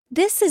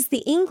This is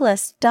the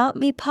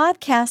Englist.me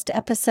podcast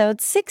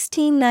episode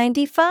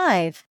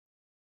 1695.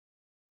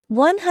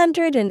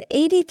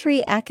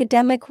 183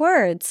 academic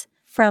words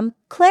from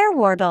Claire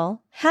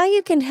Wardle, How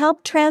You Can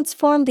Help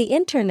Transform the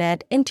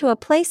Internet into a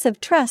Place of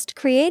Trust,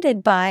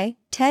 created by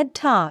TED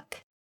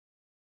Talk.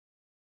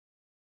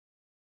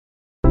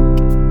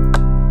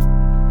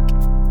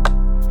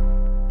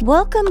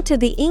 Welcome to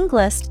the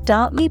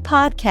Englist.me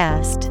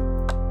podcast.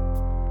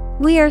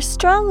 We are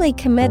strongly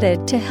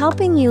committed to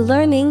helping you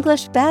learn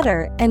English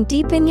better and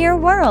deepen your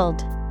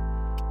world.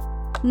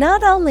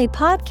 Not only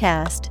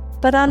podcast,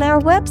 but on our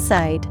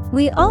website,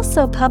 we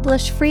also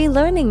publish free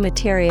learning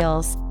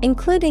materials,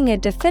 including a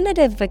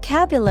definitive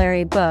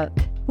vocabulary book,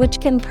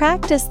 which can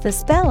practice the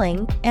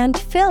spelling and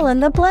fill in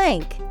the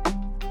blank.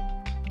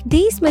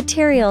 These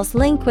materials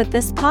link with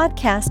this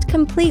podcast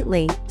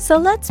completely, so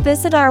let's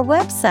visit our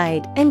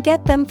website and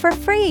get them for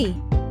free.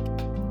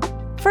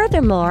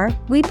 Furthermore,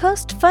 we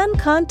post fun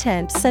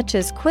content such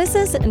as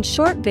quizzes and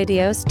short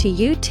videos to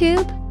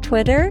YouTube,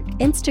 Twitter,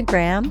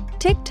 Instagram,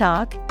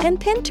 TikTok, and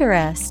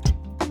Pinterest.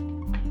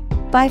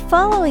 By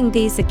following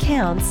these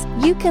accounts,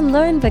 you can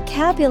learn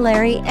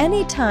vocabulary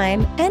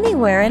anytime,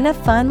 anywhere in a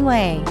fun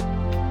way.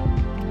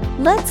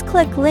 Let's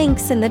click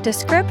links in the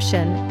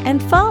description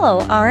and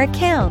follow our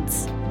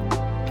accounts.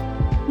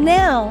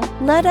 Now,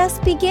 let us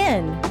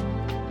begin.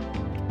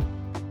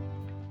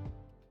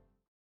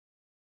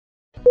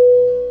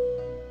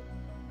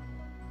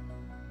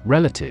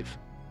 Relative.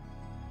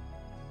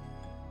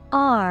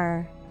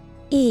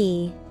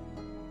 R-E-L-A-T-I-V-E.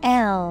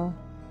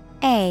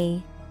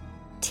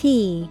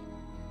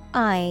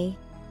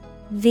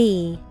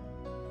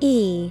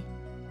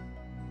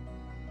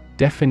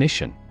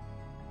 Definition: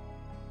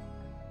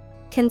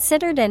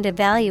 considered and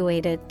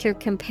evaluated through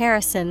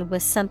comparison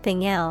with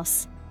something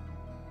else.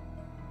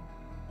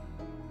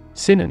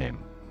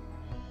 Synonym: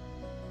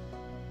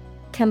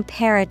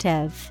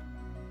 comparative,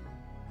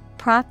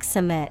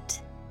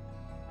 proximate,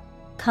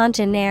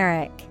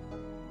 congeneric.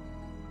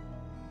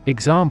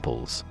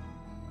 Examples: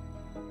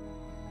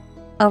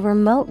 a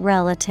remote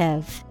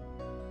relative.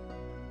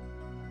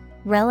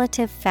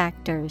 Relative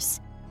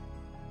factors.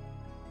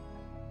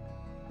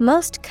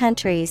 Most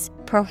countries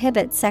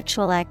prohibit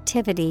sexual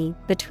activity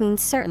between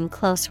certain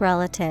close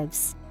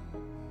relatives.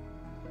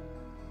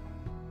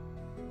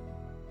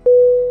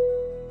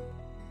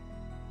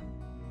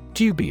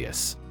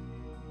 Dubious.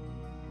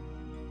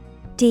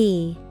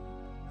 D-U-B-I-O-U-S.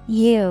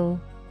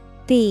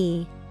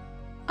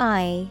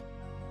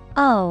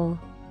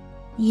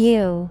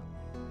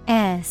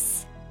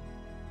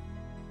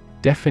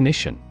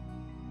 Definition: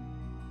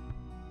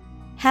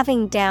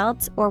 having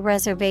doubts or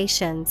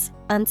reservations,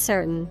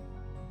 uncertain.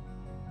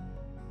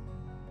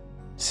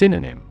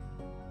 Synonym: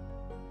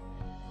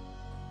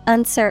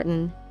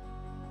 uncertain,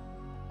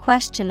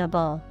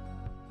 questionable,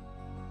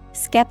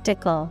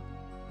 skeptical.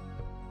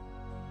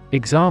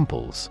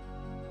 Examples: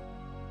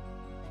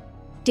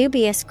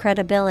 dubious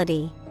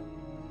credibility.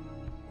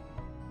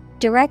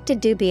 Direct a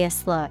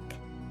dubious look.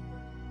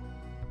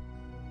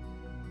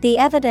 The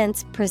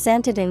evidence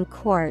presented in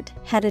court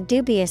had a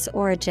dubious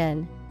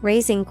origin,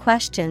 raising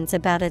questions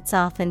about its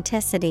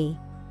authenticity.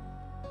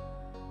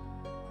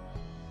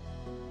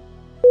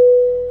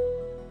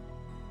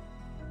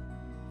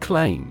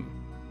 Claim.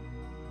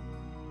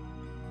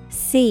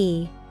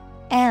 C-L-A-I-M.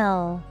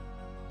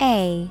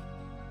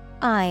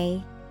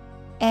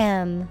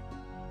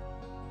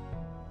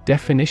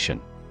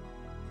 Definition: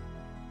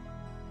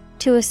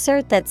 to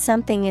assert that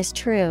something is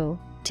true,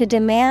 to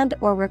demand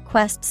or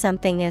request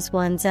something as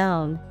one's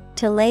own,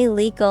 to lay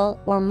legal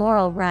or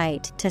moral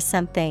right to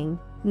something.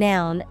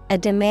 Noun, a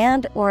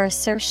demand or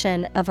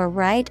assertion of a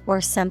right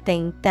or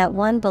something that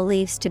one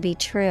believes to be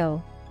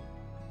true.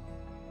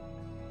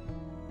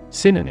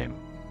 Synonym: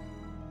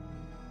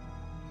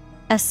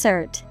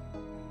 assert,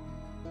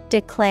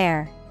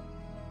 declare,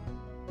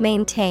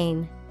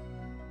 maintain.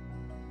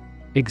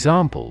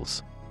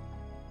 Examples: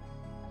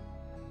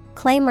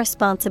 claim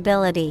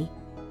responsibility.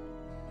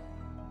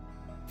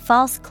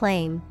 False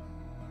claim.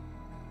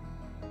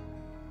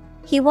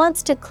 He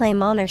wants to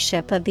claim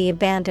ownership of the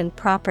abandoned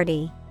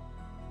property.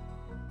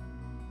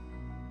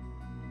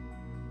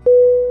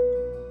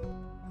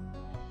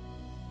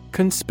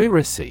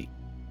 Conspiracy.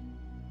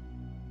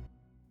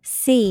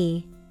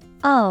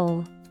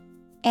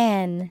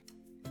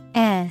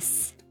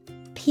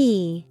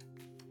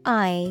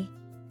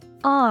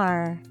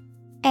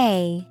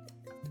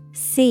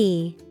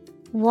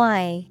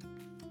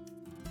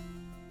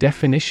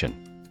 Definition: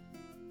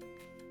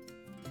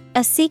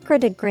 a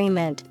secret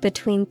agreement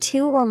between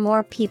two or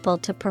more people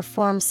to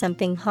perform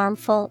something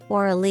harmful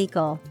or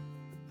illegal.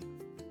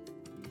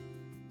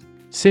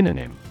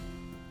 Synonym: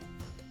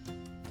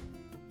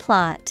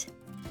 plot,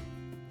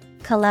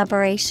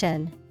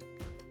 collaboration,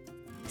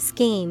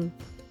 scheme.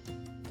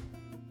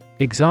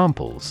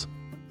 Examples: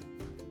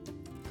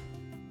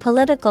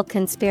 political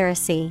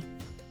conspiracy.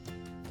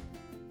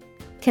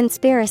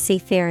 Conspiracy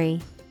theory.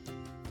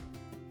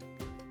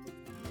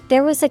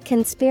 There was a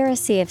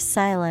conspiracy of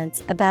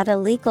silence about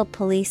illegal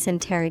police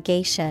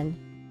interrogation.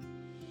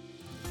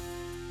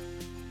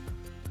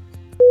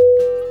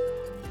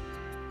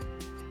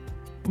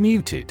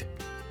 Muted.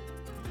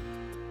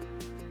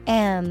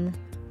 M-U-T-E-D.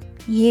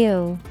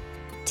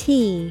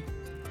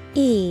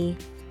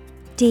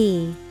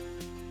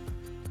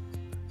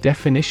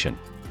 Definition: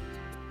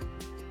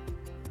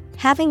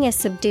 having a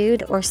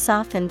subdued or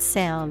softened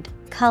sound,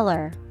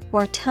 color,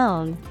 or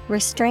tone,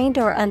 restrained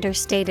or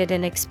understated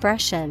in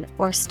expression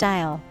or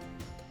style.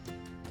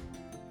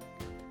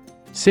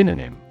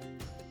 Synonym: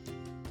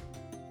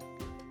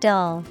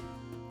 Dull,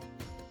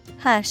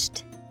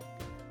 hushed,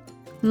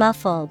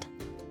 muffled.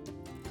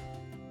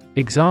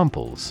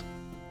 Examples: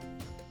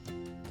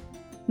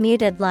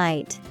 muted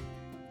light,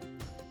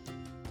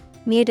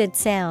 muted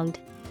sound.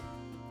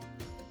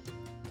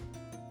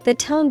 The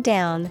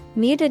toned-down,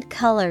 muted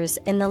colors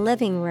in the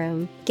living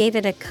room gave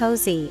it a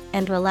cozy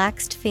and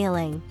relaxed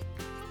feeling.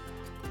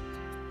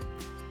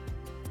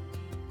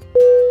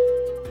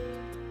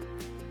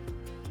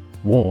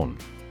 Warn.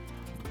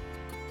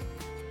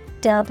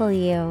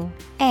 W-A-R-N.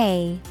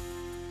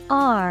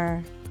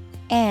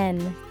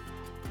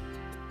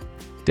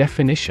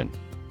 Definition: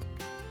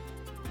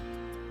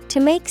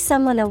 to make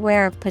someone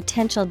aware of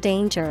potential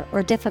danger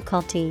or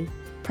difficulty,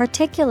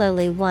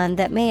 particularly one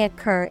that may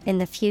occur in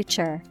the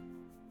future.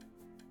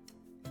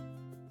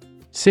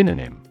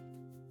 Synonym: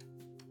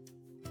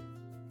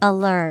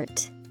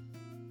 alert,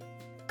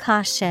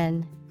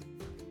 caution,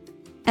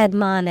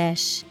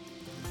 admonish.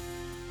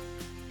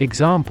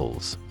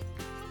 Examples: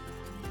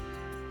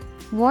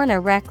 warn a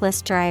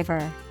reckless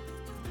driver.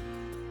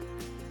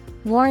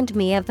 Warned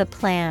me of the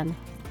plan.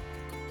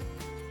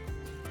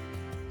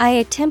 I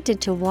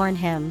attempted to warn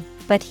him,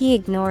 but he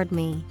ignored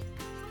me.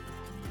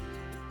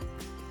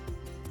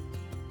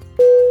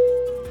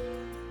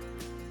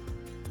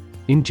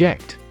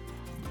 Inject.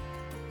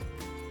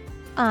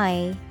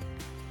 I-N-J-E-C-T.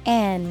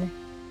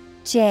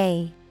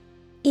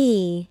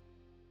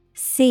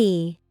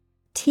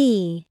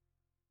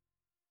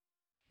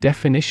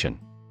 Definition: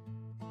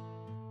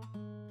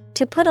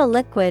 to put a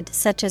liquid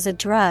such as a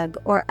drug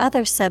or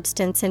other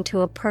substance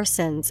into a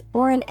person's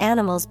or an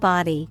animal's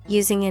body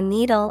using a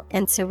needle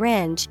and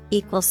syringe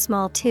equals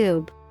small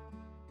tube.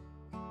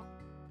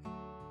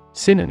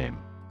 Synonym: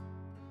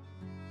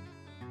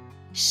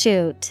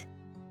 shoot,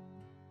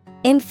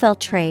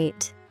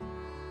 infiltrate,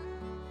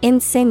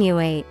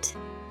 insinuate.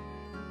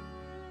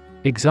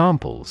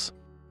 Examples: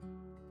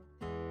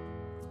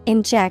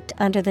 inject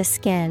under the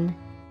skin.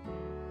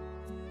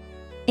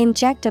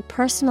 Inject a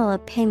personal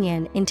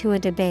opinion into a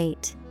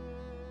debate.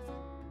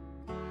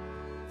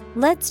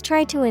 Let's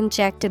try to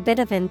inject a bit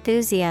of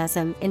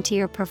enthusiasm into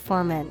your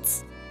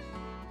performance.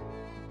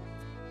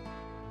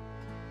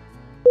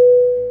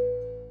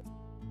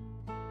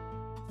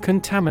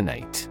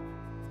 Contaminate.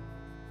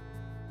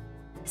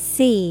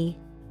 C-O-N-T-A-M-I-N-A-T-E.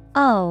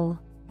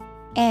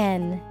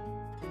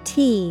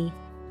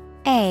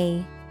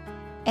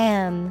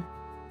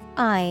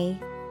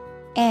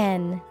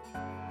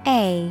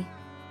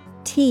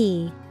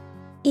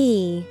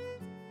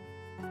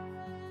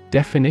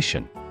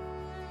 Definition: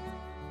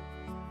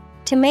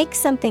 to make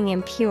something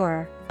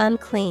impure,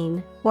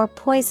 unclean, or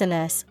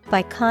poisonous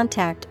by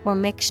contact or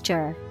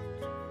mixture.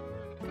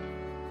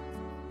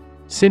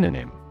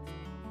 Synonym: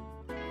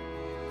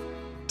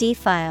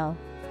 defile,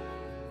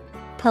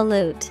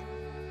 pollute,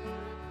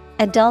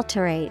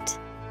 adulterate.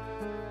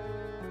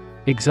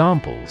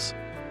 Examples: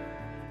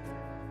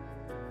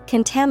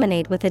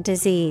 contaminate with a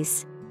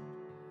disease.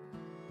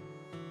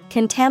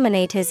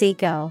 Contaminate his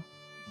ego.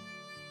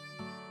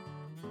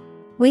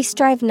 We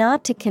strive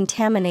not to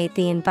contaminate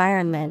the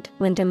environment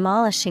when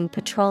demolishing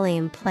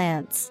petroleum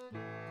plants.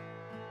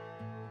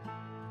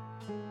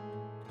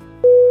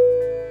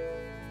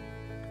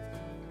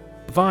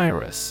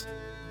 Virus.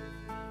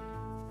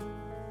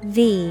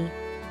 V-I-R-U-S.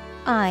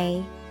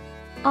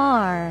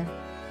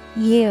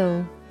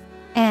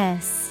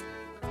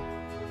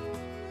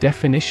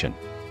 Definition: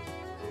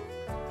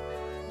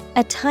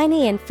 a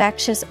tiny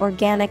infectious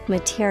organic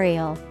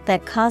material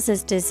that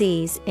causes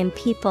disease in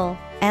people,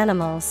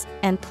 animals,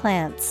 and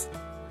plants.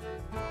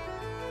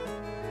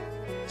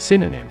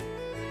 Synonym: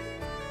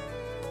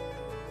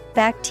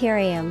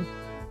 bacterium,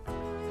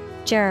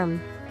 germ,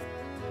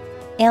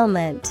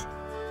 ailment.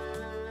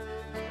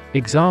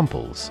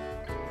 Examples: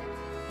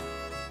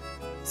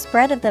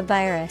 spread of the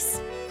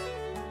virus.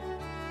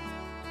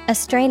 A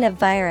strain of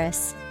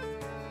virus.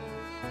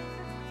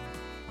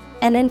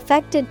 An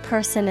infected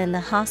person in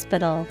the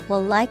hospital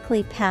will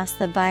likely pass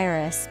the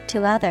virus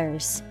to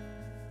others.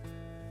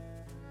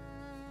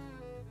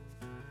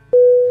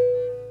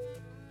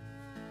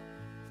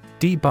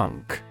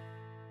 Debunk.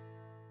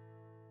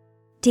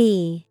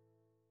 D-E-B-U-N-K.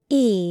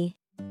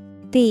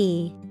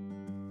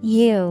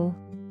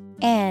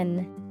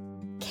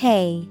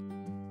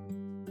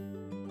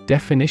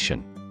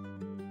 Definition: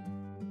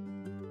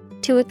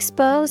 to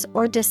expose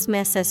or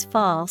dismiss as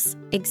false,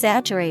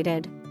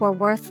 exaggerated, or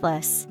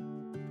worthless.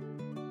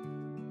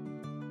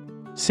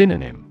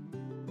 Synonym: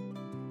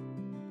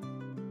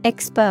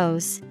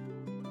 expose,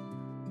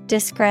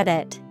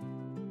 discredit,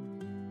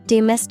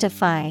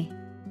 demystify.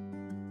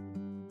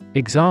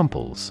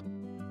 Examples: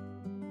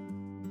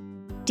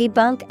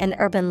 debunk an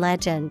urban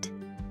legend.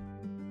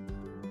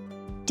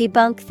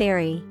 Debunk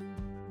theory.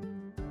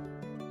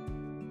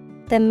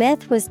 The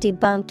myth was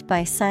debunked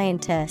by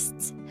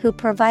scientists who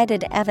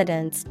provided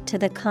evidence to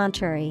the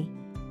contrary.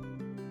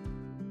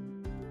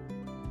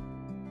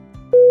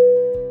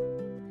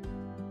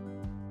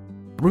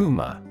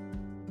 Rumor.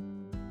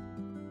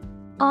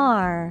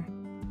 R-U-M-O-R.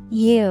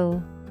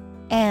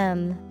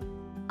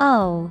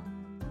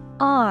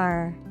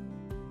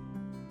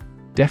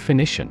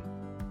 Definition.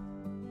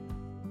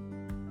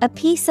 A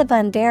piece of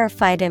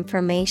unverified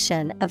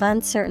information of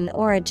uncertain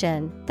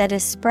origin that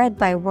is spread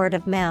by word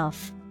of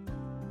mouth.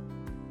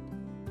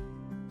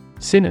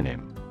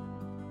 Synonym.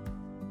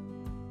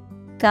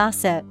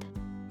 Gossip,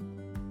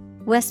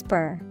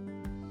 whisper,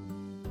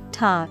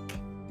 talk.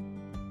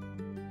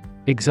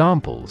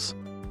 Examples.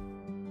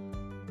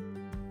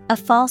 A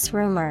false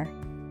rumor.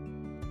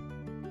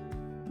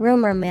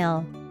 Rumor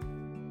mill.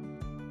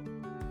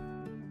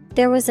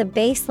 There was a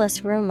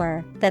baseless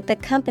rumor that the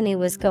company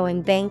was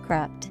going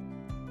bankrupt.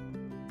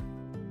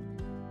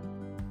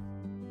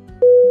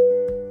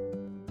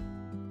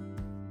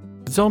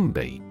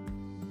 Zombie.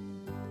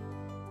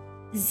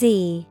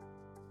 Z-O-M-B-I-E.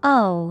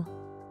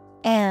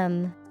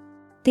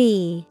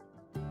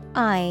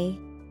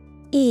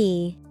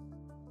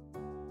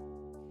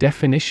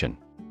 Definition.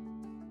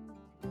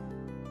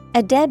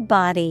 A dead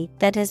body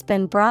that has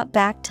been brought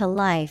back to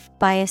life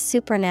by a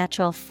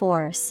supernatural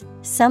force,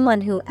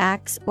 someone who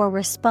acts or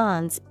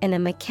responds in a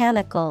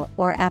mechanical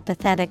or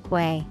apathetic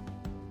way.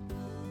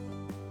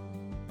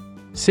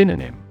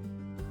 Synonym.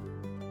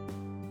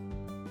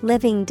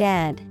 Living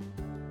dead,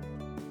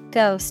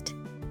 ghost,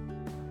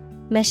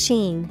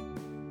 machine.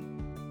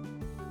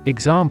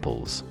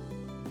 Examples.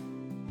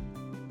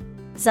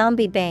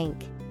 Zombie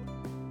bank,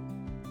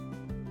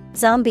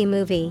 zombie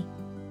movie.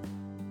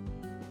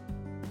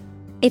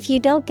 If you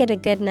don't get a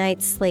good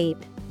night's sleep,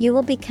 you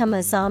will become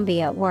a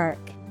zombie at work.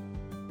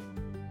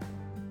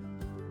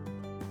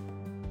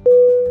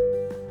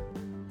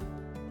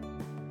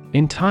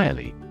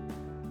 Entirely.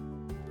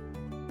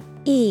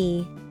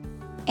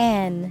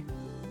 E-N-T-I-R-E-L-Y.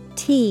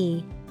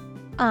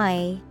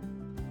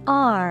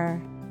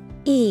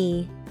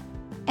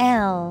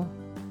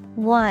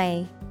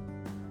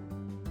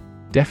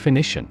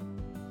 Definition.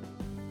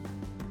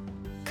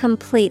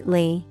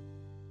 Completely.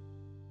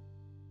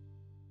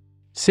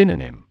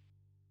 Synonym.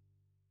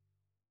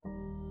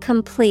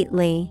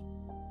 Completely,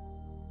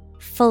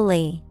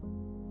 fully,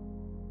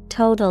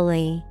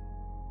 totally.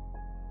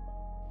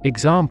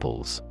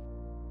 Examples.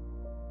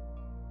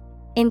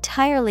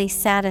 Entirely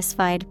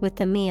satisfied with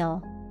the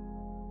meal.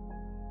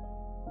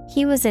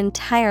 He was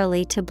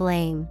entirely to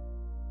blame.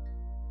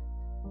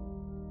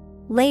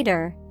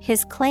 Later,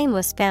 his claim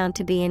was found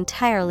to be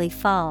entirely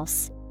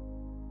false.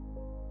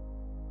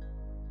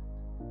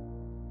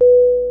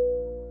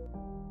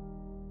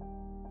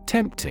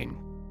 Tempting.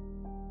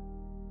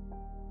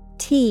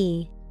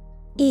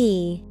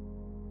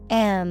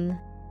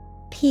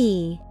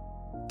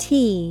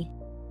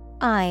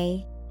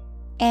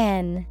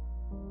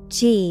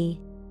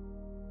 T-E-M-P-T-I-N-G.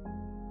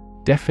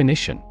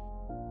 Definition.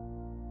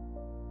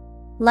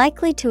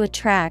 Likely to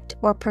attract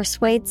or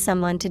persuade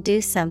someone to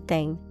do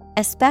something,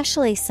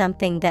 especially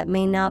something that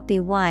may not be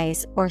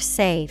wise or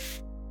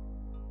safe.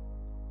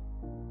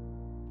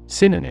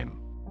 Synonym.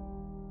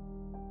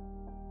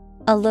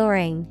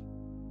 Alluring,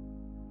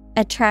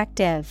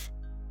 attractive,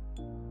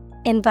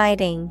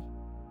 inviting.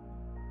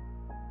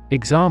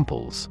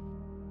 Examples.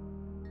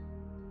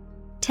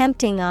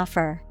 Tempting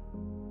offer.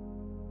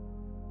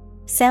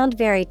 Sound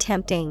very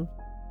tempting.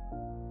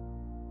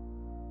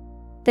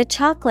 The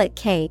chocolate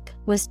cake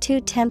was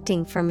too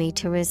tempting for me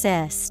to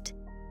resist.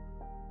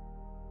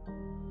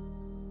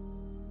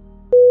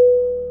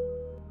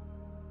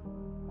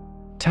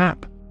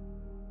 Tap.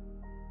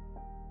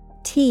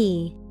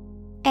 T-A-P.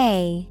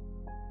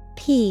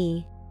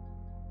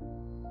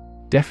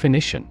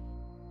 Definition.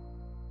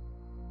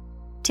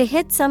 To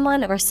hit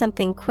someone or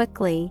something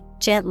quickly,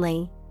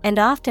 gently, and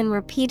often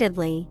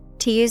repeatedly,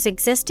 to use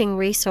existing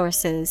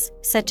resources,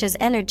 such as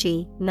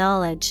energy,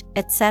 knowledge,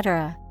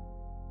 etc.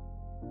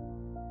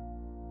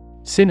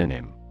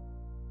 Synonym.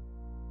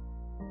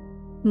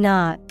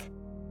 Knock,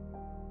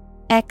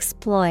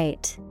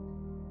 exploit,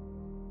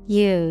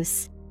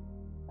 use.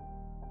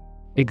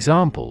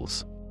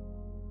 Examples.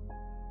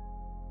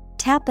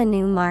 Tap a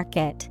new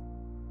market.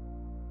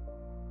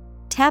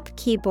 Tap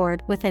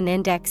keyboard with an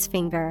index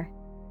finger.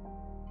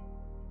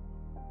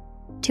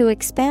 To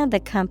expand the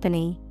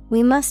company,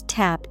 we must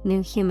tap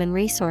new human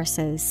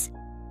resources.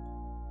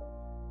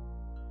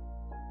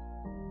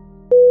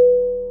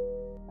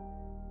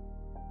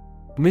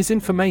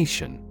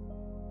 Misinformation.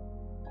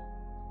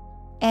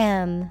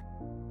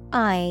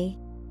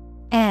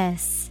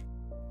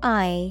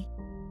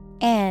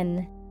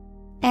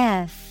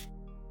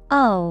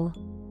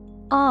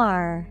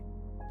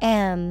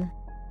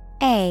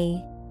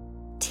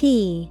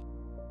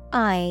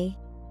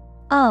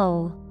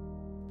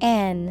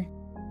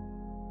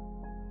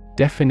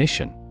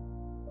 Definition.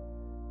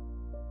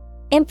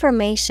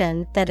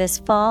 Information that is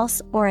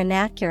false or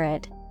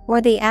inaccurate,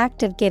 or the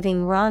act of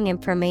giving wrong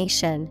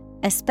information,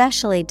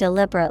 especially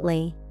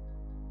deliberately.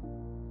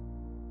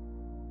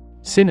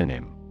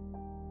 Synonym: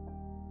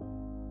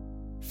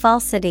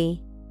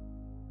 falsity,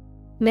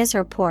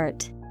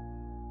 misreport,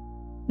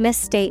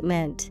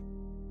 misstatement.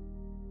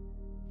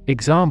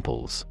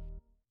 Examples: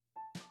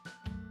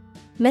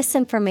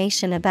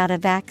 misinformation about a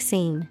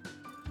vaccine.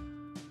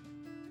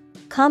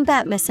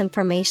 Combat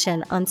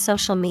misinformation on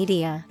social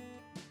media.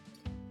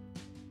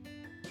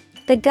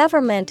 The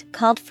government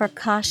called for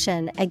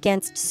caution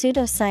against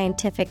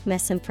pseudoscientific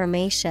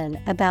misinformation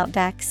about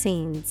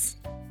vaccines.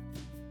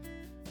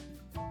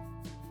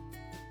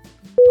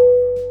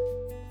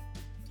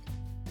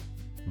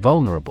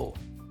 Vulnerable.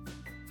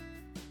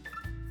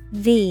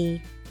 vulnerable.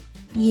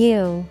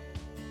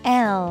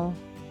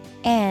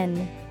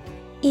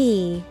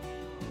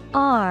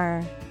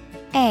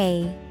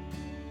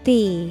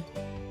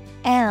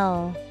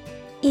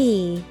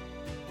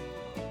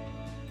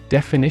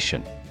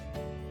 Definition: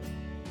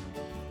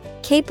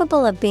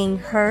 capable of being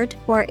hurt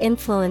or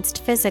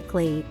influenced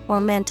physically or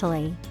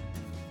mentally.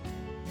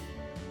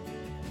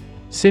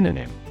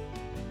 Synonym: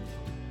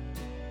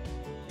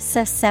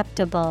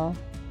 Susceptible,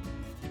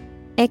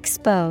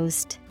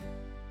 exposed,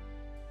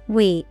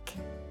 weak.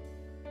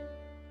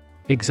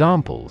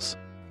 Examples: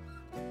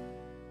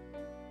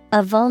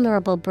 a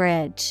vulnerable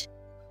bridge.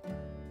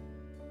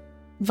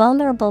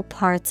 Vulnerable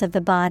parts of the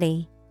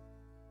body.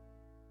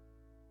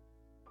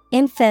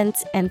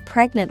 Infants and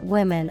pregnant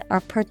women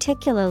are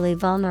particularly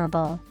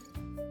vulnerable.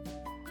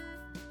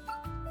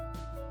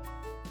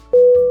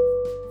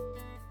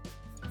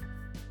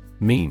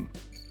 Meme.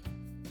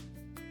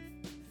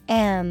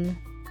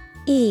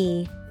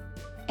 M-E-M-E.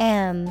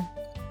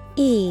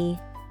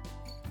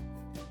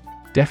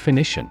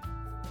 Definition: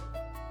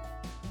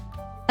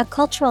 a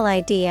cultural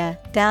idea,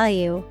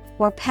 value,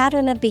 or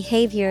pattern of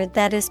behavior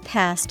that is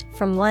passed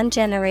from one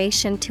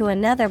generation to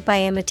another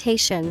by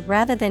imitation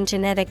rather than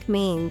genetic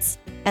means,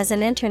 as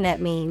an internet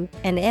meme,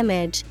 an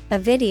image, a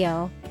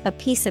video, a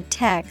piece of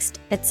text,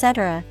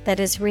 etc., that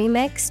is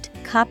remixed,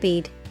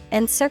 copied,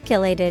 and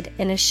circulated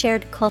in a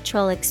shared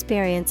cultural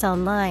experience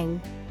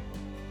online.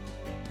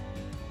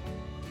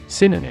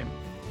 Synonym: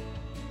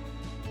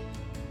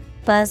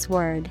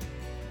 buzzword,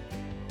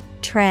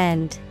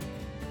 trend.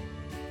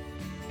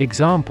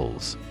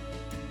 Examples: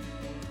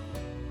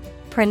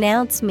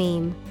 pronounce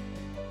meme,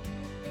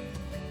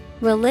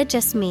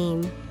 religious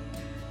meme.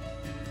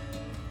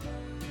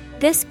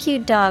 This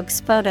cute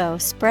dog's photo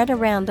spread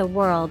around the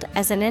world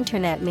as an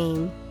internet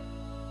meme.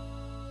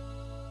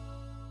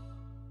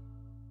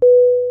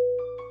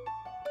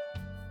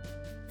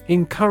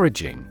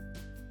 Encouraging.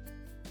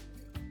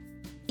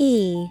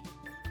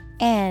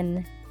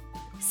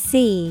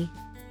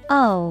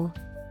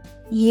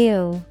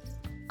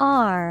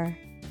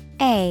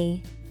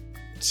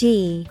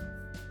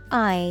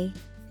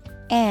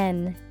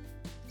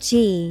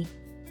 encouraging.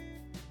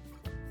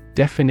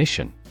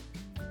 Definition: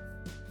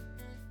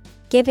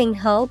 giving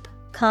hope,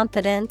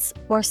 confidence,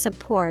 or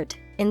support,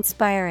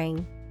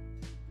 inspiring.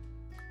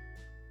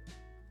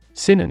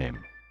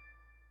 Synonym: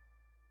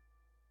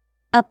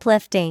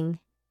 uplifting,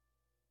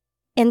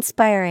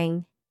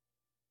 inspiring,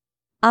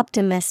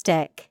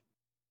 optimistic.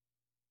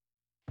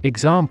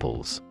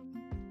 Examples: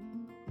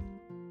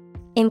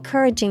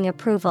 encouraging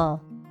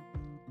approval,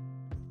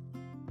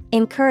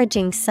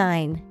 encouraging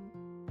sign.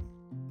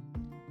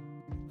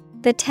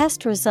 The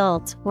test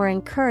results were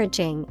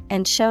encouraging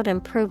and showed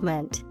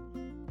improvement.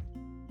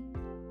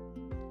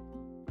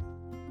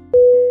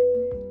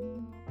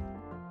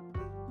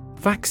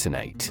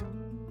 Vaccinate.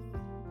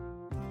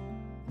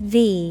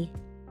 V-A-C-C-I-N-A-T-E.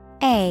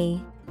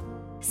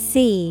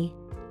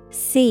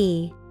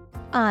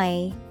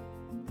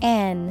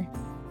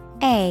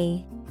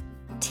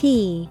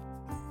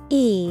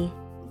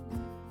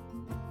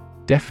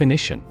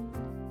 Definition: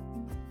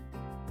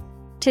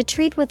 to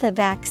treat with a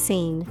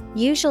vaccine,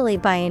 usually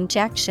by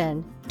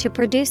injection, to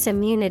produce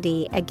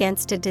immunity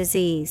against a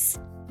disease.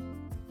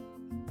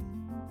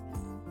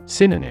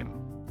 Synonym: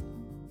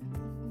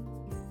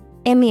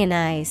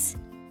 immunize,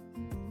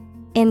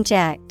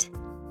 inject,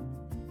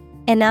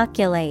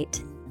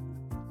 inoculate.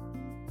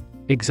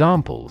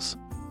 Examples: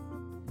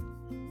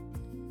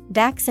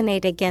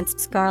 vaccinate against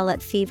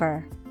scarlet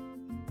fever.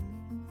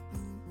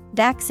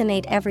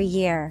 Vaccinate every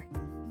year.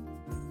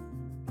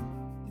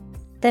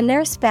 The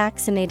nurse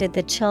vaccinated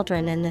the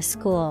children in the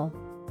school.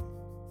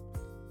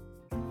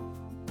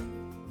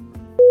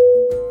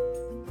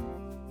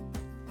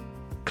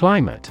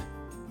 Climate.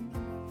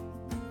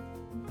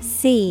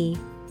 C-L-I-M-A-T-E.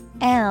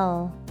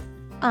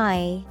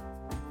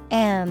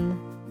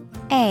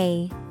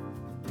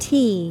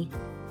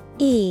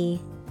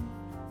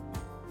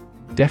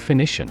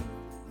 Definition: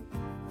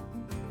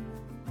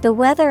 the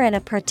weather in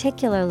a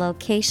particular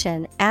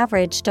location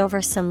averaged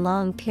over some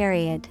long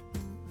period.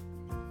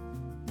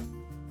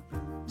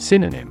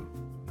 Synonym: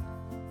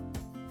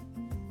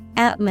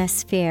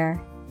 atmosphere,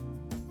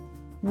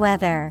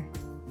 weather,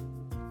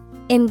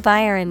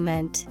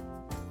 environment.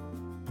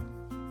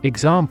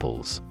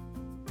 Examples: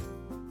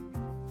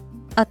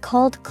 a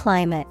cold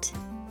climate.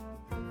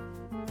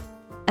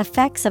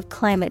 Effects of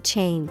climate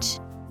change.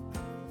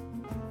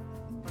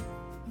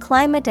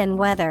 climate and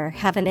weather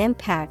have an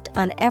impact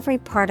on every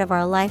part of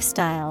our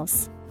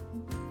lifestyles.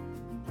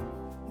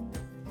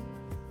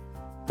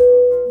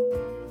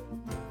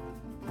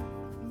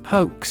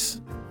 Hoax.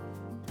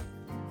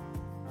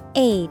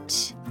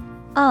 Hoax.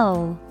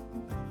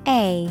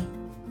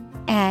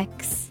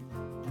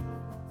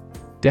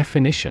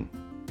 Definition: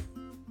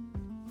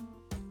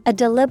 a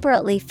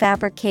deliberately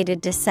fabricated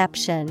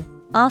deception,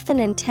 often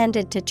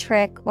intended to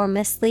trick or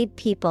mislead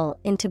people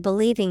into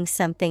believing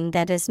something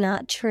that is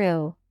not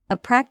true, a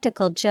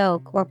practical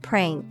joke or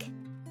prank.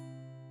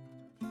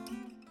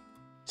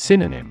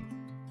 Synonym: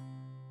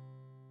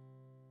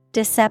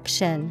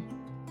 Deception,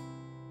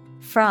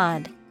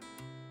 fraud,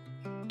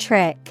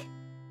 trick.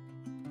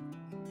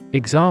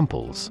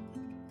 Examples: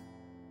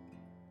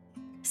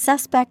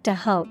 Suspect a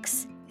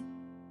hoax.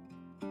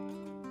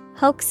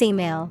 Hoax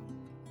email.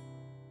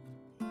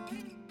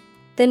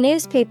 The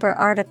newspaper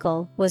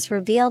article was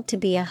revealed to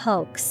be a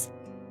hoax.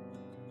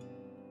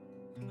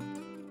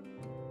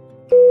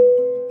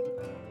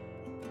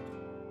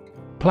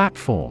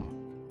 Platform.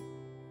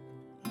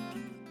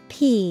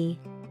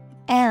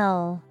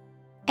 Platform.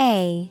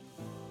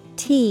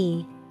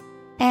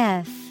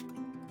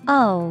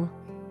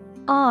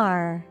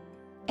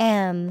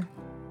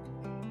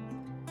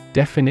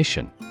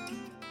 Definition: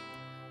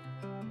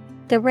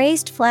 the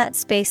raised flat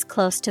space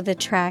close to the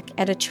track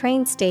at a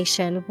train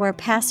station where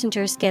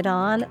passengers get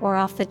on or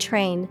off the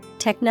train.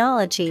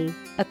 Technology,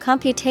 a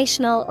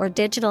computational or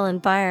digital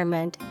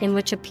environment in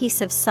which a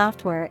piece of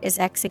software is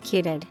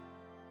executed.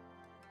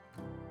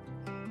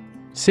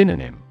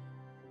 Synonym: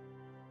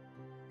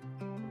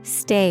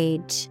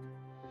 Stage,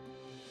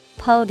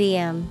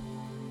 podium,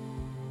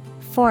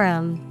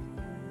 forum.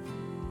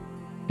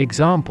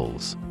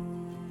 Examples: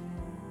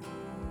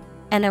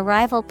 an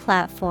arrival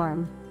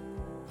platform.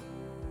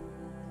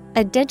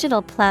 A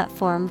digital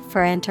platform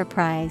for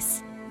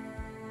enterprise.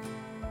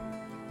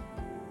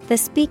 The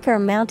speaker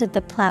mounted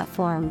the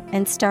platform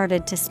and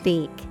started to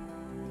speak.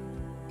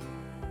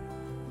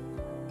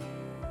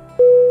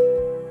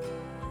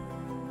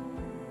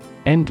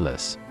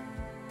 Endless.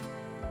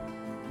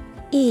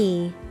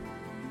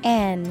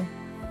 ENDLESS.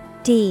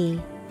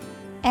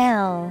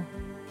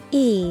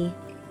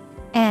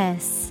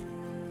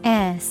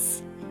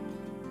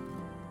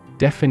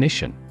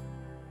 Definition: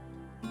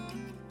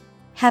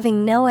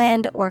 having no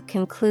end or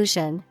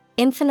conclusion,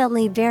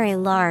 infinitely very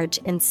large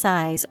in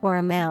size or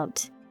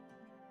amount.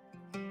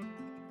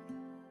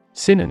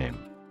 Synonym: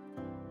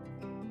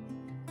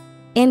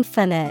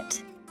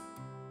 infinite,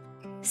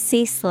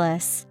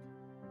 ceaseless,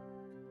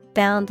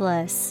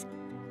 boundless.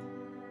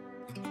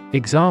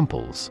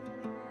 Examples: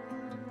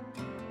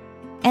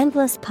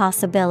 endless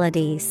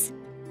possibilities.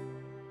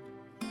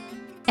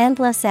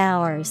 Endless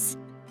hours.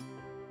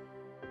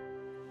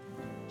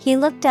 He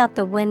looked out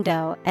the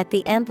window at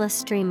the endless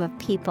stream of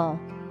people.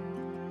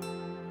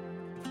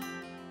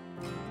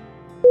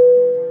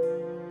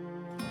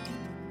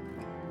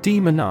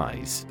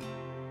 Demonize.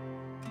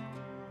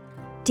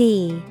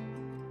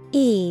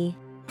 DEMONIZE.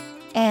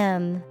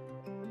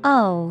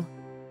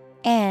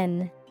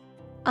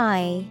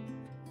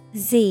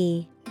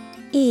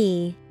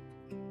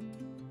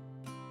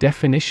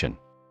 Definition: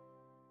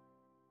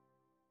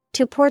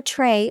 to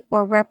portray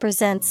or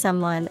represent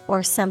someone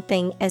or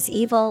something as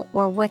evil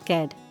or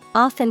wicked,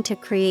 often to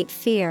create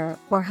fear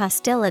or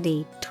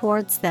hostility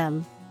towards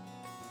them.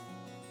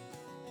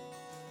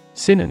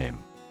 Synonym: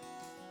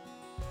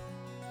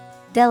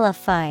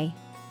 vilify,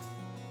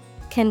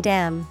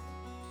 condemn,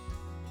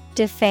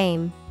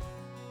 defame.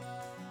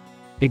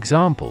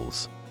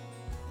 Examples: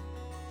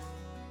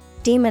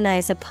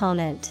 demonize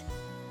opponent.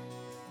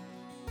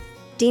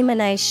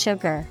 Demonize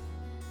sugar.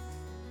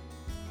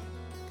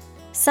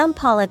 Some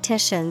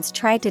politicians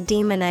try to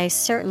demonize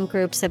certain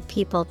groups of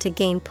people to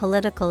gain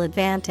political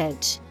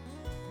advantage.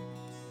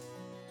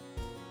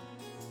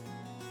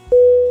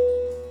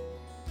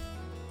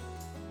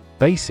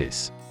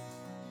 Basis.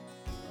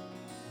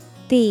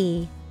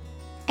 BASIS.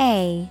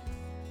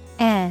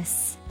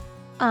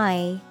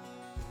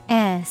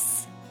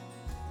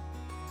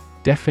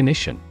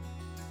 Definition: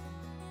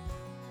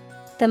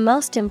 the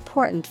most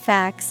important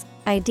facts,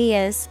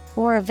 ideas,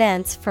 or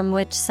events from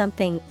which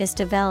something is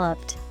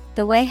developed.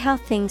 The way how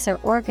things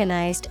are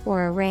organized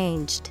or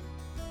arranged.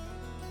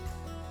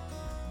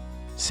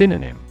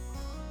 Synonym: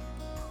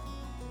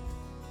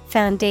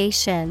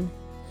 foundation,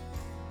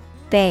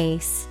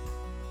 base,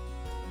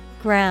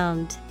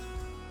 ground.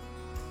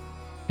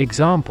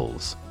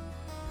 Examples: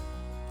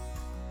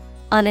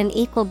 on an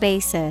equal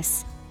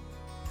basis.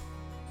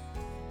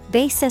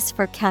 Basis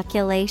for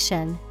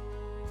calculation.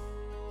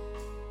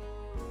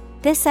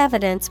 This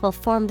evidence will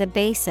form the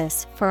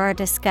basis for our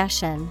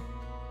discussion.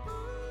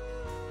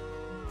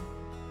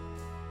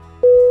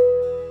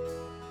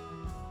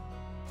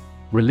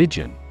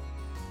 Religion.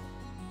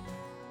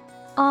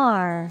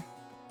 RELIGION.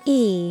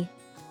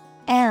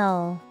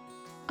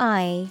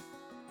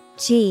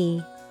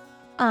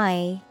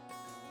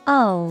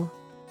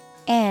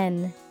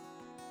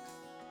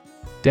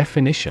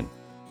 Definition: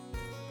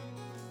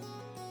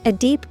 A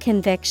deep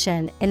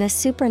conviction in a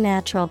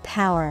supernatural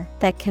power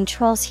that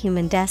controls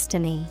human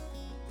destiny.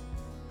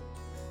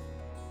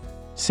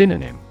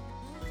 Synonym: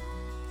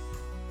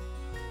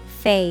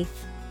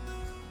 Faith,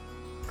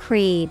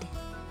 creed,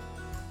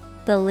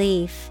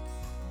 belief.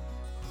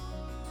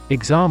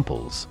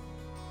 Examples: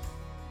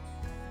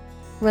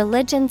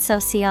 Religion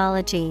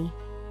sociology.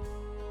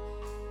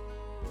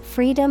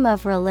 Freedom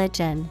of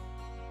religion.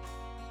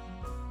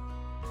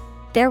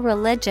 Their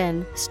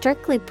religion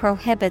strictly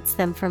prohibits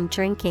them from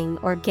drinking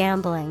or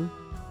gambling.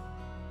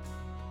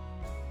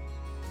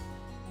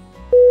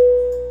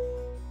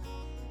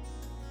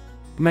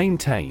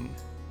 Maintain.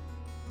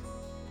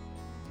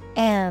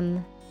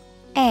 M-A-I-N-T-A-I-N.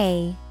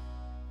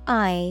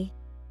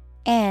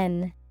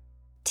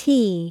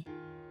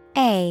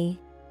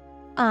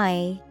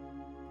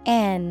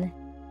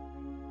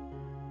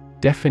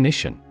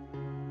 Definition: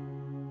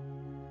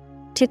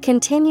 To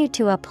continue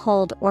to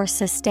uphold or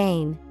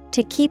sustain,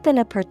 to keep in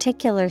a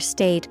particular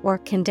state or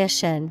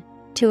condition,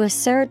 to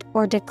assert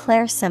or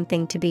declare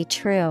something to be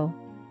true.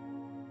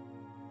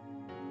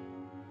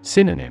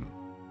 Synonym: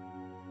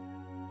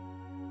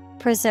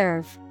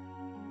 Preserve,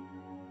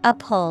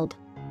 uphold,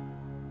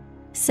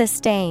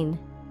 sustain.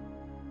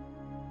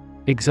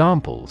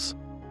 Examples: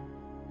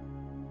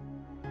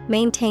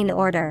 Maintain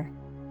order.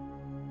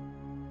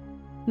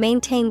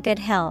 Maintain good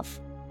health.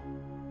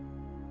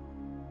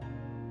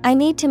 I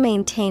need to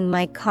maintain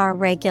my car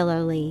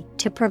regularly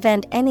to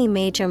prevent any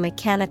major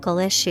mechanical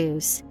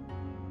issues.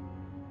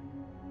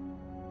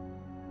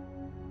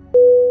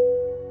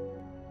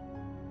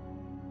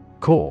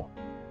 Core.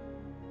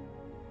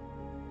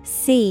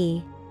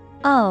 C-O-R-E.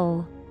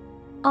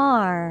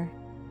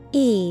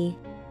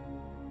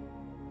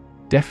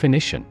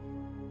 Definition: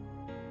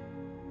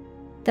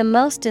 The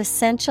most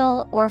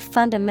essential or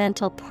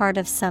fundamental part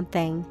of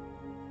something.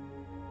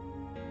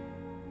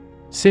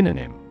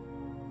 Synonym: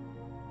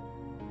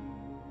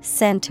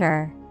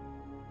 Center,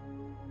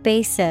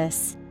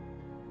 basis,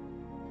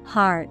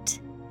 heart.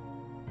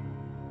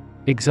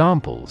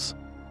 Examples: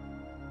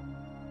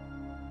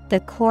 The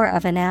core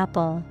of an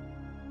apple.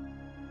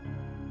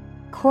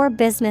 Core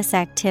business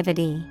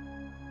activity.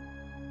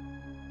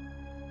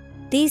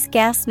 These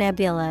gas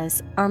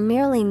nebulas are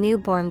merely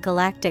newborn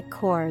galactic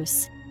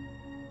cores.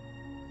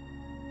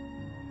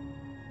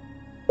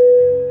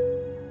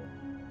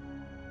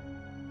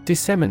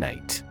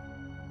 Disseminate.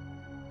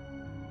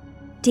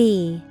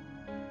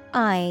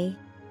 D-I-S-S-E-M-I-N-A-T-E.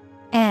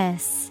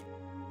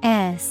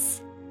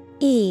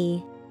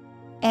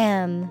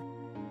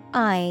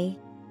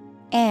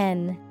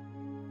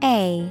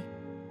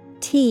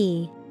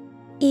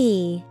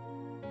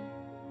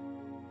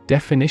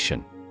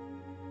 Definition: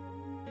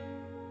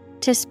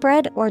 To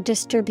spread or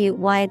distribute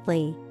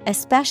widely,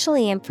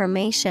 especially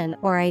information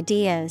or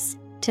ideas,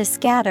 to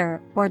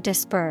scatter or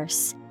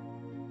disperse.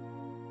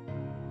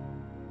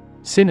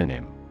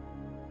 Synonym: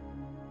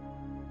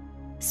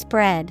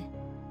 Spread,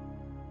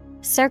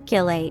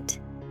 circulate,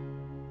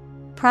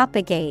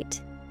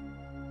 propagate.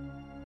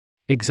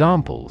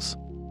 Examples: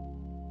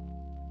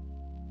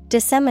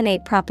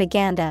 Disseminate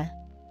propaganda.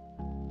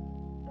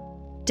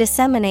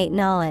 Disseminate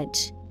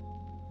knowledge.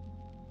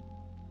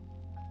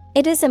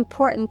 It is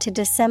important to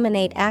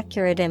disseminate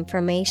accurate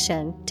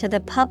information to the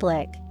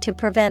public to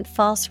prevent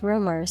false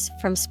rumors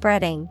from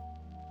spreading.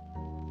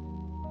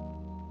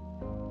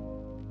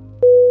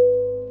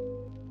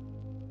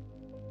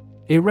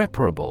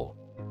 Irreparable.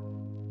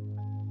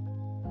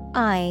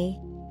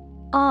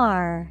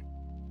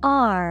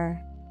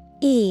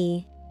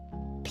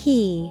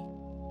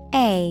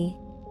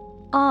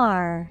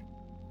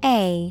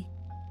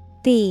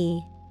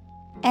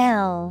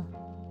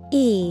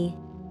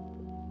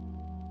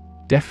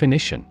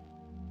 Definition: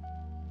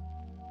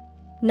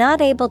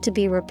 Not able to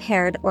be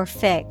repaired or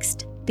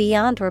fixed,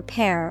 beyond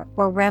repair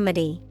or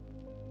remedy.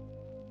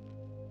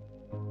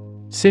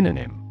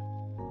 Synonym: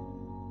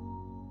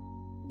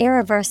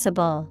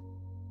 Irreversible,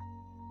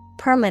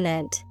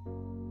 permanent,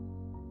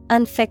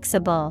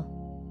 unfixable.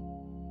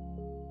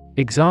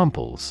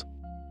 Examples: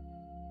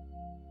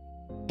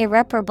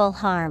 Irreparable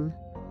harm.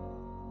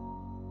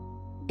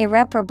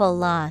 Irreparable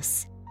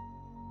loss.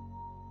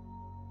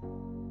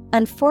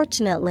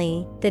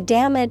 Unfortunately, the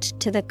damage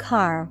to the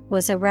car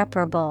was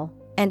irreparable,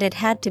 and it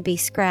had to be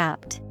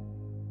scrapped.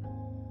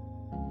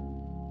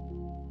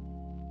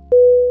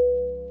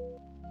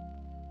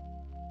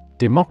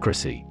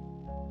 Democracy.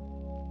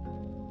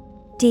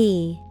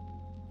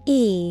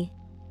 D-E-M-O-C-R-A-C-Y.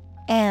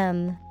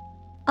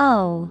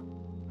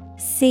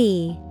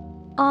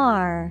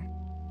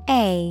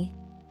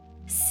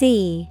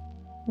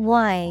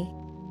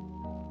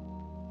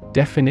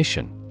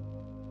 Definition: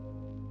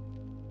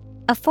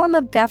 A form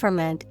of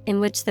government in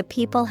which the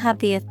people have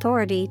the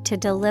authority to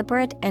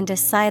deliberate and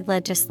decide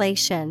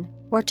legislation,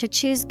 or to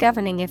choose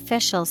governing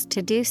officials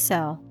to do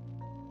so.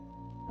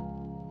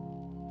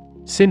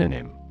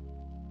 Synonym: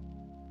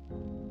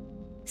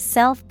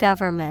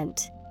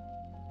 Self-government,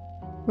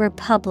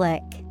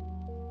 republic,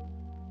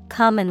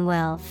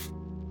 commonwealth.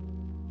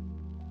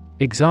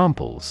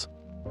 Examples: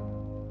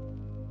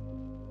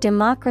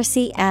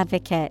 Democracy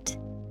advocate.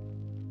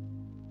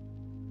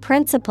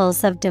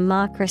 Principles of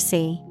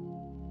democracy.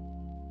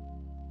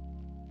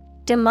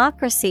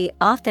 Democracy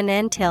often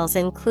entails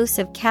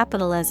inclusive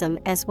capitalism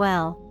as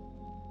well.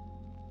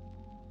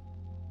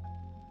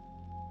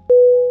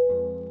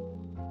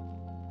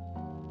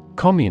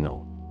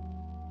 Communal.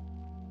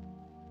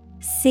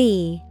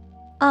 COMMUNAL.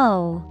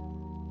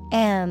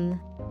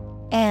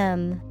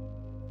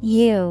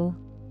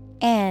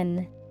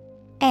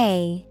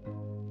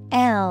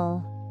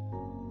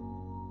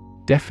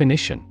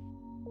 Definition: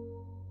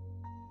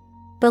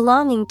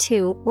 belonging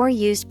to or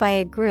used by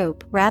a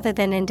group rather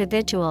than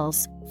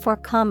individuals, for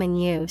common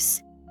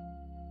use.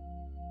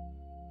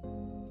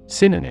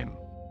 Synonym: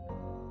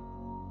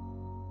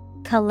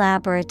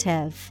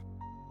 Collaborative,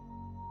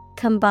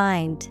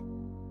 combined,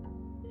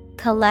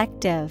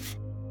 collective.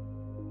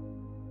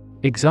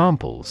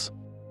 Examples: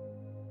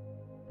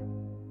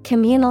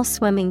 communal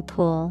swimming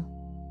pool,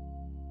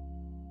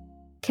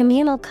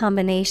 communal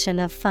combination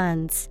of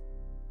funds.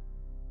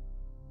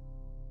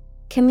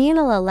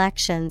 Communal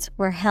elections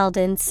were held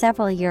in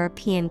several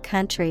European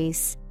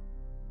countries.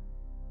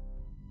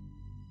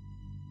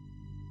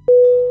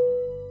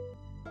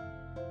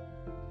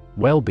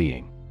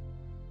 Well-being.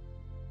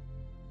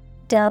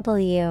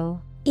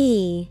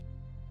 WELLBEING.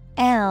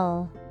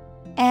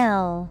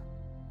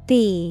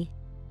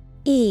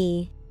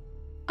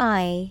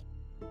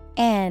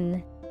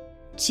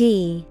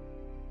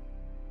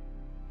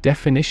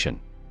 Definition: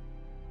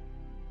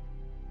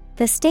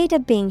 the state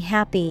of being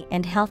happy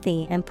and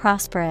healthy and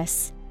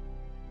prosperous.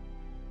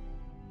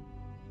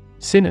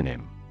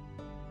 Synonym: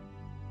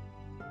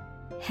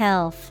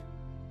 health,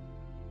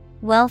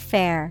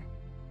 welfare,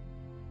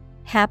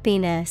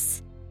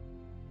 happiness.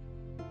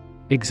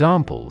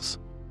 Examples: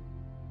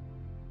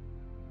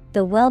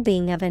 the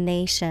well-being of a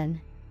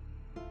nation,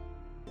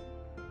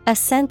 a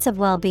sense of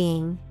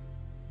well-being.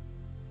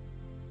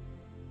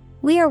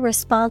 We are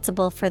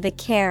responsible for the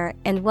care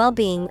and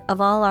well-being of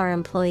all our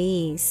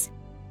employees.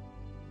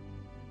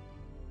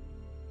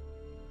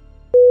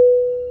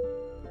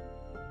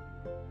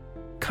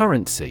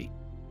 Currency.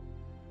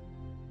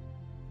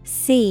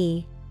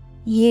 CURRENCY.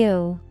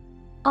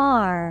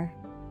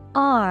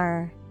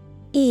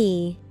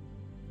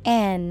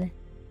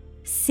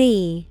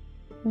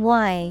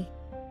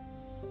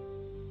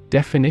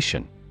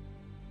 Definition: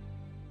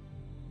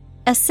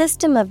 a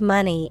system of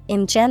money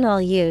in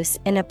general use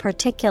in a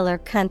particular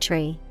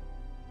country.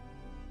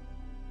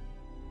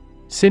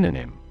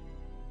 Synonym: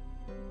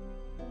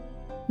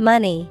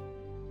 money,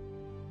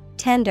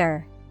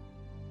 tender,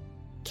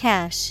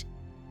 cash.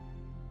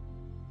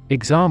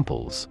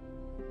 Examples: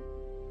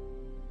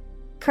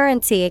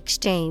 currency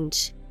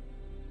exchange,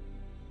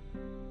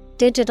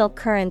 digital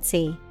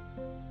currency.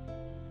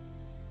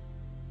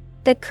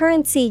 The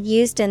currency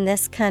used in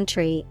this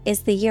country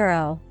is the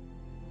euro.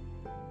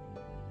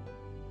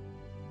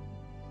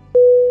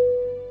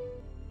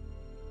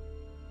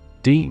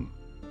 Deem.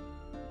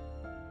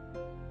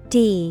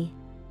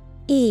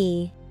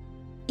 DEEM.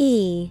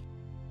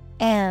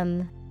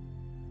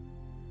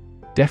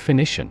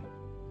 Definition: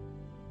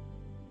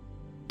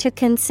 to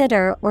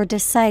consider or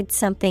decide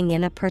something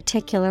in a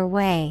particular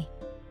way.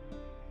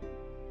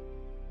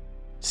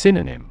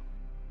 Synonym: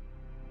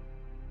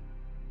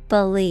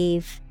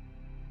 believe,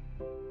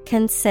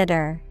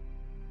 consider,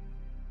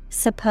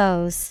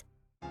 suppose.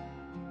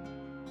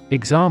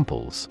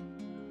 Examples: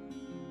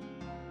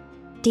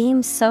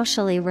 deem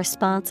socially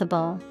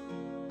responsible,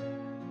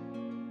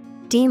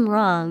 deem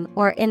wrong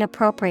or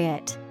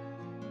inappropriate.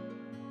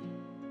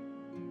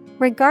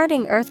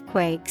 Regarding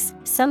earthquakes,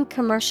 some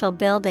commercial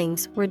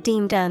buildings were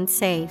deemed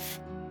unsafe.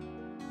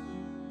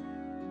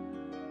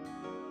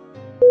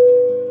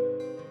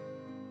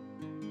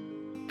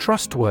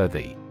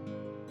 Trustworthy.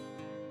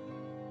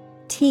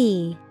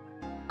 TRUSTWORTHY.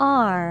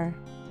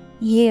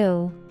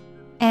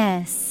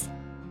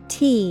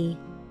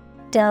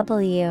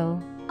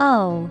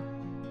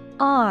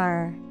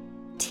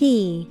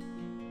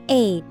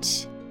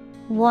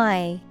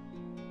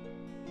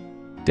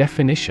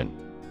 Definition: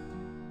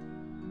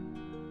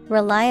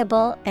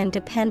 reliable and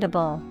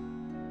dependable.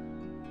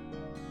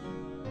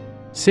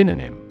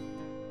 Synonym: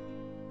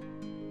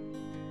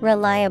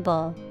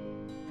 reliable,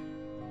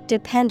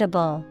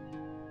 dependable,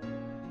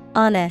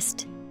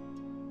 honest.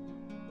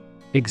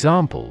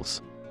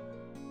 Examples: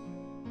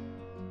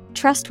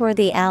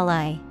 trustworthy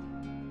ally,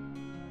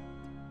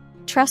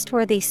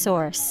 trustworthy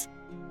source.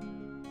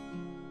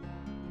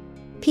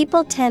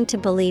 People tend to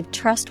believe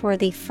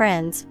trustworthy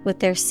friends with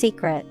their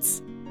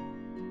secrets.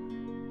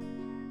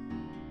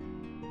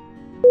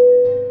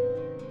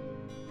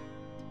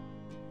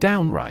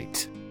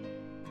 Downright.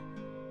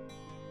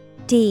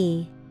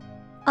 DOWNRIGHT.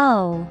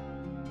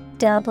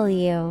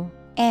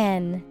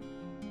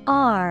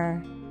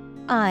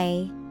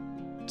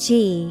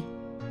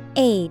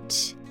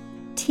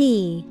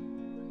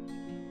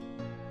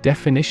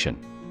 Definition: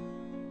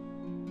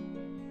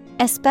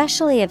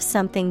 especially of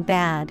something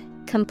bad,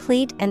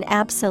 complete and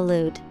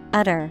absolute,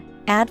 utter.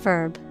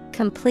 Adverb,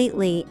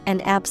 completely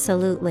and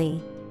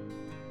absolutely.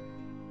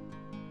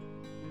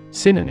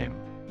 Synonym: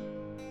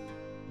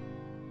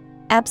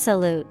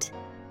 absolute,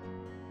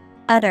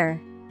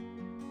 utter,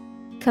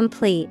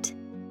 complete.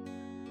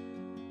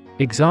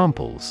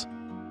 Examples: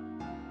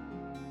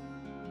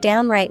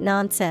 Downright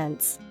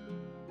nonsense.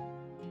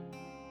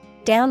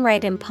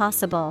 Downright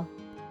impossible.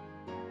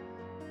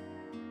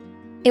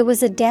 It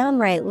was a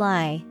downright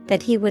lie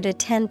that he would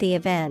attend the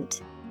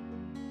event.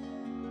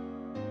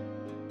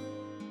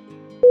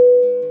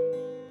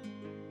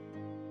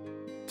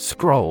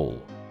 Scroll.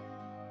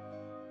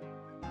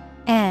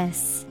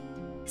 S-C-R-O-L-L.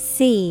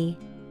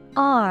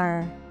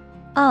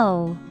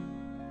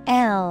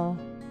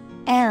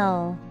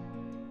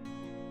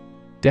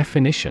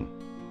 Definition: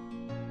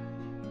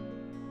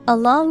 a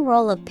long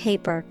roll of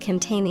paper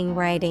containing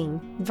writing.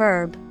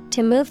 Verb,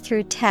 to move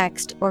through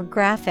text or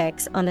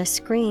graphics on a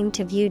screen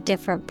to view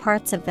different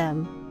parts of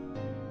them.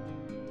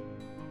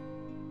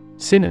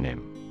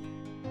 Synonym: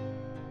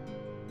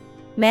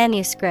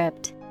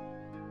 Manuscript,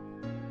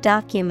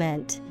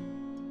 document,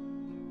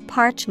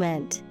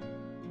 parchment.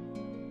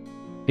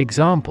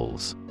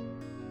 Examples: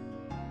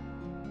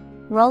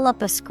 Roll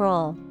up a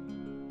scroll.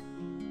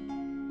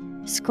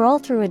 Scroll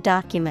through a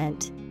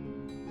document.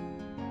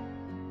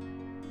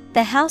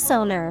 The house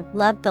owner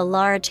loved the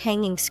large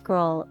hanging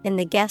scroll in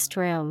the guest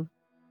room.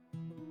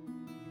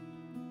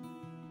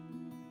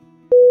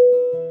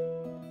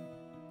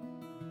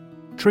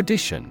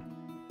 Tradition.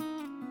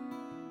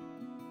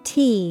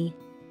 T-R-A-D-I-T-I-O-N.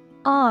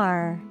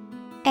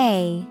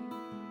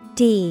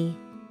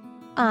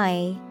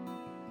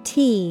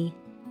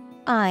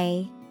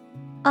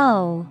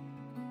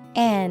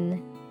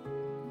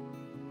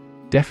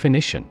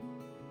 Definition: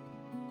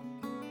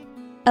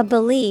 a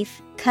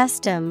belief,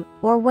 custom,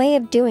 or way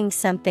of doing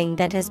something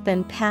that has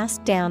been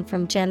passed down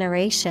from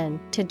generation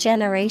to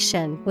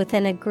generation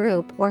within a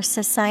group or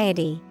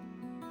society.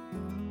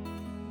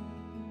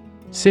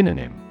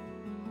 Synonym: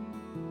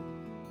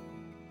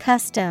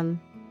 Custom,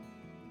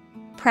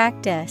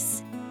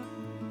 practice,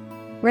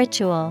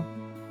 ritual.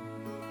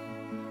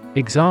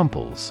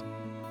 Examples: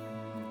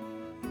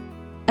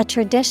 a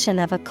tradition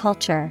of a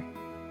culture.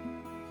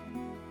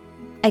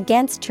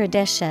 Against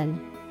tradition.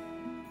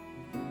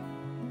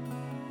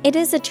 It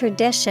is a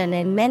tradition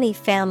in many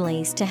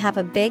families to have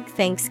a big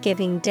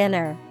Thanksgiving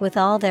dinner with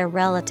all their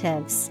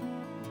relatives.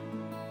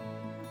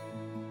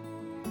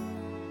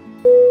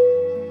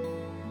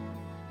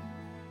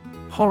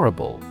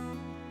 Horrible.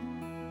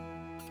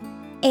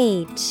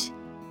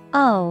 H-O-R-R-I-B-L-E.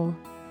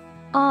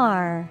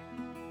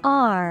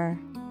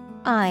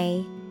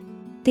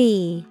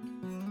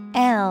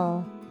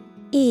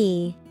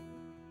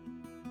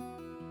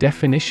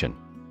 Definition: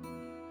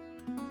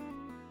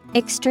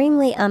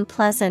 extremely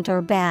unpleasant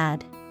or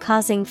bad,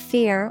 causing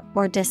fear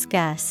or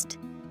disgust.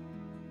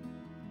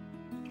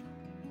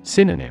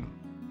 Synonym: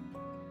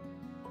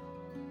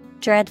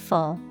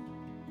 dreadful,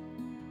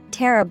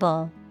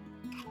 terrible,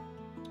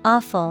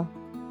 awful.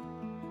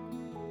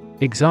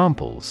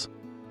 Examples: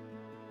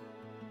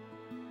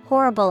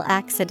 horrible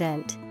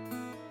accident,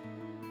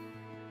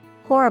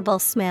 horrible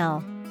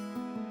smell.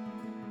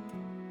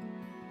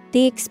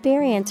 The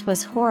experience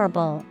was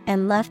horrible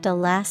and left a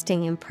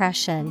lasting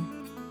impression.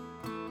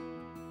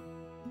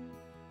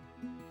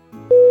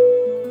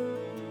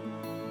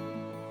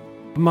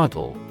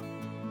 Muddle.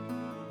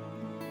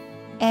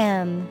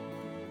 M-U-D-D-L-E.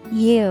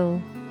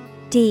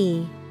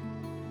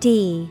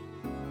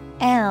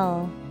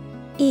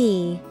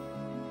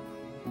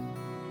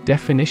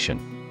 Definition: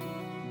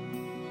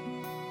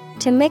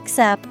 to mix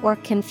up or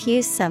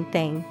confuse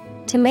something,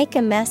 to make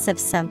a mess of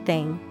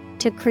something,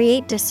 to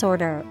create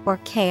disorder or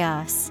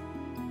chaos.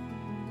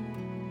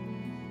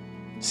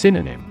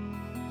 Synonym: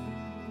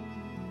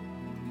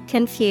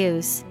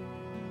 confuse,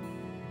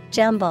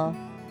 jumble,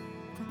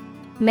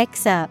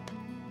 mix up.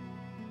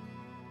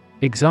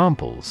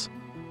 Examples: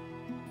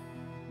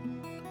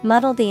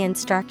 muddle the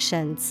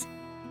instructions.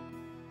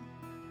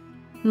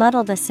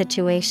 Muddle the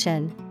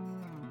situation.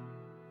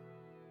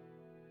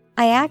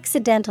 I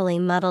accidentally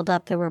muddled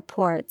up the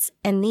reports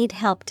and need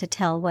help to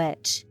tell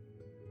which.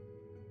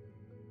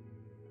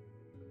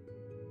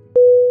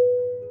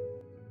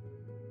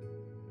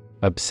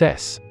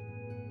 Obsess.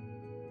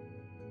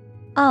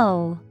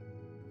 O-B-S-E-S-S.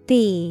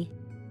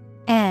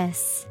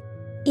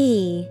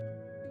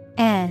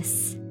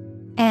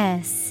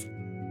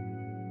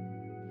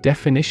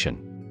 Definition: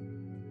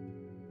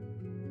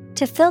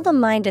 to fill the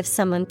mind of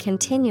someone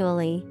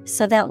continually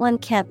so that one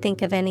can't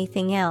think of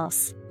anything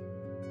else.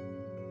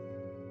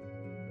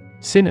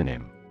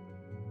 Synonym: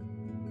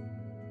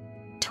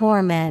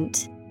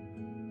 torment,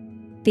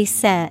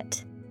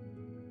 beset,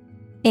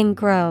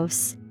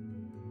 engross.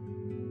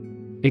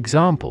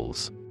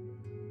 Examples: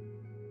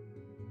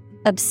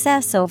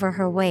 obsess over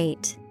her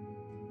weight.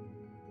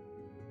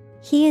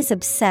 He is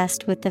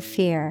obsessed with the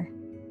fear.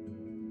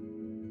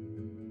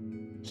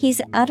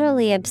 He's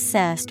utterly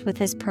obsessed with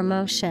his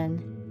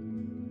promotion.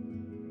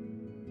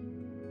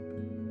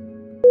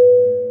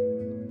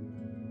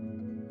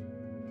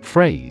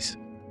 Phrase.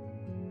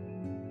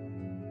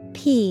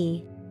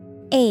 P-H-R-A-S-E.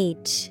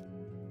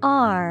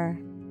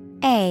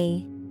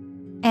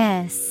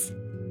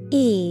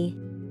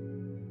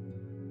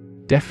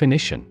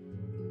 Definition: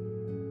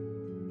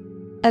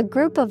 A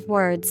group of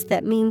words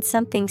that mean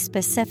something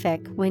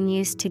specific when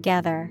used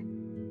together.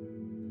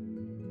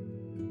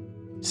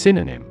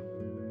 Synonym: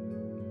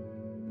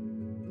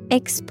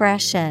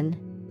 Expression,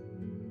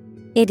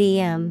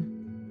 idiom,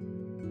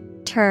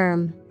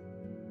 term.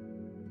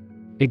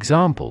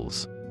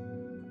 Examples: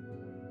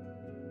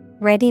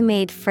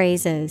 Ready-made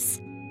phrases.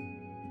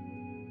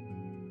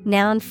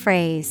 Noun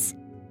phrase.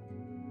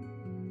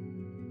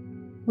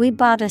 We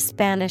bought a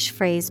Spanish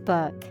phrase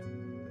book.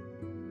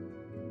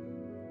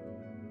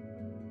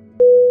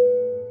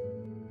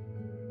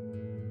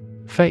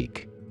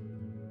 Fake.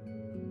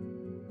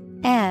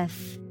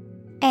 F-A-K-E.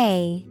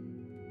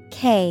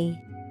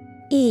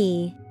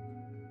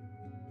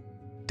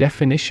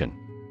 Definition: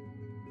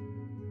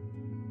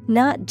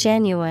 Not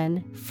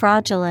genuine,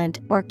 fraudulent,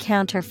 or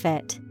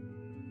counterfeit.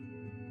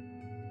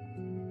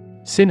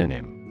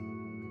 Synonym: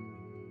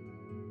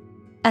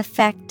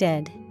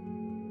 Affected,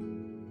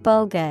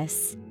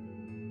 bogus,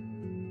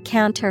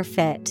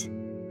 counterfeit.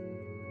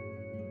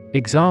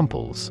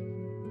 Examples: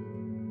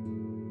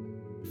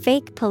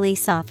 Fake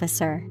police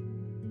officer.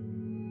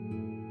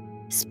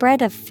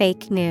 Spread of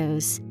fake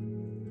news.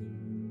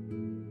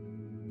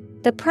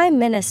 The Prime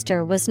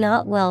Minister was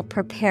not well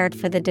prepared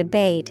for the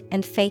debate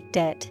and faked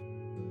it.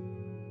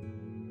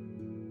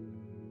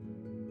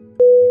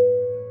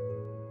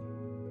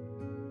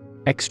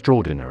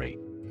 Extraordinary. Extraordinary.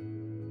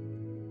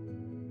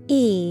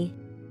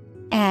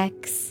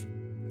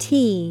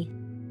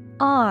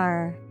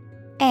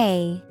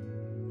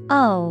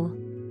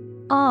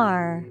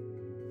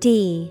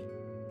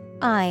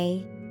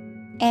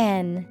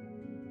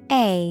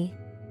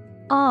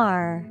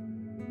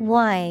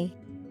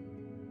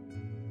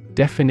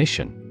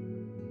 Definition: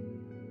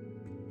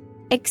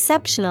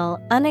 Exceptional,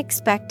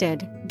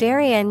 unexpected,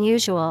 very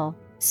unusual,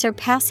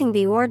 surpassing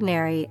the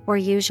ordinary or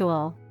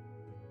usual.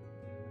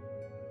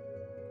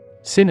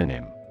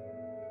 Synonym: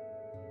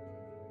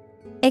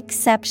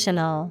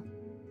 Exceptional,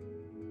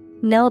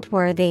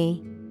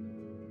 noteworthy,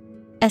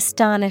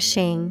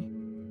 astonishing.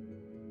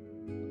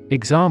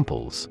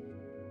 Examples: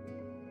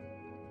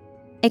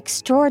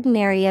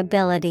 Extraordinary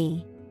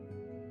ability.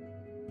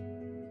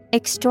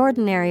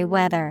 Extraordinary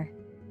weather.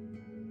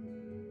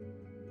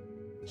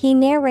 He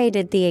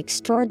narrated the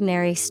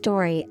extraordinary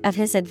story of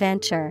his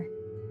adventure.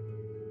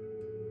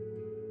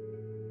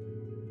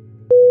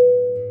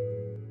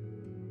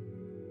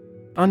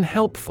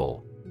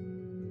 Unhelpful.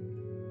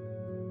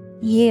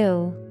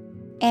 U-N-H-E-L-P-F-U-L.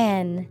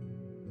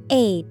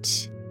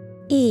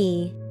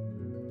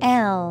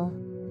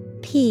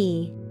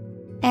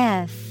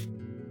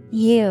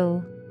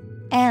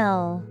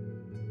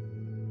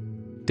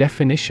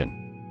 Definition: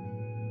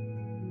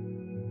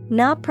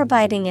 Not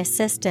providing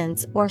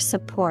assistance or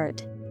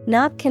support,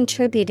 not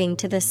contributing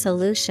to the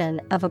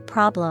solution of a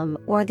problem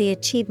or the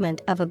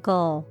achievement of a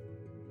goal.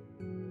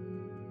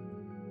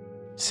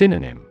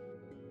 Synonym: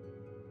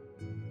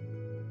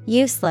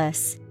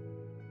 Useless,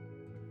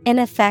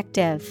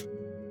 ineffective,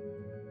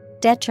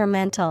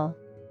 detrimental.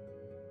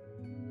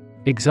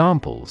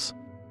 Examples: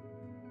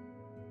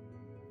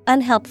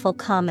 Unhelpful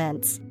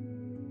comments.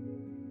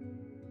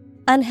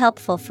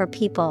 Unhelpful for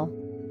people.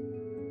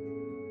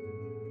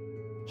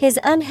 His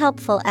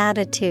unhelpful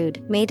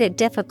attitude made it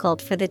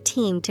difficult for the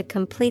team to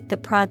complete the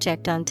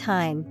project on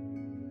time.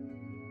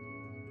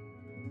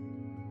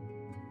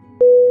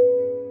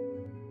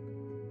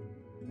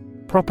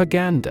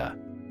 Propaganda.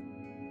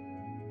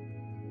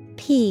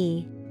 Propaganda.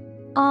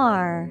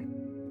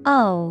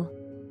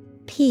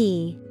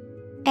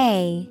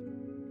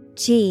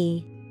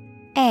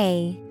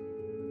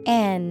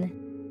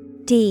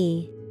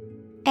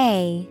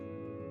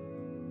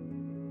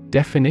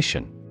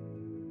 Definition: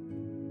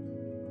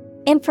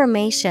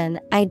 Information,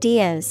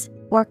 ideas,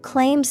 or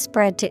claims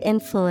spread to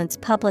influence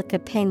public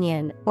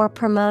opinion or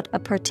promote a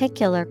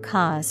particular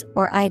cause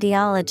or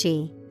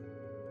ideology.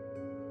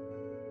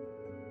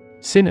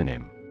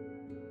 Synonym: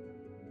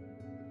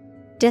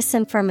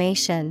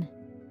 Disinformation,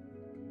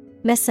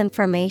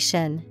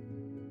 misinformation,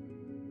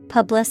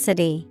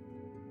 publicity.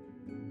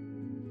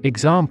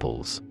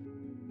 Examples: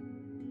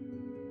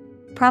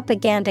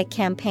 Propaganda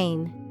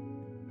campaign.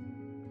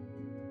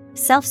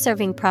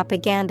 Self-serving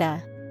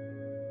propaganda.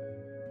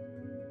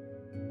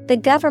 The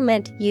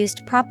government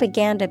used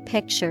propaganda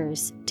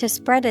pictures to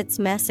spread its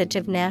message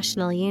of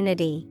national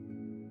unity.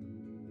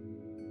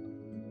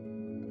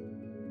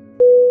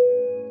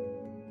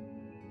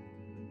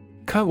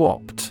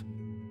 Co-opt.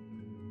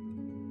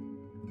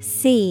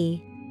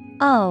 C-O-O-P-T.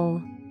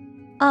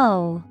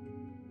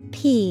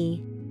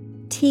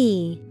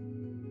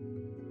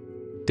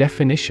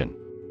 Definition: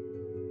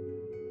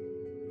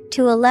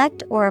 To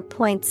elect or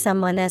appoint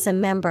someone as a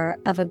member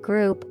of a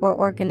group or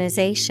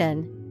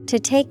organization, to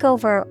take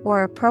over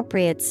or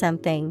appropriate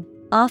something,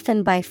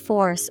 often by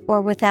force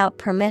or without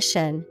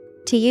permission,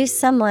 to use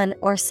someone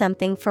or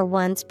something for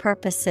one's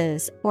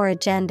purposes or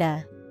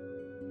agenda.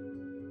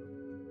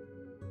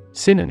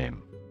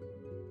 Synonym: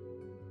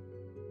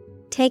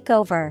 Take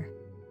over,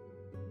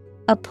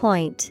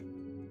 appoint,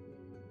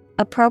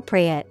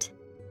 appropriate.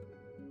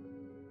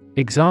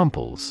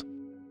 Examples: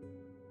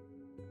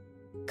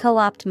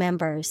 Co-opt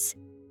members.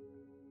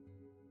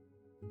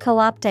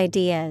 Co-opt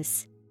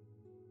ideas.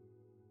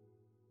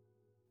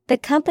 The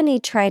company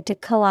tried to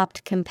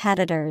co-opt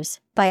competitors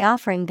by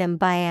offering them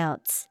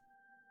buyouts.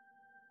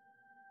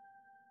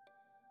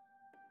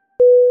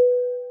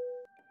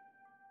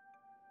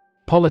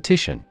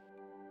 Politician.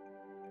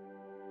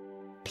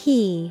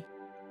 Politician.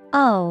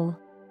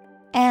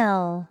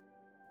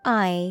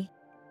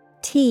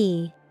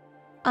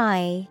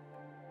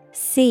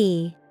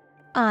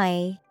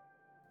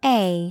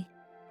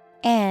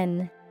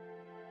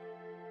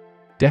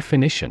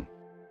 Definition.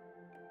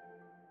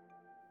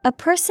 A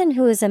person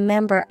who is a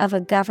member of a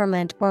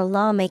government or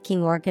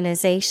lawmaking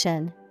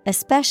organization,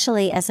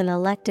 especially as an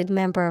elected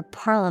member of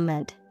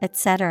parliament,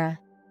 etc.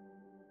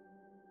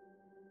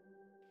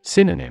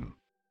 Synonym.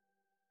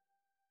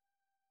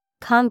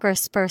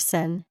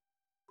 Congressperson,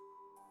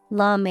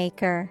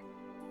 lawmaker,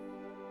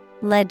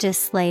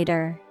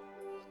 legislator.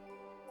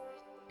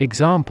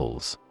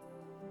 Examples.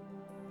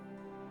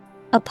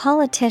 A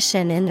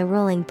politician in the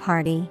ruling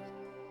party.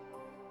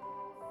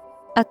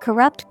 A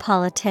corrupt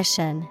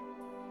politician.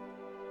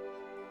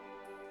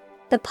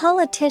 The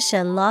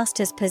politician lost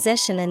his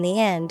position in the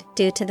end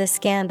due to the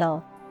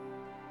scandal.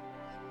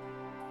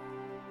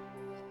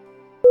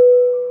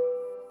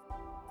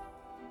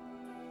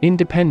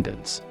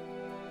 Independence.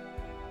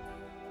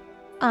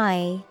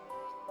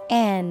 INDEPENDENCE.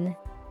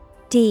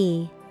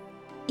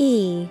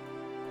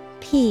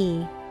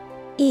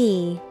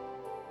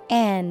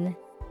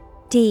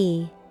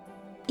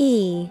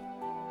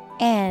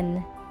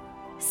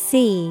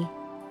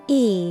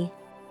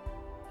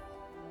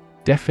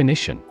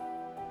 Definition.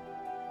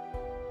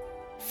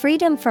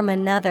 Freedom from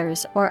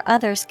another's or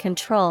others'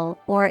 control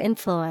or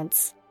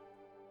influence.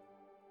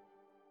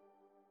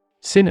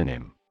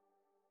 Synonym.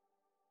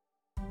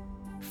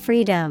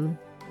 Freedom,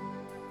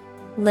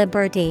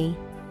 liberty,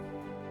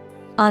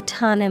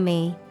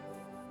 autonomy.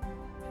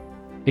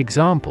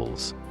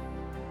 Examples.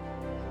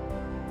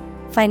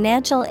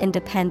 Financial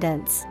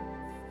independence.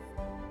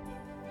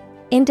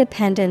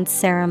 Independence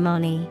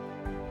ceremony.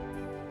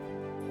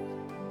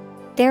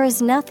 There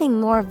is nothing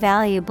more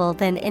valuable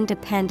than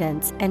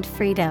independence and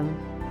freedom.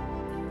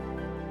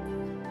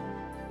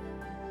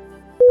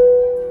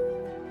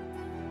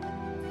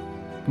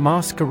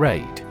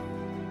 Masquerade.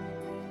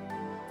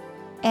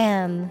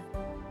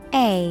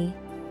 MASQUERADE.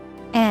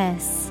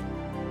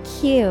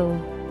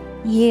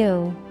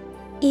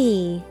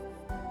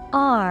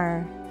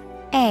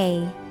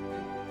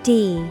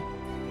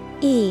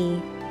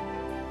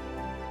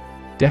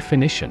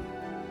 Definition.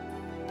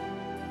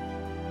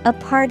 A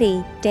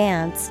party,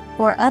 dance,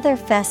 or other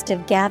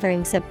festive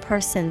gatherings of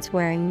persons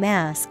wearing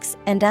masks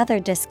and other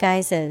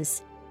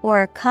disguises,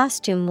 or a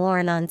costume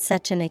worn on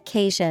such an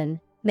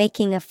occasion,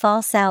 making a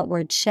false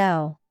outward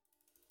show.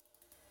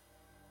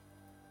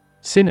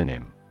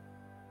 Synonym.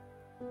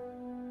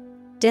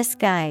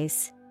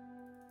 Disguise,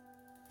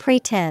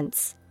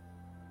 pretense,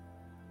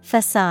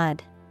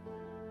 facade.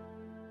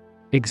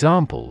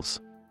 Examples.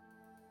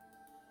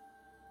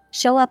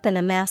 Show up in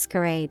a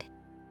masquerade.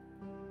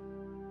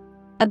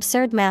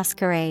 Absurd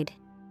masquerade.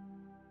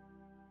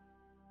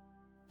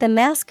 The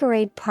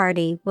masquerade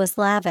party was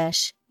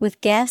lavish,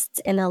 with guests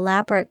in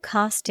elaborate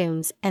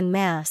costumes and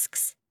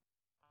masks.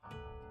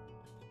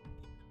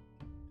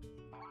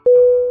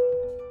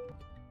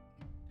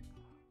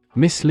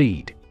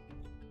 Mislead.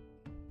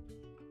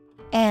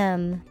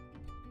 MISLEAD.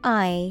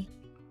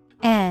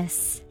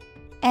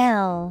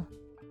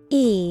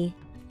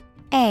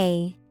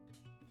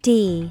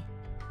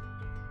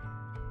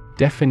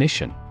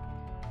 Definition.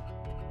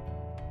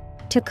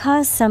 To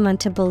cause someone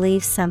to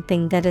believe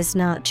something that is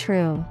not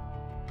true.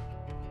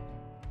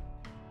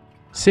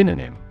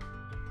 Synonym.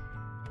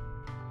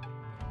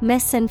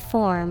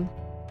 Misinform,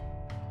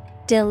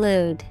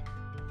 delude,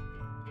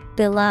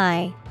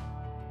 belie.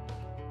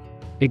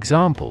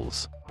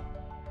 Examples.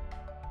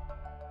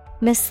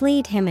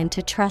 Mislead him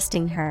into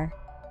trusting her.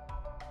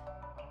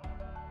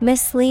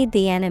 Mislead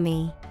the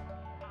enemy.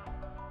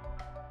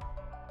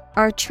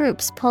 Our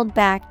troops pulled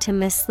back to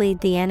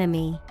mislead the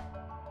enemy.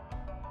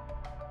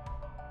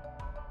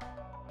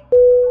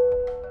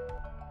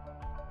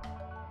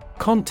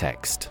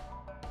 Context.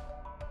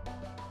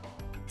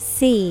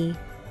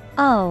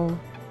 CONTEXT.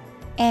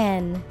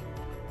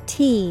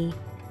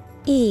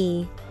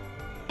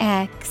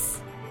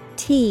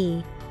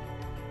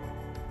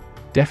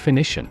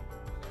 Definition.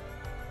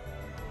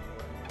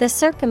 The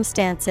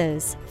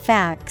circumstances,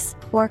 facts,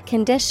 or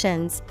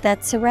conditions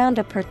that surround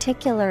a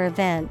particular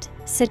event,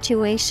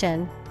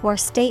 situation, or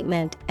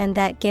statement and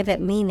that give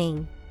it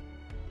meaning.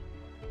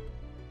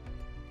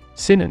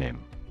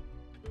 Synonym.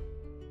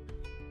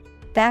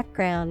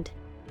 Background,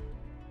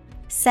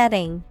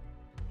 setting,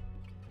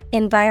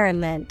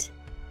 environment.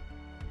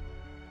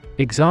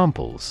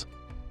 Examples.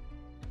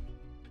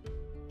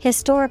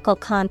 Historical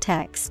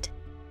context.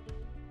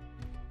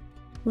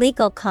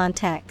 Legal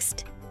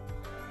context.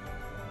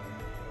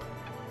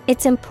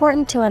 It's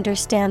important to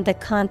understand the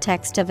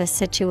context of a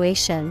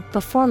situation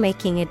before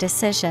making a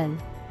decision.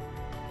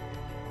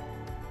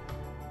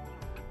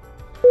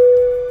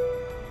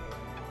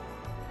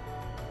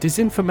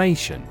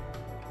 Disinformation.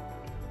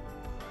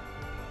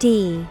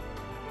 D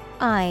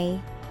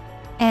I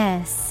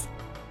S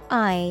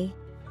I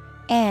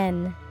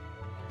N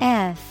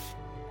F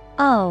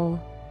O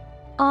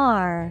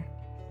R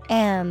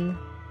M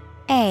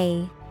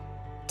A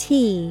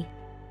T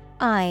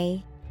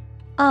I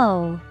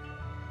O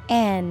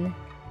N.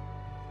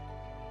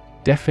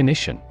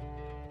 Definition: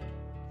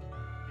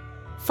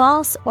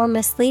 false or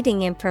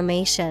misleading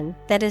information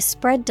that is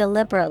spread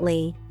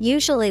deliberately,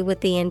 usually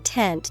with the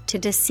intent to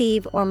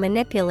deceive or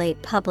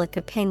manipulate public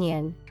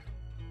opinion.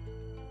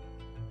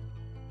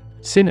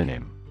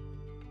 Synonym: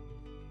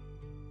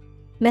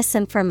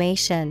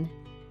 misinformation,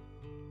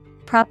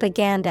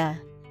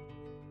 propaganda,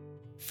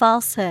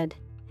 falsehood.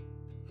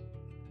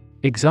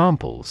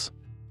 Examples: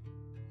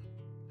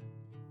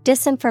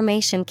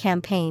 disinformation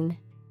campaign,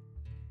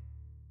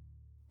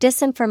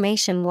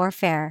 disinformation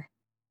warfare.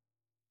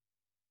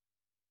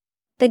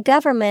 The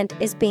government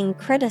is being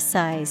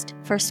criticized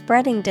for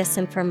spreading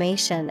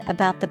disinformation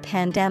about the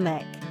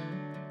pandemic.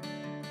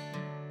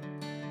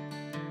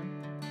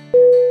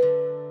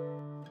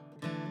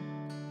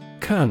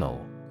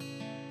 Kernel.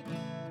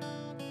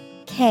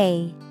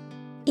 K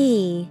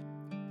E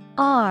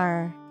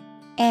R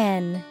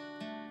N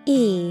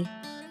E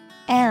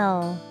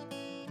L.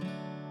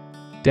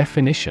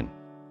 Definition: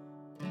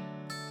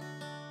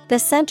 the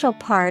central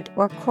part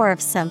or core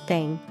of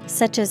something,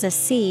 such as a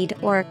seed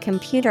or a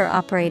computer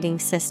operating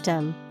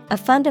system, a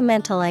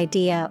fundamental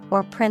idea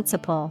or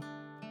principle.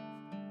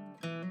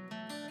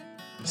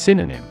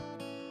 Synonym: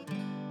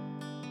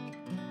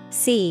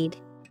 seed,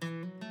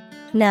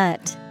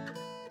 nut,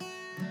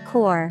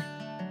 core.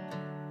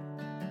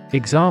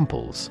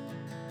 Examples: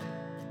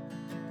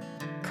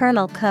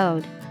 kernel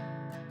code,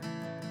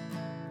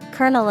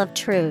 kernel of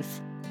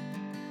truth.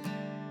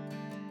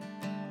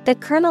 The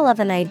kernel of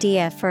an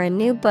idea for a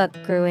new book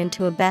grew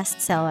into a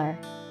bestseller.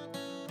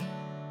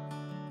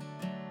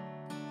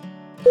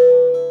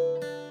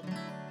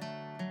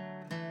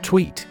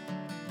 Tweet.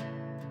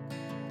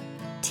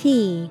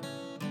 T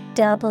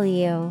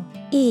W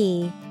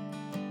E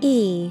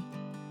E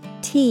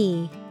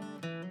T.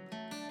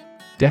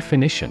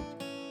 Definition: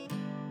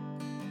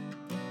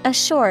 a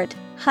short,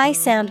 high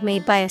sound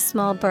made by a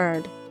small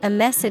bird, a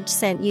message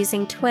sent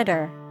using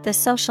Twitter, the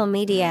social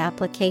media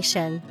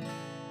application.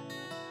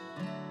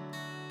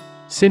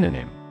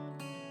 Synonym: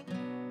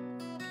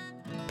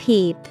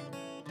 peep,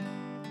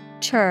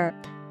 chirp,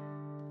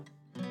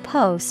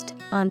 post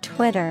on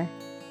Twitter.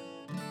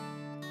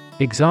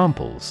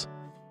 Examples: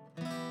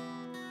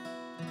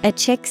 a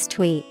chick's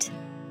tweet,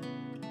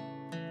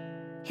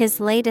 his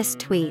latest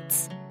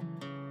tweets.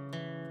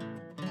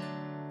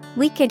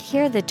 We could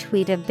hear the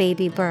tweet of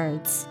baby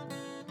birds.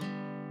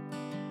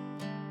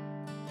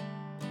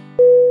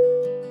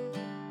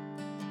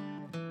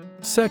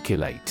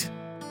 Circulate.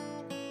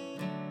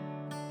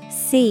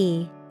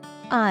 C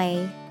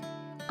I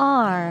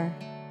R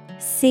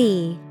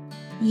C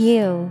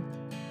U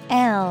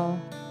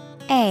L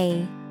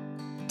A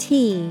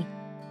T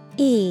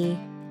E.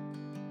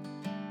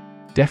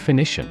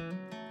 Definition: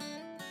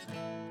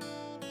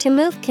 to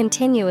move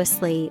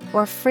continuously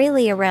or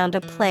freely around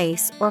a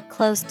place or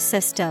closed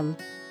system.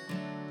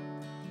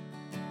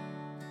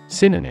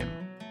 Synonym: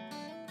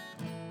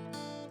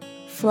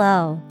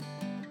 flow,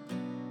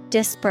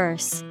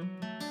 disperse,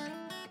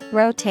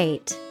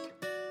 rotate.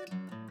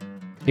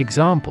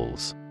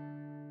 Examples: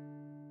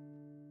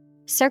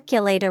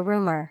 circulate a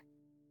rumor,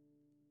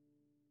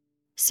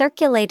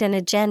 circulate an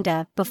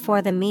agenda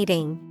before the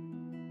meeting.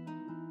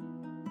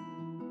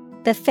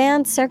 The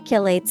fan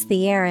circulates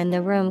the air in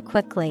the room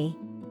quickly.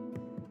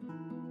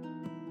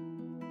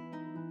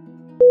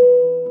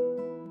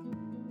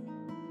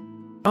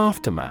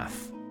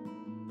 Aftermath.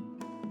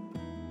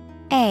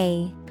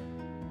 A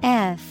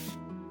F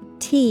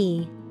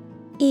T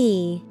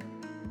E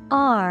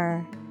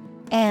R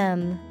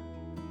M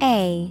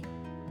A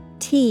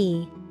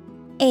T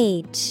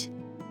H.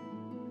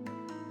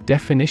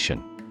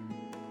 Definition: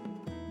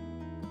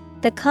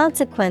 the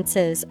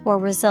consequences or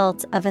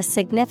results of a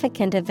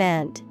significant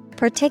event,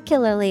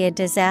 particularly a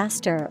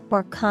disaster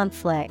or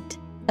conflict,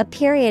 a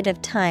period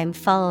of time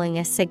following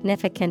a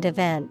significant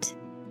event.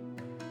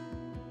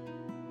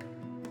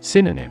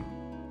 Synonym: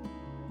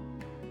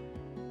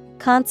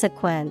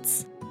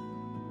 consequence,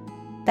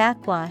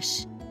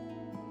 backwash,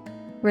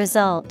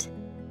 result.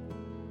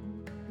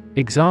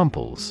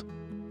 Examples: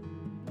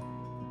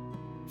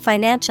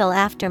 financial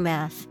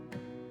aftermath,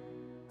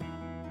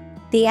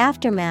 the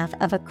aftermath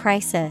of a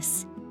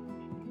crisis.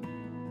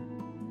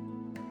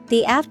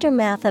 The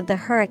aftermath of the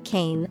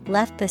hurricane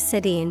left the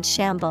city in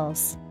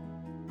shambles.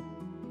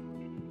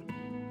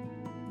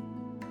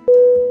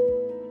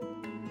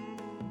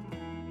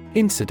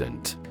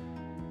 Incident.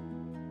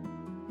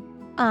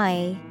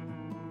 I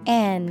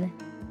N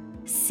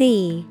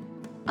C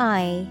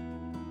I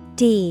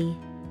D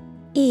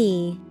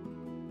E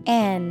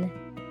N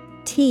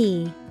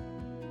T.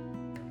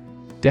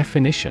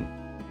 Definition: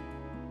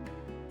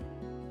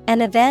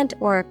 an event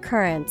or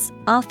occurrence,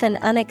 often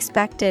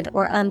unexpected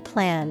or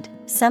unplanned,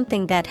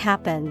 something that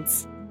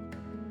happens.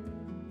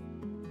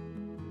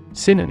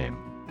 Synonym: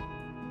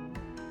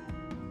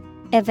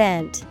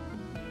 Event,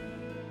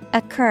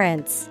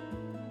 occurrence,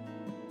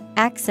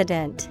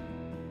 accident.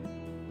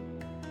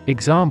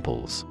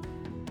 Examples: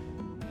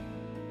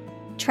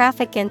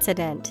 Traffic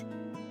incident,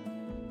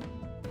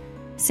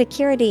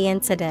 security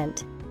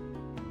incident.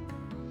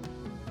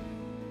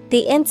 The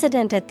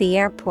incident at the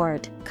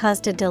airport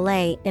caused a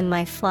delay in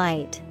my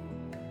flight.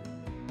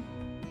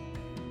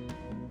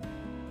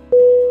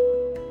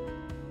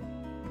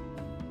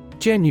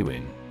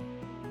 Genuine.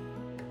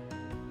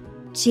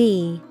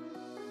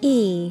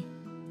 Genuine.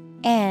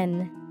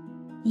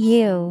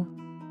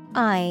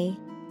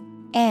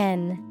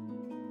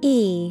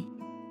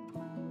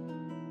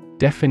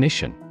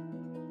 Definition: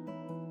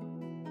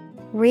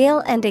 Real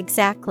and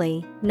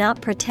exactly,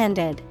 not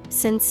pretended,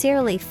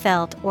 sincerely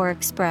felt or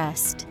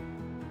expressed.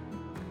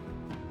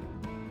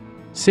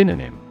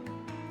 Synonym: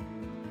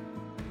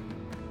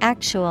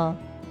 Actual,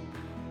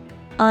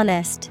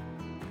 honest,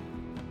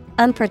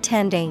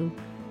 unpretending.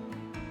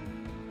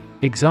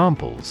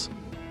 Examples: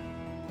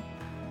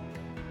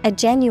 A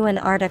genuine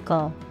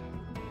article.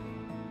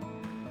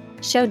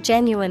 Show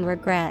genuine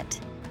regret.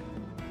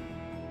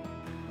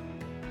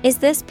 Is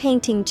this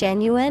painting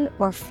genuine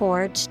or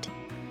forged?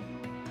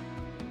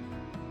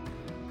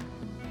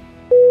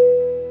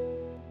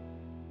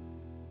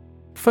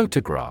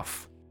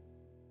 Photograph.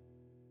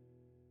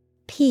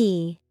 Photograph.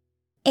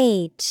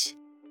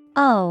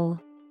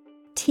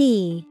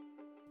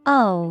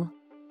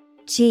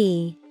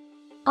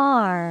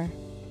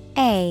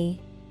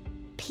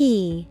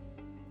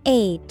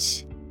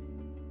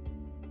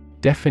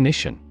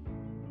 Definition: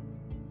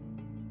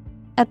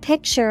 A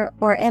picture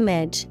or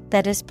image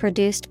that is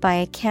produced by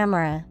a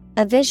camera,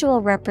 a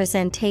visual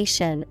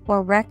representation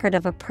or record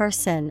of a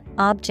person,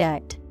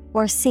 object,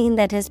 or scene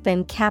that has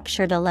been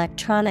captured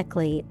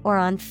electronically or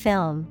on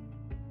film.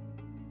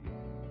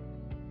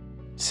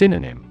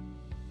 Synonym: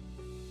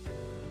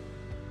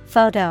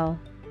 Photo,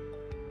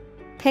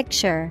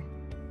 picture,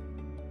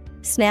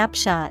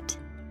 snapshot.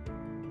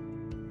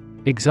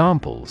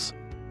 Examples: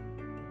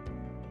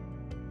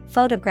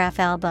 Photograph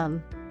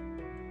album.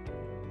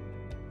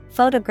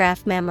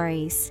 Photograph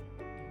memories.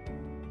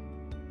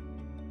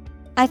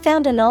 I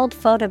found an old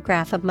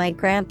photograph of my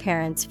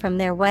grandparents from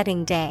their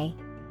wedding day.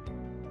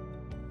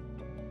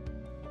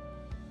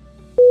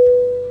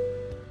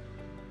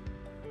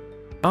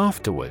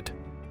 Afterward.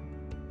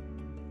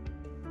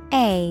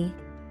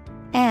 AFTERWARD.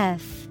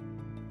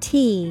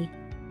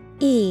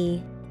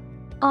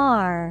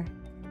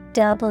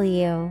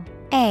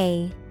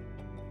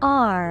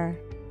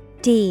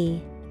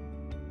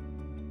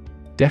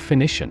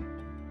 Definition: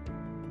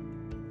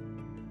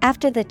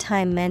 After the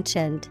time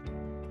mentioned.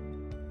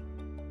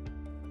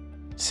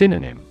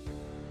 Synonym: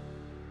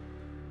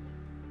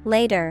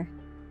 Later,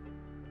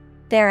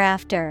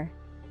 thereafter,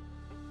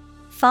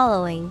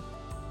 following.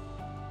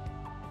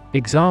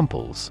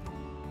 Examples: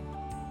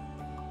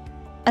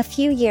 A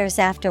few years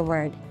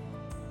afterward.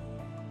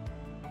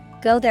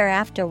 Go there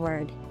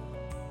afterward.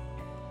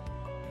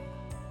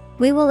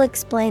 We will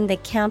explain the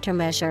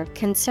countermeasure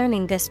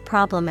concerning this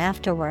problem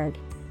afterward.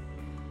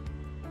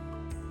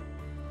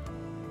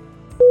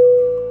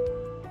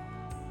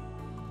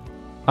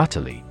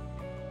 Utterly.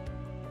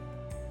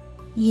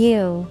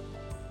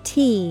 UTTERLY.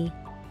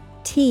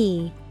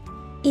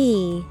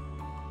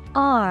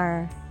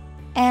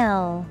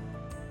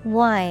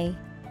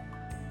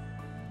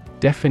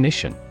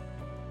 Definition: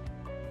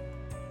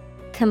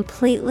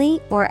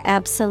 Completely or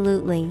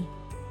absolutely.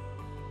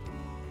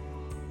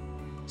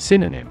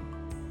 Synonym: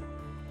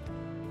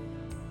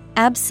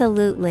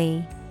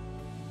 Absolutely,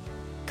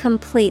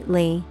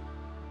 completely,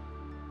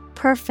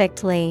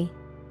 perfectly.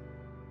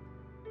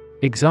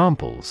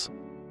 Examples: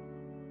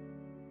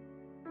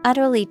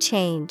 Utterly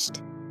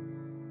changed.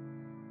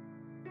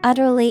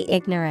 Utterly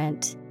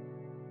ignorant.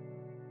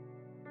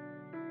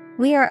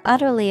 We are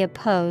utterly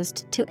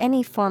opposed to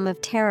any form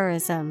of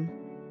terrorism.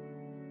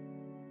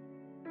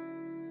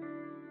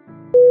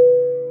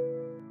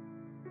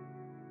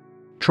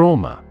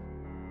 Trauma.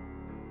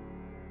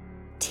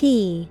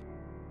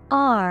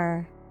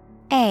 TRAUMA.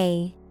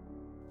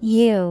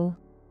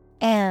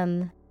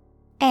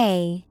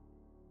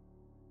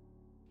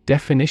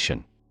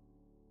 Definition: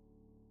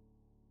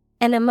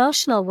 An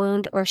emotional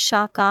wound or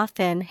shock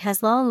often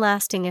has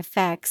long-lasting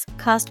effects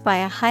caused by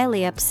a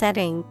highly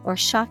upsetting or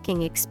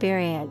shocking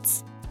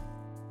experience.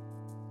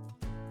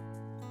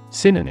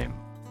 Synonym: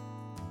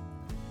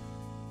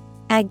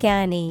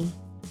 Agony,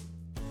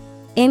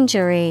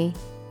 injury,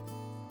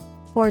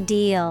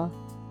 ordeal.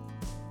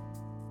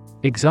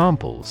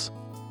 Examples: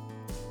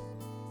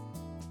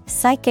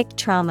 Psychic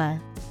trauma,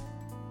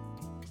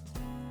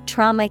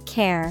 trauma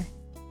care.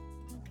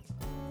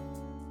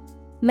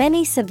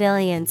 Many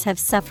civilians have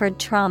suffered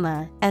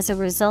trauma as a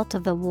result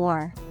of the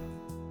war.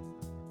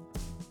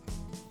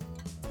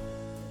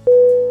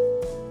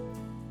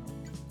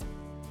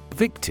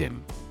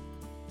 Victim.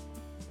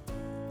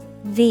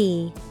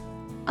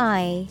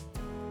 VICTIM.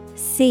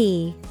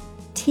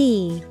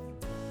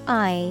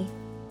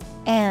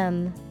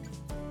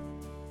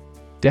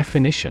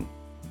 Definition: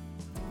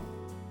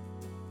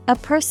 A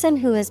person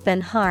who has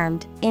been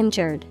harmed,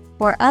 injured,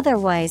 or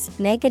otherwise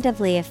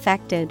negatively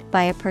affected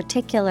by a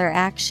particular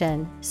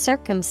action,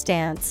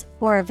 circumstance,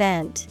 or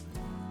event.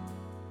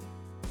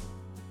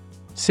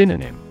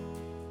 Synonym: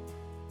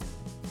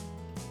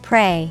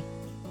 Prey,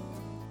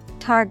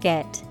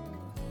 target,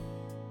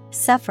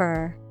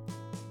 sufferer.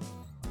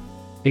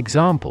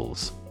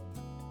 Examples: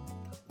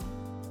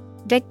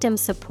 Victim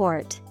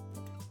support,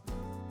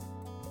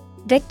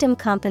 victim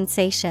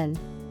compensation.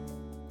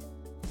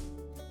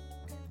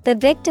 The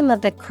victim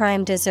of the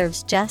crime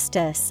deserves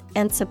justice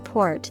and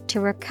support to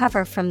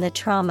recover from the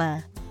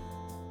trauma.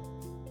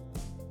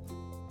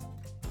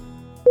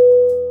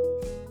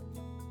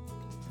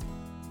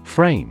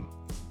 Frame.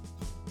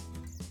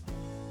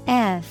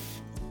 F-R-A-M-E.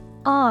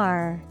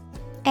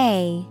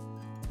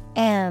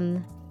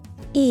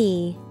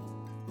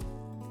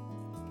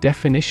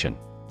 Definition: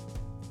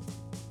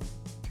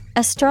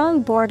 A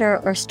strong border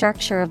or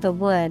structure of the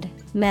wood,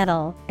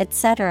 metal,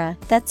 etc.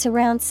 that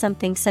surrounds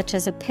something such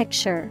as a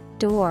picture,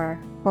 door,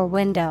 or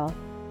window.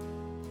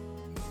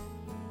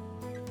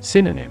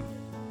 Synonym: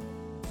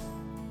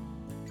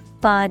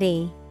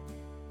 Body,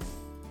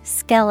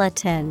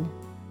 skeleton,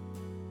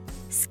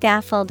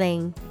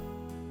 scaffolding.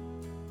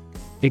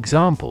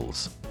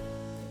 Examples: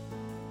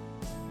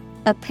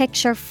 A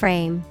picture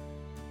frame,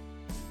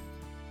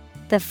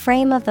 the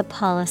frame of the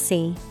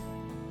policy.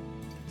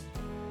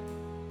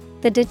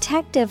 The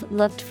detective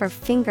looked for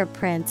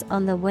fingerprints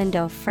on the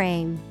window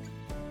frame.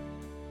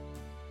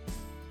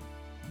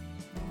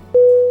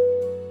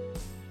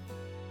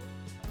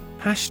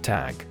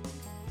 Hashtag.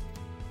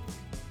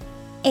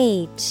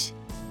 H-A-S-H-T-A-G.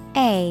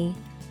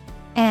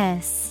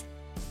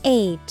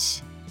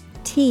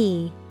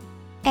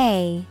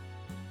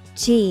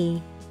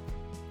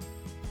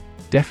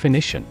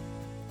 Definition: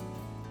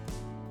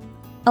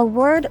 A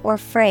word or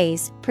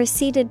phrase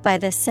preceded by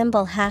the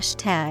symbol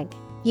hashtag,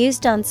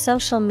 used on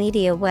social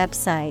media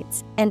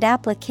websites and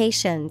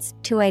applications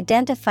to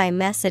identify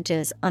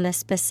messages on a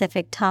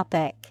specific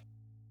topic.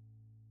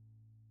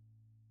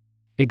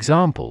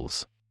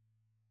 Examples: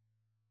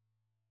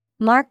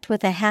 Marked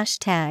with a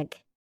hashtag.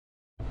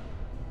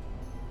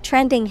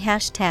 Trending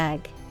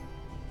hashtag.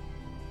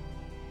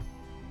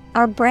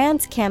 Our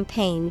brand's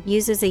campaign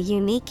uses a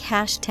unique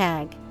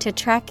hashtag to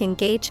track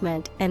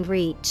engagement and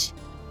reach.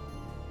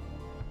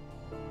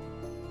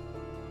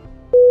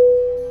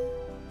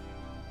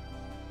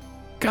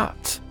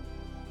 Gut.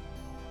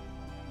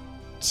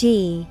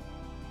 G-U-T.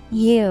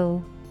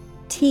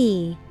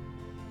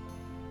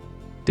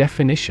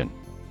 Definition: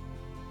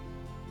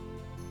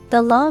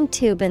 The long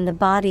tube in the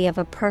body of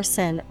a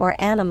person or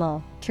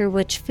animal through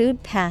which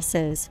food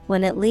passes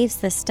when it leaves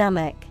the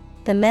stomach,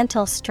 the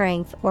mental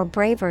strength or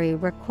bravery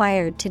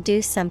required to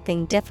do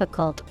something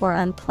difficult or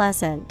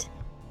unpleasant.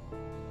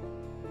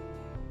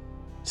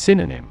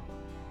 Synonym: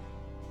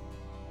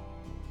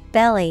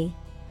 Belly,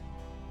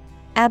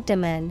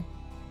 abdomen,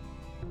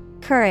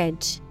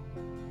 courage.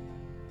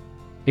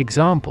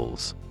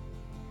 Examples: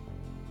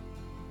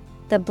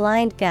 The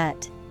blind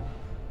gut,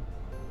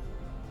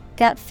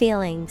 gut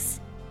feelings.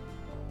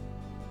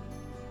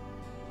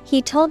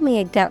 He told me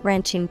a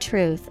gut-wrenching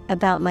truth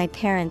about my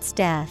parents'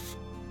 death.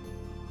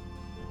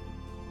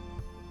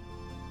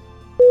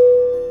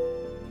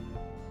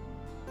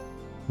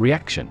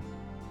 Reaction.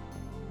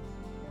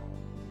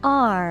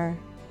 R-E-A-C-T-I-O-N.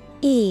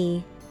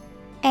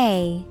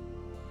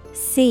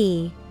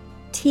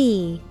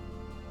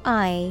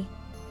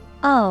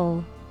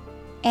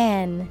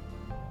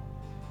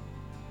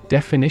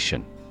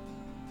 Definition: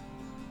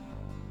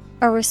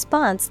 A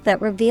response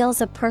that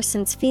reveals a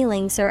person's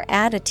feelings or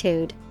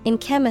attitude. In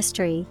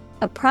chemistry,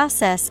 a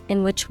process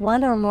in which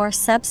one or more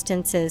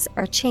substances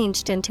are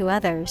changed into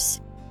others.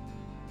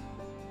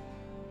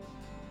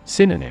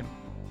 Synonym: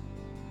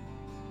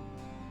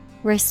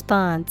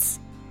 Response,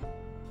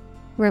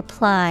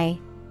 reply,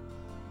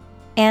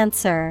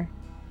 answer.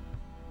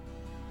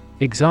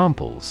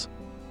 Examples: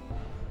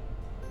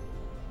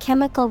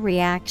 Chemical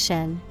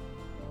reaction.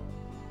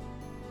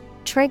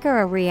 Trigger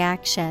a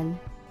reaction.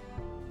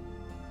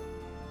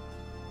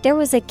 There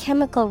was a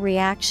chemical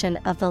reaction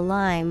of the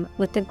lime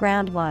with the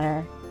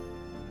groundwater.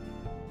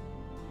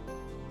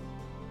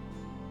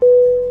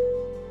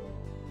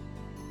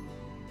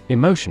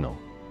 Emotional.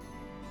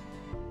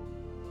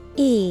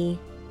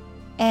 E-M-O-T-I-O-N-A-L.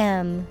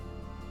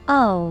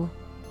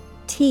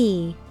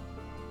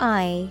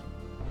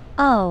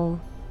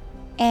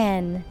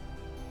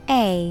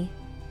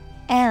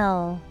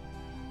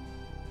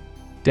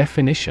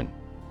 Definition: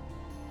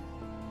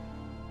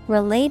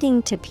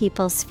 Relating to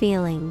people's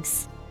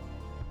feelings.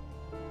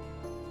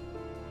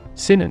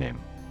 Synonym: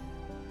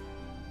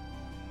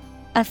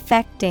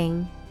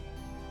 Affecting,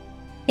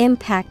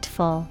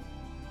 impactful,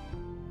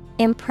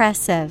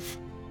 impressive.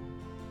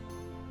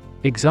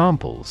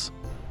 Examples: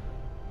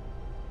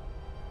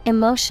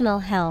 Emotional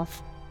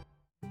health,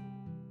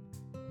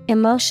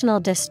 emotional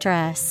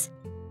distress.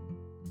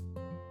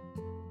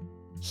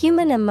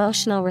 Human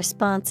emotional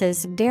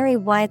responses vary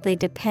widely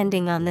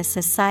depending on the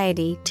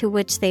society to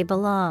which they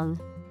belong.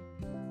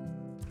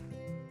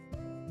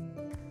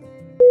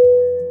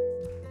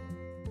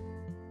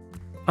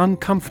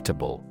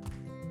 Uncomfortable.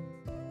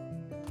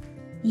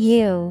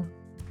 U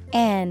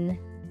N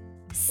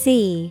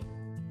C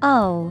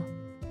O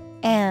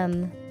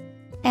M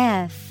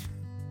F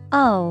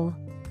O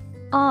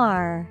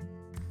R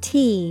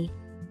T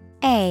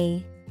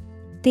A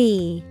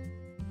B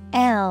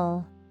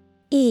L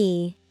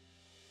E.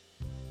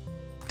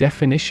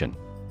 Definition: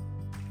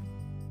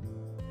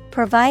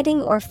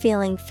 providing or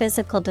feeling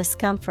physical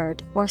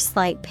discomfort or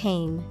slight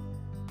pain.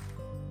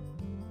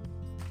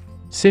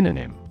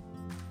 Synonym: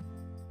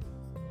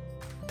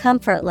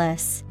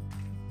 Comfortless,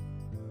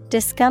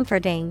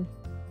 discomforting,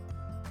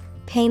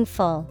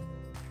 painful.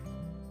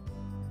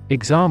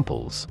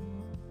 Examples: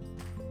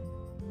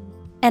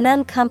 an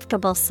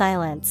uncomfortable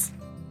silence.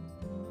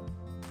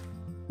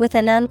 With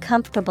an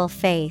uncomfortable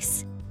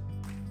face.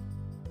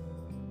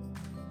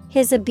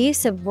 His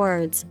abusive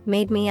words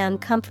made me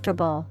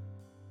uncomfortable.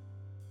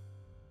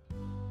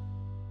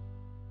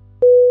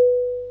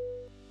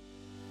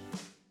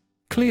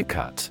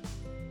 Clear-cut.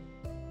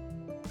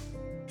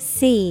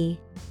 C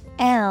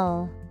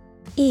L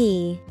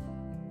E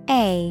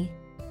A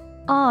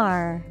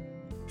R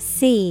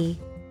C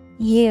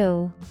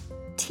U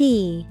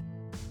T.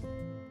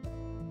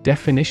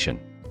 Definition: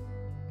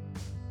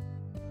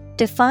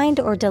 defined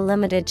or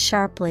delimited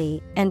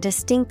sharply and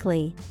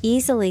distinctly,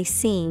 easily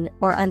seen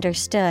or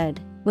understood,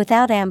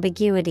 without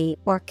ambiguity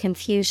or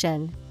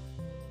confusion.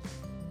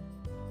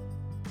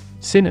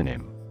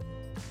 Synonym: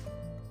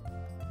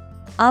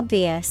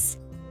 obvious,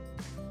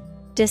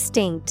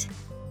 distinct,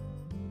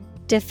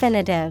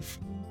 definitive.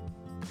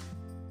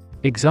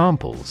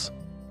 Examples: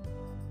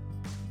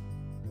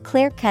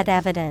 clear-cut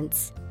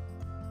evidence,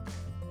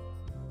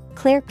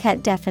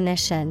 clear-cut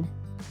definition.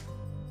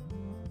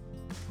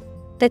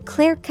 The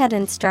clear-cut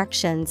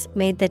instructions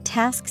made the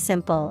task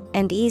simple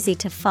and easy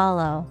to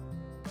follow.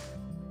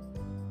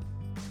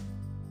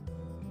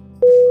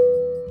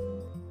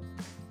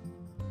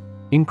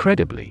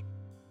 Incredibly.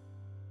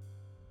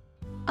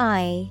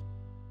 I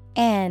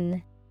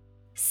N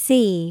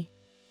C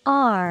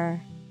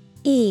R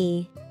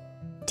E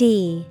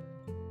D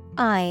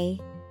I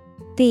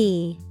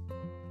B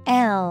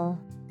L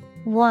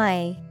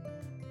Y.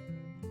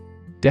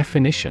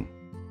 Definition: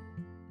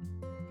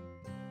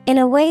 in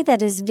a way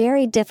that is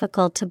very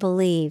difficult to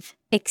believe,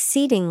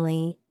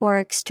 exceedingly or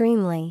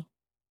extremely.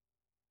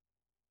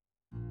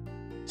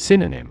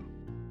 Synonym: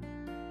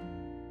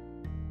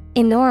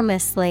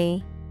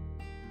 enormously,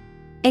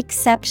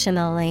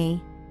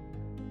 exceptionally,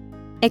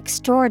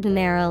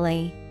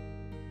 extraordinarily.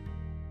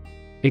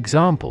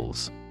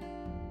 Examples: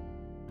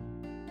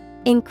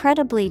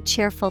 incredibly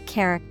cheerful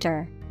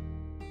character.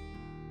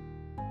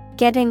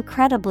 Get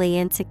incredibly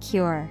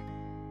insecure.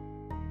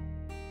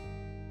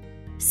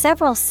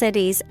 Several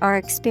cities are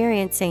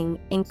experiencing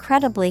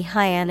incredibly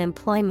high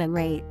unemployment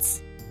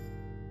rates.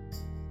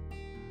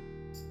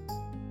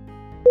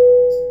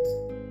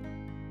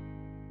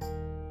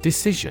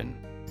 Decision.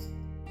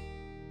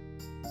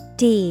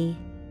 D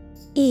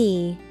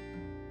E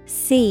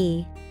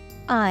C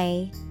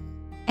I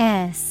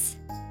S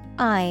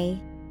I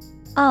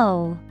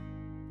O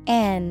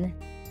N.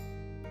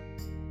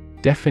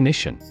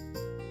 Definition: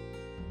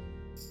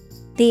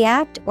 the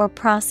act or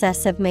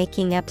process of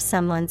making up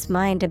someone's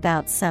mind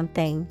about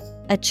something,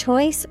 a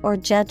choice or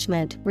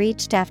judgment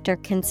reached after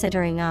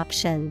considering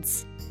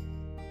options.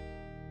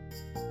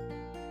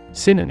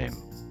 Synonym: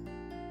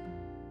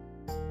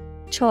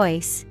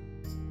 choice,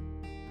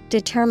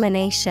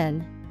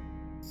 determination,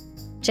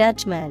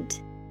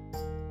 judgment.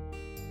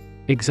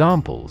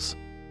 Examples: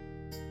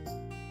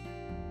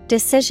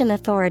 decision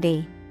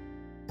authority.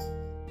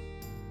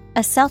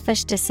 A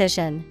selfish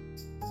decision.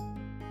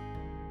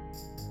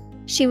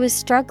 She was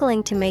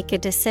struggling to make a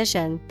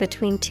decision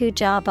between two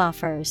job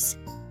offers.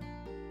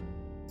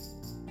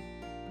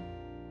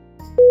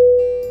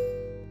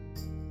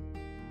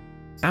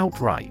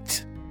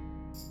 Outright.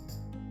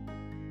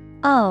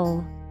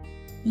 O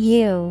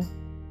U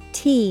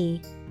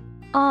T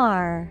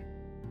R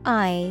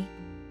I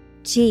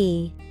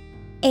G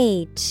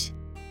H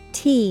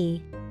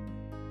T.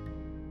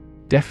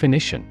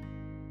 Definition: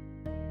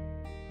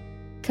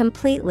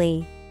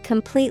 completely,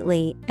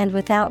 completely and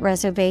without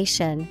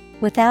reservation,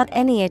 without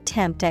any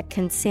attempt at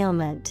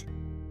concealment.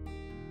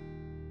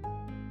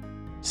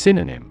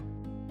 Synonym: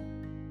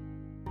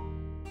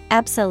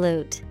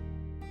 absolute,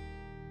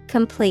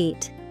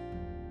 complete,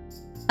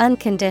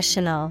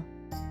 unconditional.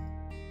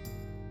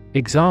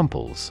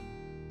 Examples: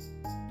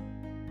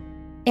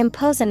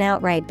 impose an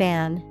outright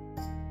ban.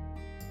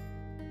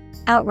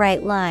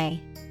 Outright lie.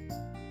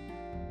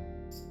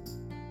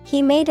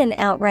 He made an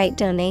outright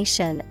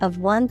donation of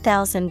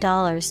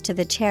 $1,000 to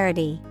the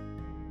charity.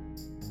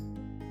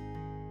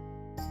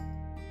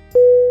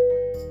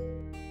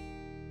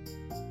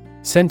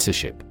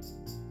 Censorship.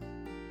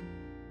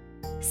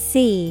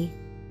 C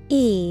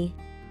E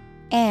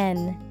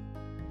N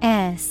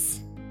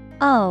S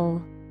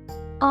O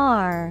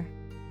R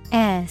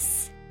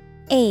S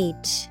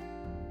H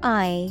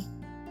I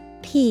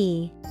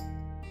P.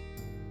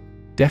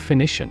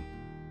 Definition: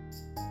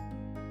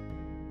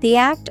 The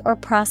act or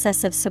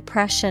process of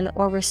suppression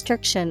or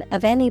restriction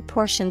of any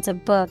portions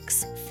of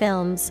books,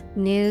 films,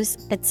 news,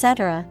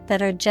 etc.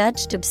 that are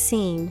judged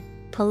obscene,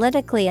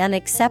 politically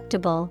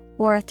unacceptable,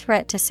 or a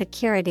threat to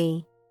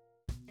security.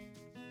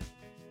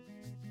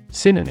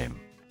 Synonym: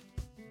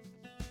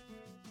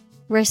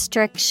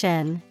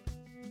 Restriction,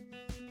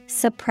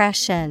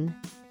 suppression.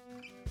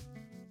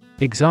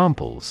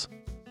 Examples: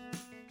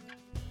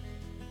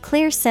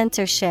 Clear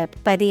censorship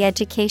by the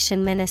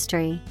Education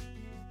Ministry.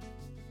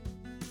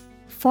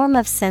 Form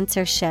of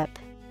censorship.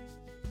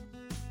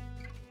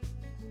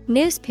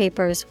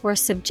 Newspapers were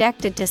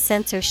subjected to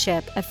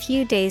censorship a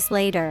few days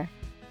later.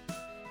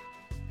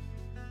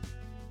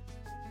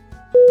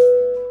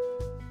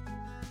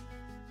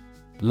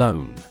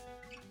 Loan.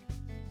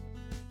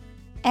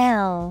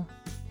 L-O-N-E.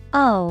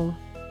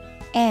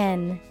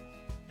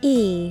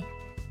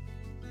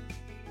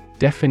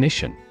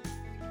 Definition: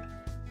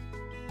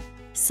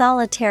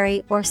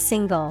 Solitary or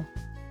single.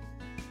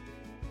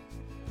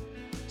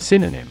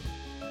 Synonym: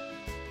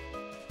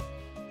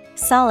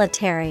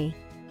 Solitary,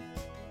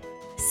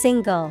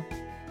 single,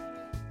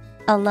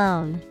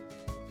 alone.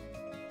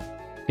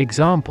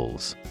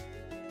 Examples: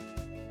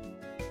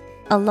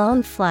 A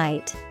lone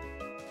flight.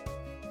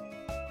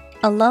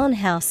 A lone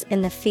house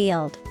in the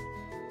field.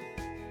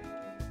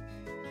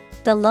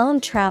 The lone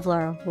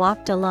traveler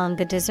walked along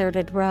the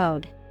deserted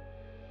road.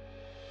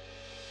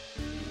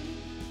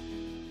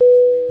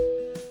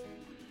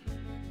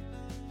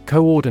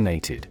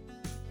 Coordinated.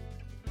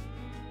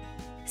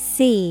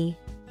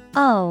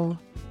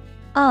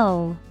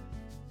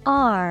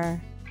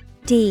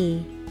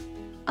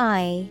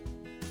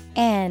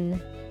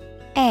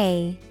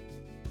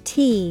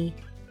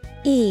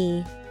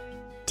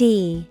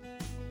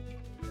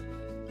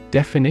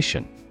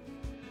 Definition: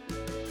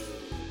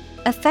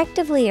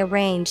 Effectively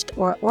arranged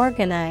or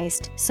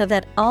organized so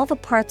that all the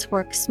parts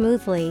work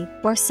smoothly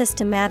or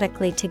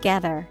systematically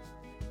together.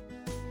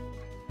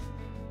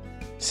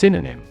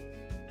 Synonym: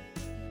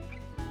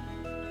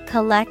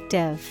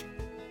 Collective,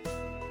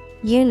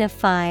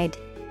 unified,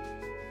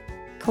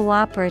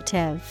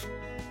 cooperative.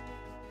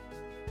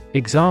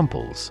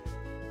 Examples: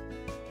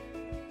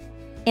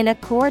 In a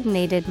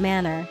coordinated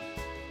manner.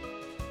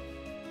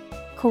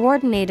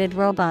 Coordinated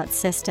robot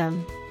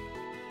system.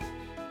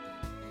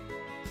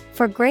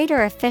 For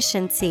greater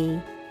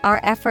efficiency, our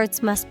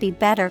efforts must be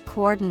better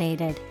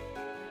coordinated.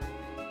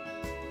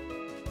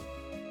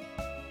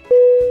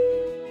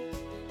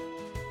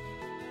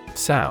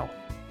 Sow.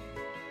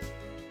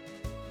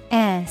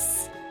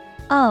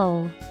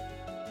 S-O-W.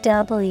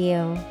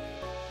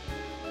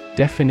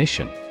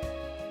 Definition: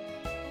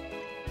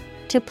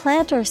 To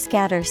plant or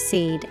scatter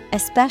seed,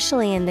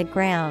 especially in the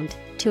ground,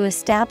 to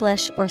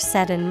establish or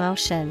set in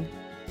motion.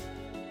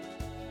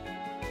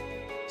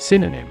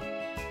 Synonym: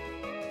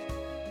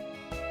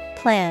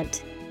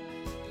 Plant,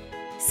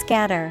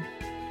 scatter,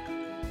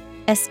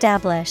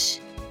 establish.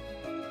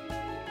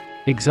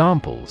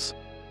 Examples: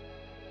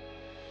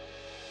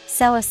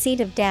 Sow a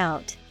seed of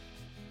doubt.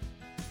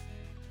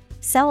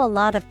 Sow a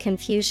lot of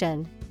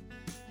confusion.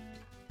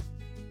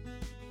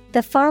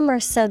 The farmer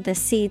sowed the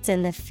seeds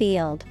in the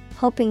field,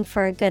 hoping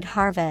for a good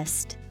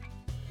harvest.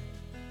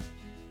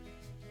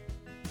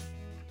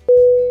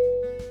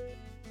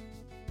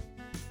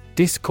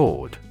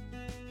 Discord.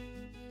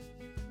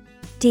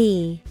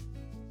 D-I-S-C-O-R-D.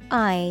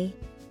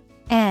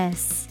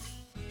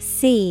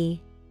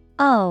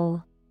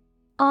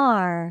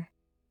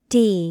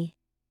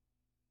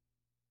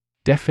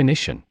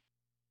 Definition: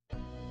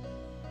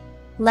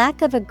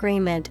 Lack of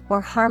agreement or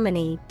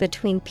harmony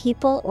between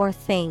people or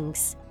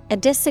things, a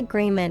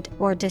disagreement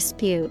or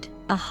dispute,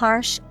 a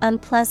harsh,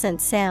 unpleasant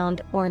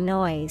sound or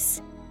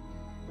noise.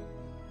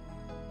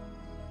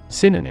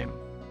 Synonym: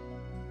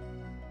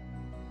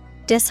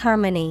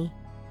 Disharmony,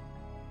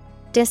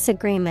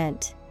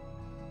 disagreement,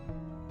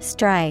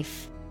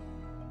 strife.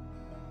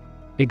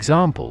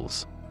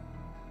 Examples: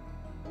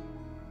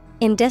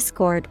 In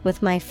discord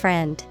with my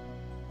friend.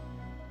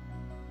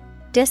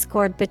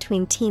 Discord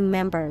between team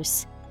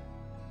members.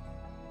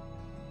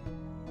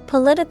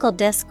 Political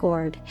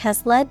discord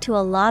has led to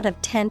a lot of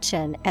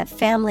tension at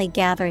family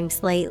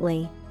gatherings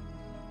lately.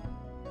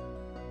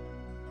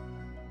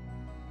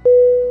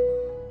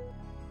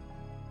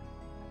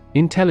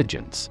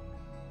 Intelligence.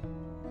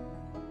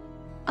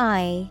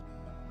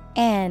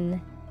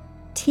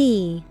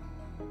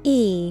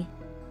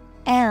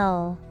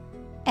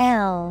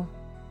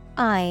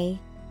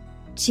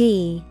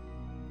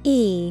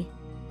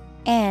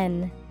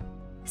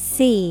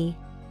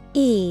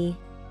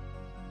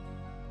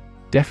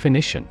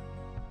 Definition: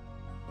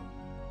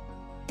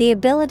 The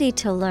ability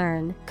to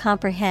learn,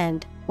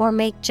 comprehend, or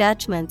make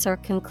judgments or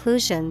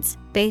conclusions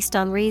based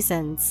on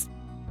reasons.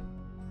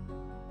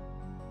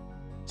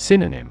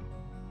 Synonym: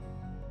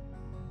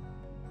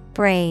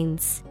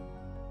 Brains,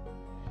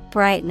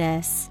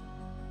 brightness,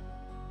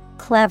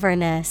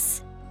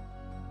 cleverness.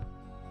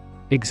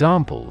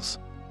 Examples: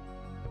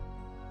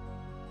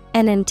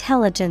 An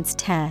intelligence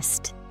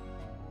test.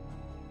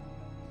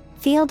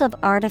 Field of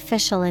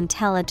artificial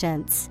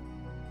intelligence.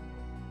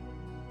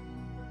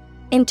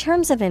 In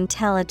terms of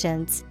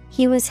intelligence,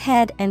 he was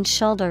head and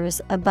shoulders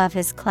above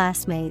his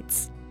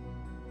classmates.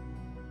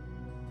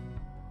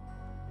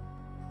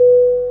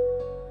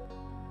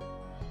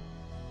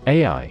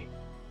 AI.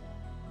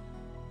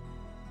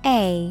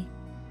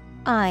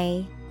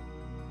 AI.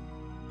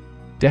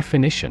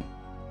 Definition.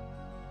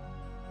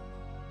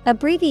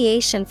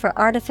 Abbreviation for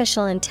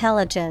artificial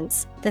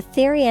intelligence, the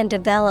theory and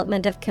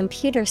development of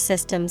computer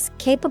systems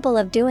capable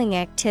of doing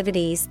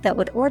activities that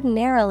would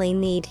ordinarily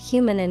need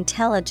human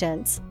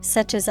intelligence,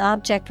 such as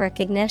object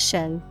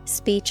recognition,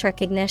 speech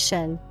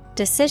recognition,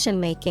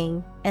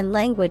 decision-making, and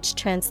language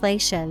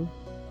translation.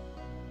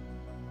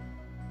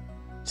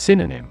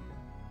 Synonym.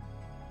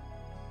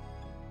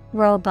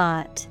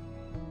 Robot,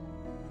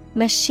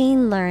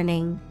 machine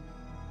learning,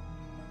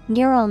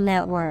 neural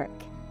network.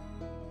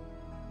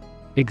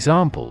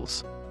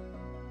 Examples.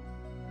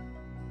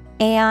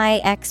 AI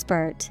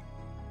expert.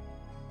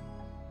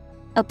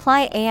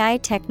 Apply AI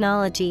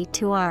technology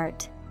to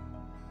art.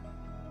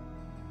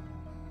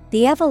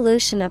 The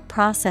evolution of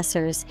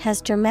processors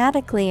has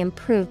dramatically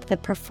improved the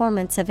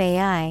performance of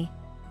AI.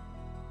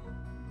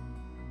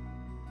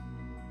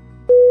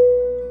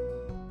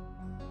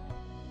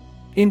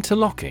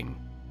 Interlocking.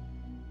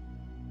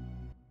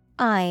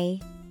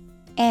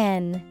 INTERLOCKING.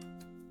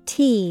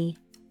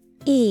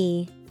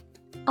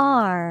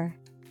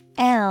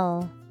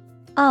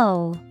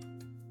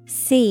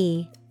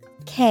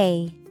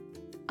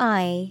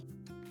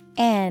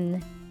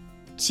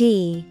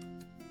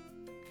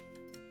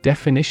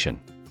 Definition.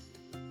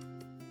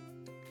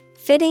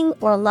 Fitting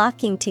or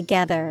locking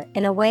together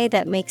in a way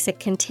that makes a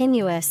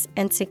continuous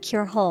and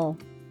secure whole.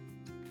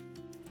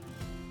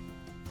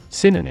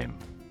 Synonym.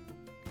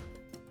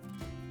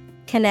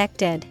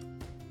 Connected,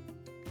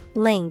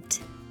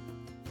 linked,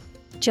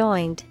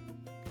 joined.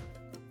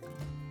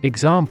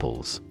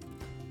 Examples.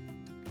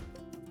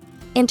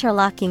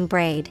 Interlocking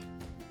braid.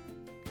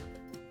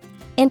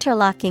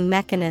 Interlocking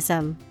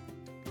mechanism.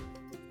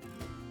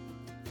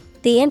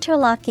 The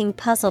interlocking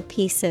puzzle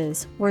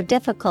pieces were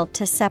difficult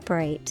to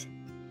separate.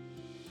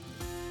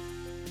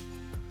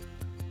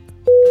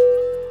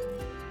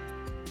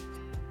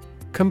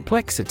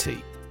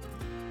 Complexity.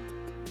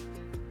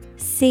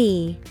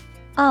 COMPLEXITY.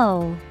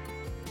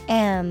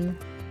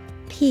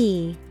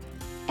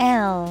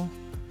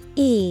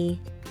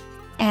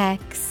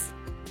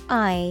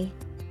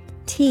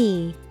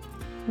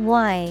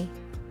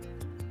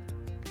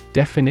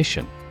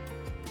 Definition.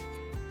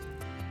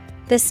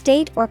 The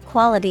state or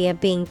quality of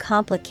being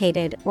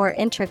complicated or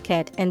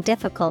intricate and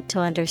difficult to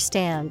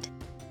understand.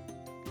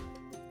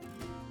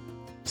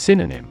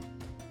 Synonym.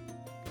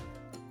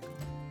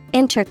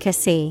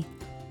 Intricacy,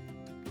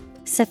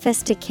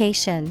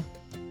 sophistication,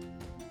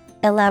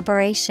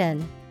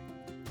 elaboration.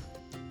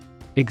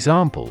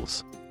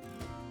 Examples.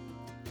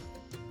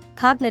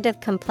 Cognitive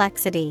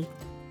complexity.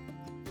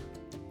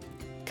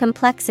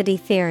 Complexity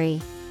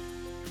theory.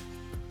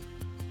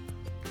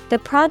 The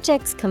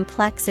project's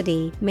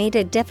complexity made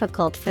it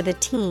difficult for the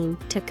team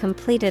to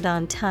complete it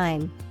on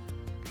time.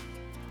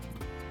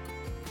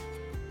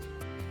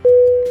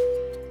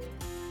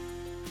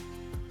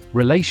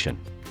 Relation.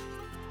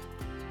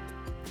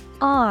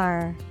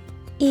 RELATION.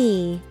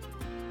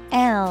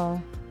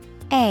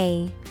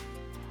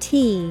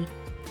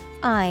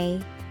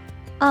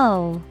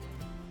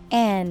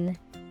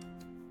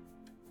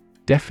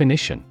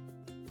 Definition.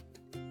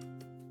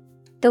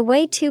 The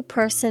way two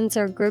persons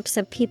or groups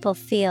of people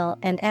feel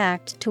and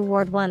act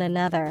toward one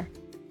another.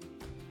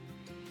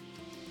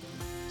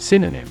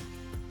 Synonym.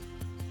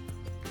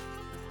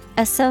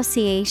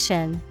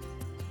 Association,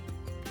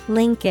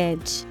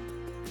 linkage,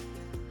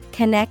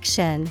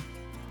 connection.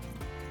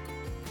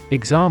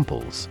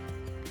 Examples.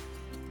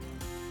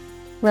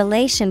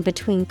 Relation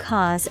between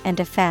cause and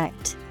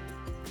effect.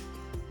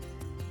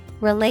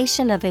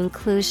 Relation of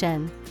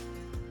inclusion.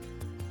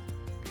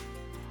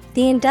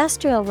 The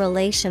industrial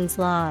relations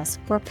laws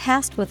were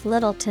passed with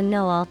little to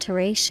no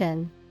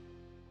alteration.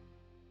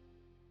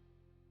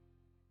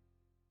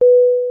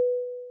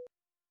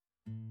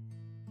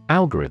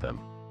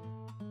 Algorithm.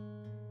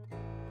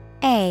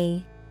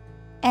 ALGORITHM.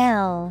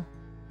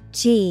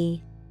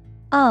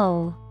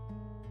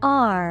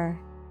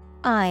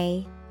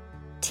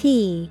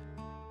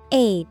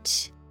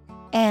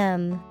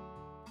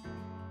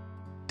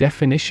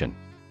 Definition.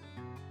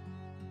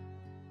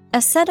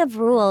 A set of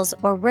rules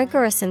or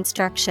rigorous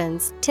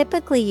instructions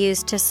typically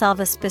used to solve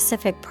a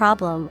specific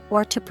problem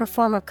or to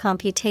perform a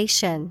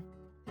computation.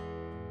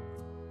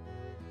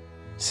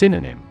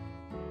 Synonym.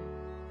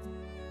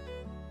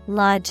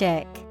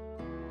 Logic,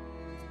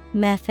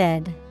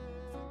 method,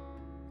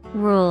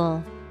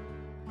 rule.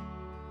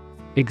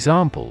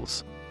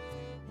 Examples.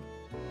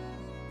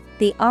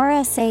 The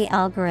RSA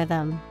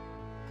algorithm.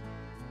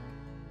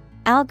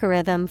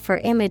 Algorithm for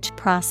image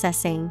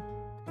processing.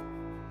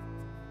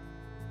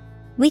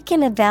 We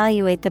can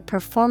evaluate the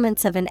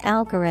performance of an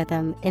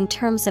algorithm in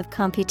terms of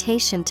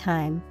computation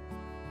time.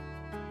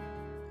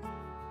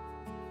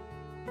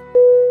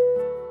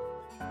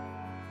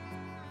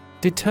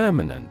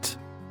 Determinant.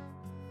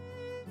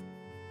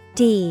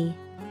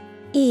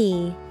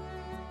 DETERMINANT.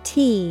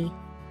 T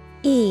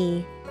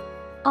E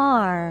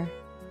R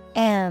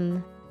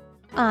M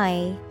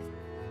I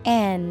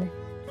N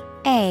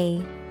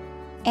A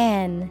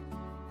N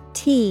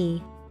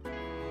T.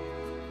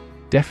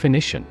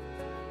 Definition: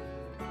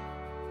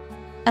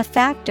 a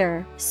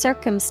factor,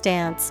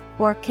 circumstance,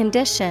 or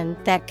condition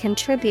that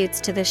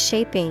contributes to the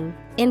shaping,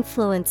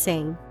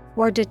 influencing,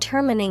 or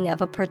determining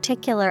of a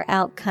particular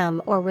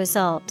outcome or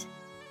result.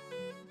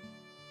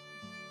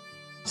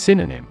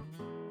 Synonym: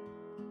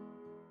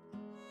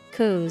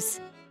 Cause,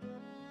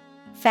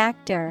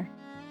 factor,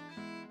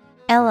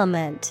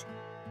 element.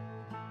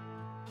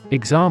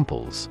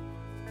 Examples: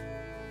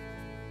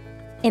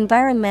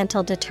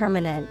 environmental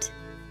determinant,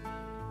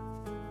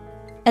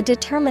 a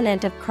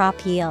determinant of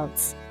crop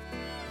yields.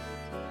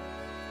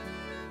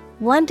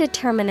 One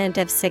determinant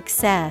of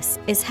success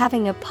is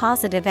having a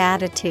positive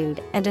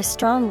attitude and a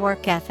strong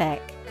work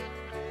ethic.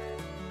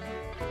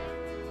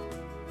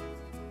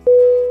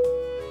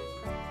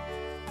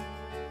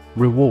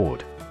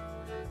 Reward.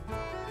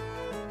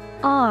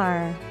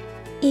 R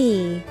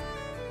E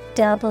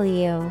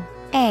W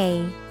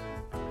A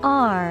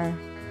R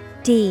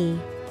D.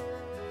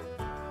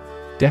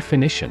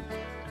 Definition: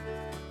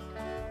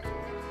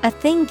 a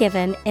thing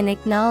given in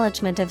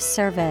acknowledgement of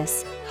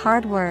service,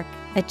 hard work,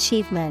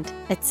 achievement,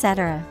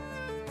 etc.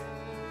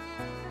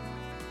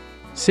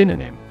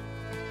 Synonym: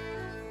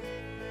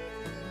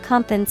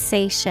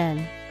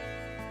 compensation,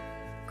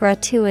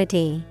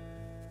 gratuity,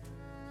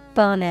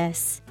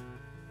 bonus.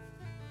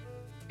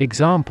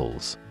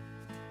 Examples: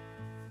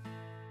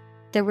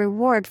 the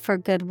reward for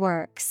good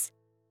works.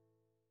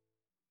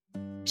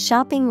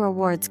 Shopping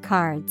rewards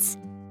cards.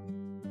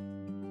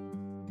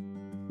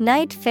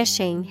 Night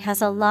fishing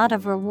has a lot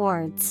of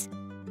rewards.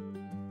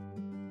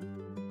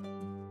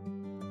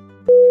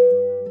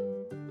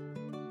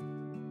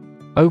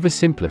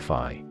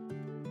 Oversimplify.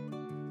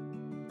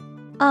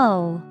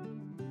 O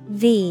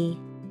V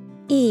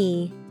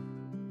E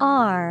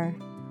R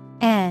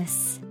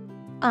S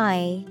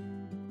I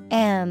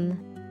M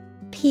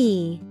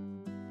P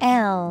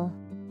L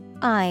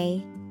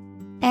I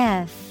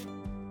F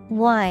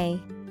Y.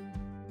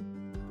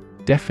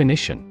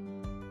 Definition: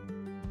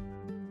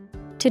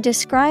 to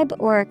describe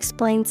or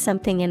explain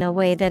something in a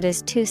way that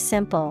is too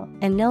simple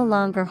and no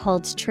longer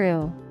holds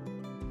true.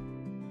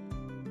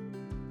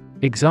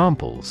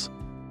 Examples: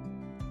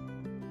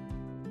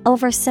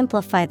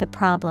 oversimplify the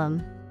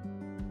problem.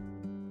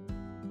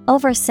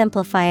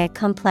 Oversimplify a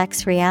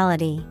complex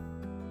reality.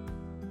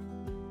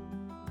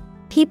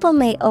 People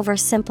may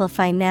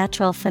oversimplify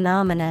natural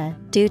phenomena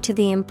due to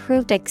the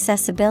improved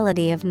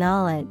accessibility of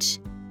knowledge.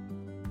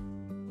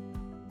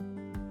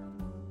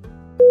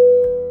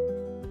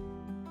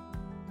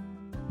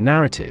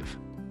 Narrative.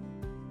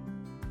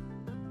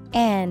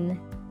 N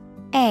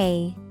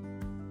A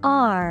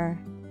R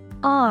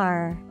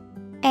R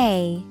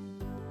A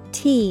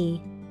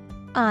T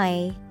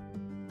I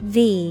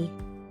V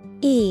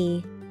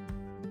E.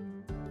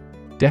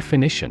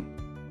 Definition: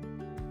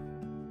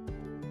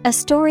 a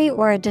story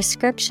or a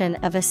description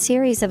of a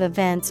series of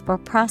events or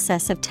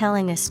process of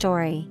telling a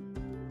story.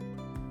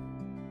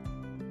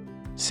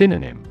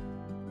 Synonym: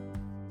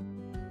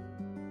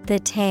 the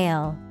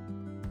tale,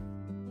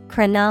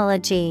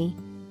 chronology,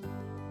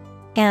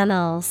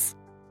 annals.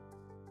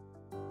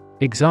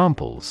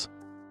 Examples: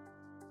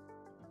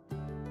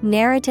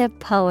 narrative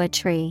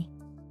poetry,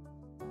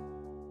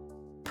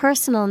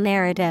 personal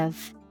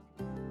narrative.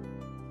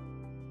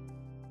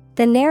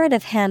 The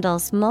narrative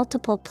handles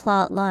multiple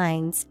plot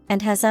lines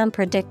and has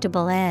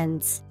unpredictable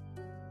ends.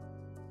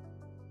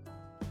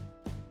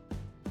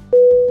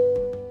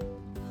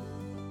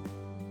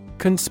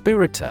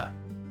 Conspirator.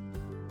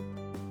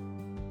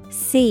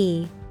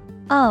 C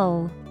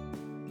O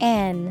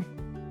N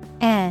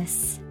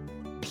S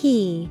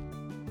P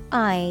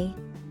I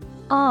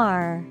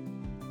R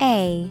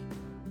A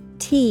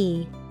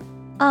T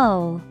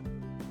O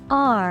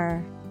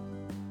R.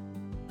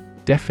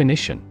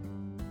 Definition: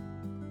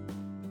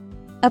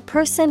 a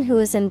person who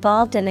is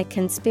involved in a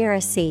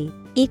conspiracy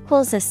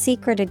equals a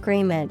secret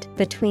agreement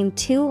between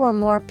two or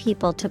more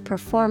people to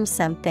perform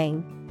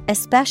something,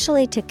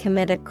 especially to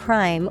commit a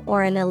crime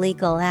or an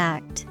illegal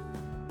act.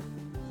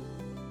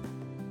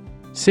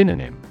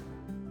 Synonym: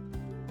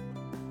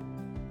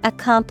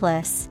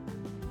 accomplice,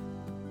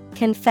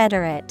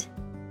 confederate,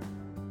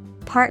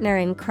 partner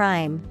in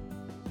crime.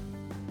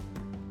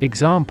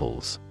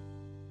 Examples: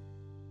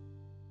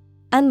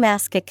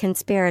 unmask a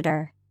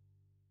conspirator,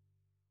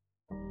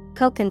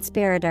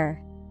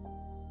 co-conspirator.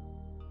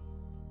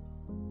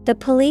 The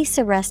police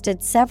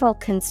arrested several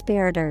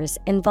conspirators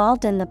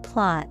involved in the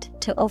plot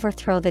to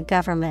overthrow the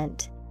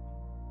government.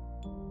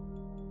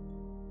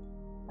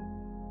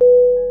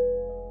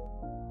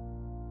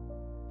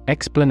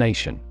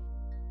 Explanation.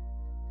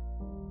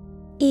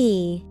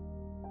 E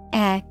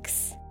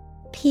X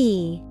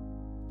P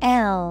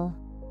L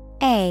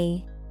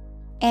A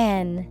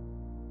N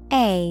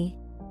A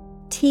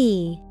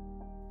T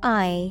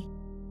I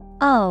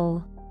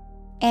O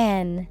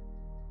N.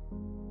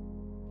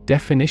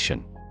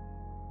 Definition.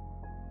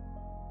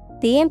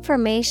 The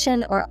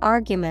information or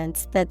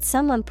arguments that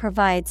someone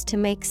provides to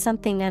make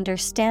something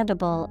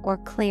understandable or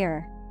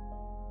clear.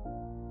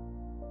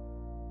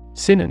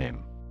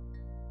 Synonym: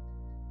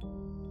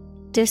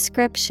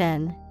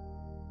 Description,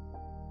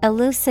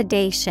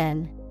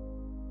 elucidation,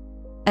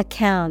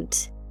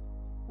 account.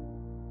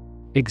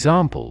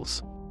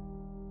 Examples: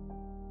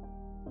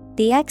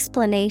 The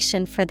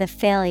explanation for the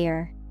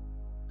failure.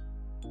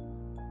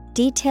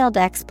 Detailed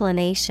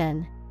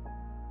explanation.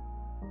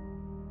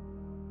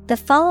 The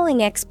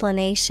following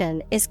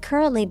explanation is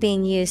currently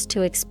being used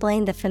to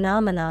explain the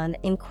phenomenon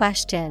in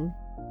question.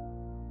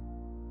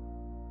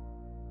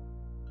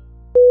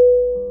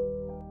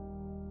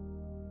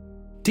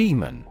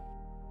 Demon.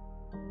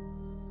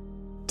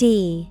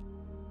 D-E-M-O-N.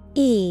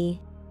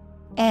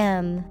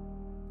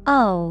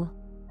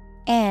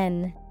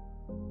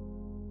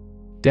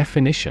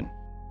 Definition: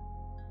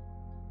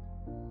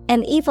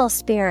 An evil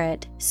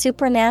spirit,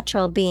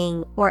 supernatural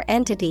being or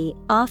entity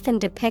often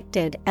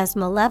depicted as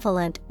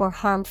malevolent or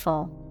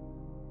harmful.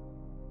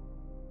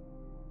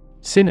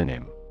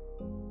 Synonym: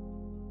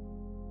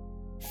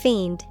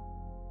 Fiend,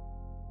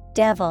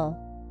 devil,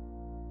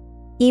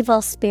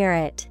 evil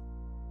spirit.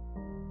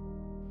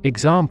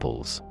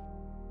 Examples: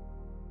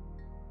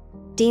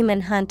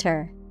 Demon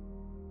hunter.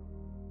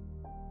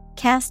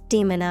 Cast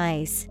demon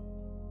eyes.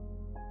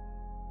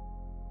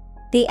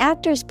 The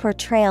actor's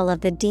portrayal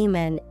of the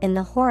demon in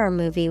the horror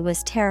movie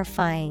was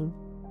terrifying.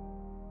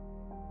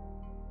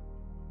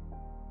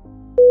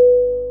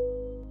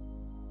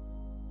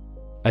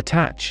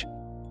 Attach.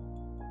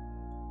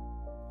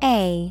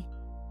 A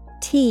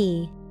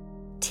T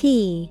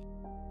T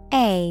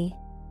A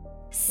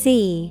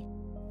C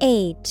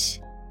H.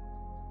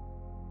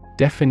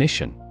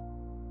 Definition: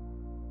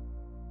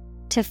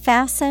 To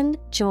fasten,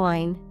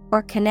 join,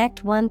 or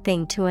connect one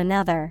thing to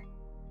another.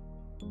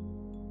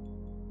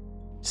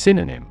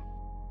 Synonym: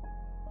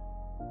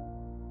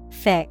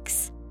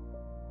 Fix,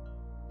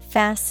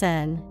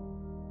 fasten,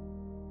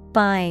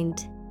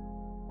 bind.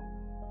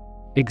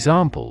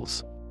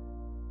 Examples: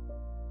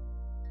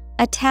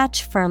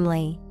 Attach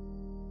firmly.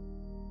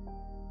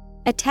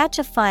 Attach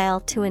a file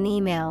to an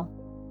email.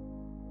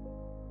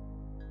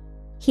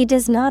 He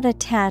does not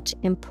attach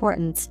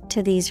importance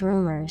to these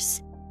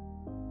rumors.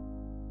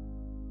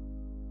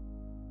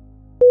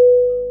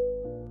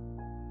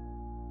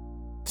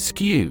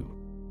 Skew.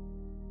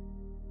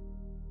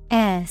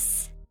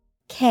 S-K-E-W.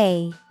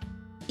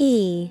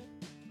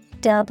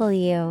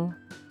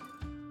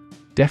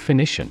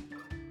 Definition: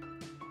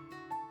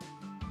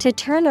 To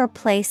turn or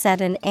place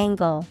at an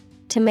angle,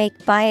 to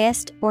make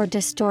biased or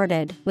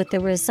distorted with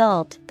the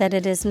result that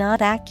it is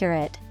not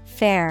accurate,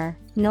 fair,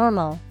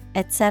 normal,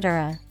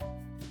 etc.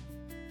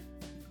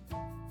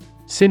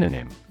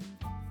 Synonym: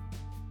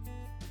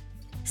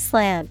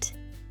 Slant,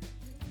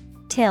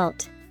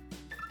 tilt,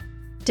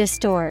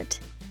 distort.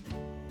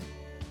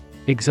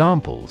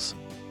 Examples: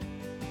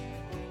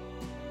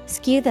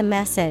 Skew the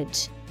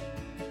message.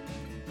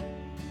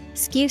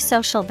 Skew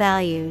social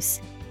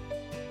values.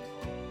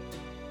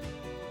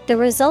 The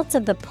results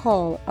of the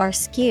poll are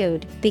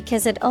skewed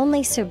because it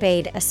only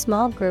surveyed a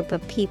small group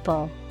of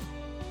people.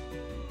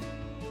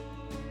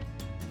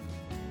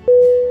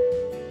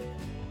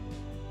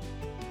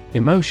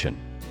 Emotion.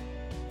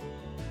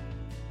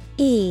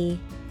 E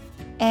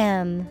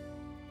M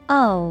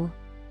O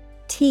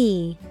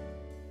T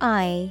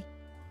I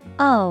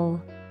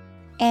O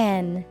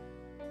N.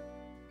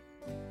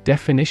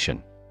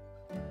 Definition: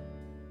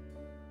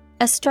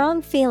 A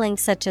strong feeling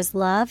such as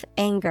love,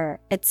 anger,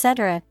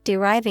 etc.,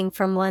 deriving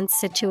from one's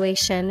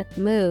situation,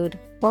 mood,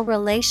 or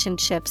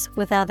relationships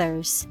with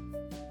others.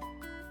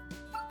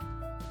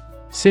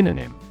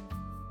 Synonym: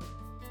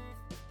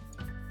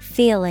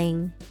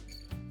 Feeling,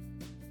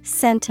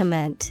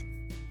 sentiment,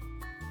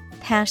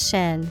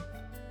 passion.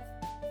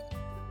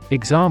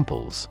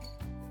 Examples: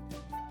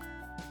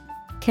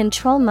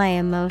 Control my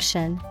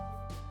emotion.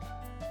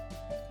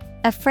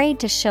 Afraid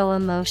to show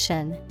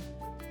emotion.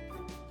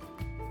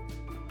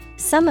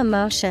 Some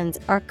emotions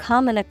are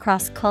common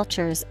across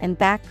cultures and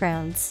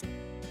backgrounds.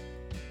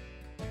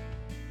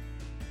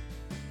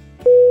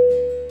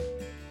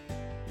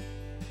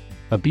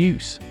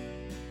 Abuse.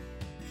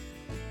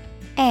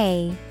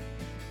 A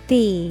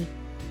B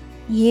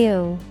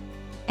U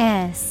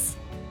S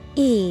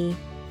E.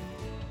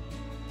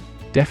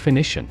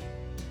 Definition: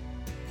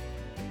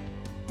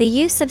 The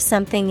use of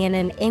something in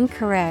an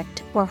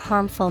incorrect or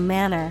harmful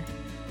manner.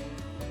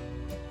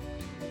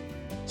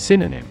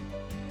 Synonym: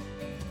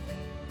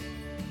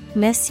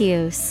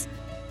 Misuse,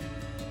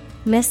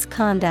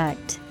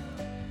 misconduct,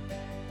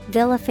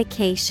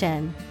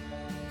 vilification.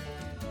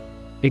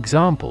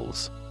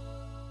 Examples: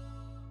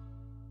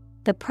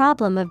 The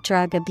problem of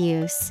drug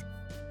abuse.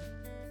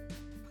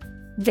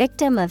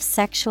 Victim of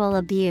sexual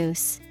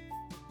abuse.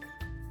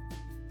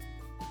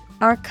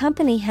 Our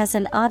company has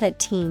an audit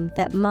team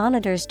that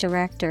monitors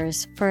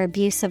directors for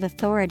abuse of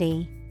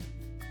authority.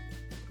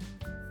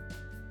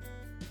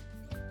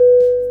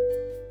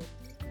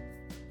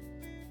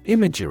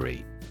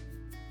 Imagery.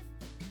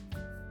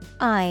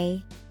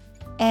 I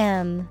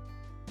M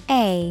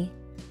A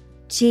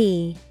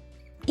G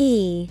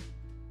E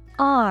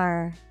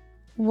R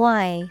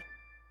Y.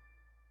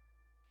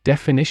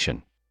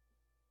 Definition: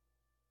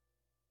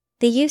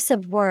 The use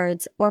of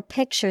words or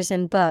pictures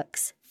in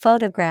books,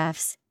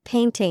 photographs,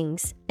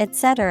 paintings,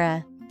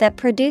 etc., that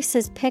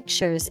produces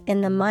pictures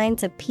in the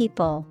minds of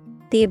people,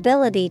 the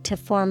ability to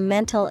form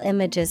mental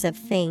images of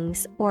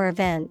things or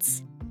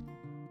events.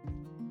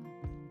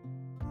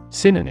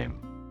 Synonym: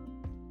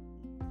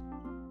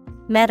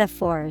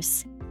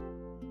 Metaphors,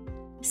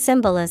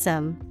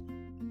 symbolism,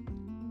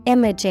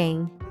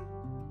 imaging.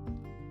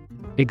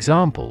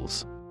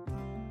 Examples: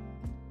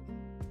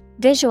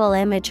 Visual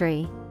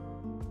imagery,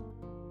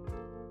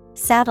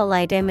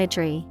 satellite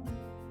imagery.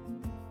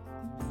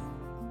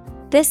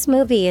 This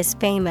movie is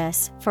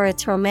famous for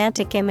its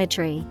romantic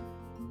imagery.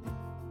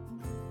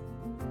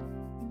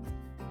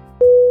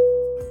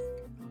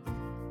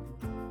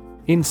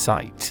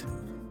 Insight.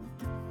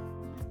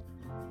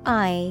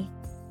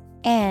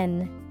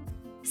 INCITE.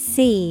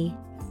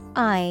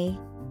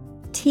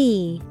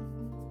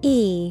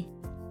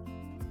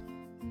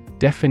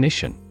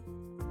 Definition: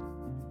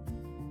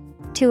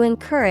 To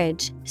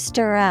encourage,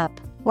 stir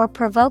up, or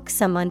provoke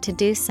someone to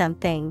do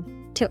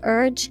something, to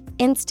urge,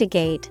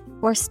 instigate,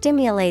 or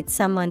stimulate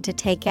someone to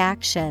take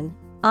action,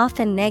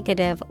 often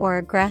negative or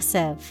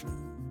aggressive.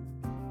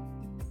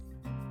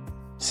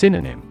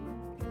 Synonym: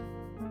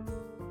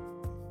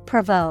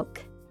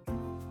 Provoke,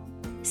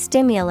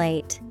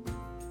 stimulate,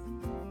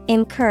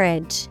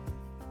 encourage.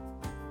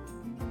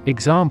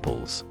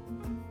 Examples: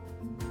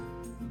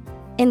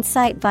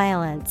 Incite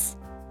violence,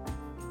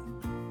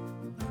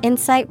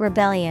 incite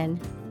rebellion.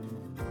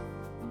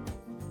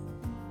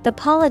 The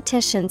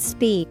politician's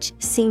speech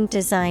seemed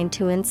designed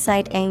to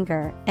incite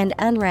anger and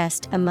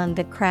unrest among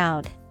the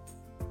crowd.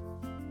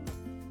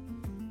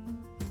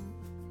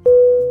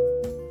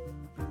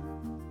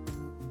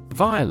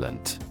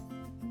 Violent.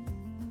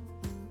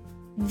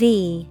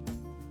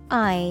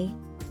 VIOLENT.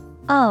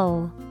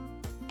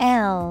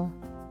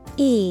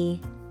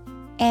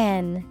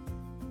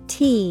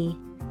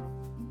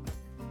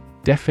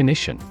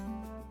 Definition: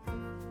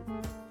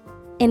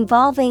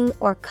 Involving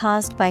or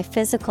caused by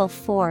physical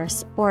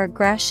force or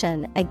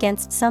aggression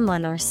against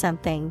someone or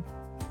something.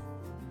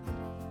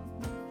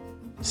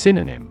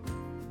 Synonym: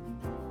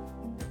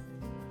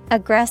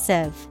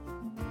 Aggressive,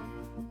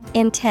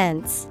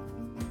 intense,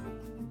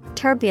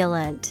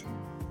 turbulent.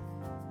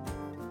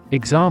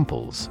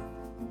 Examples: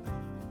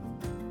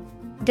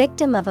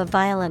 Victim of a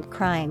violent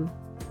crime,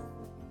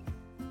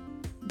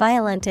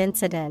 violent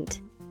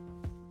incident.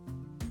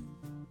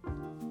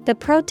 The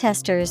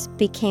protesters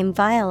became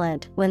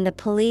violent when the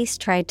police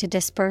tried to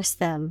disperse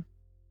them.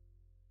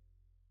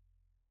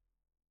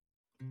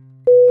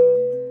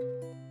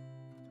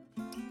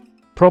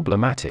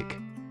 Problematic.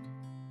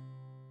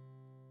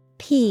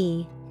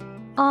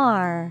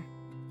 Problematic.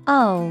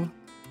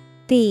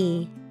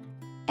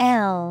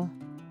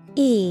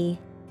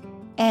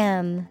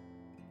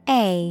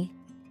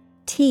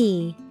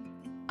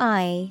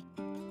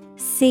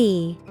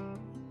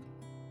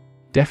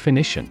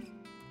 Definition: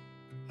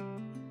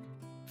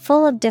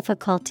 Full of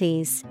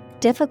difficulties,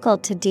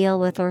 difficult to deal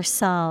with or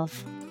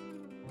solve.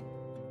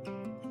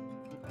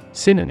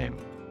 Synonym: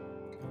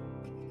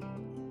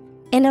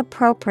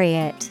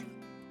 Inappropriate,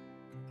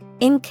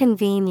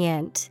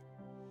 inconvenient,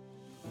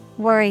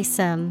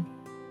 worrisome.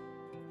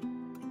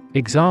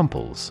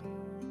 Examples: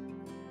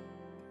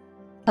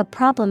 A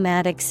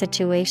problematic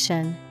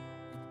situation.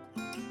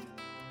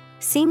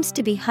 Seems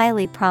to be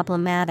highly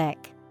problematic.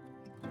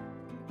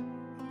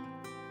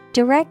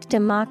 Direct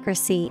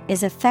democracy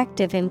is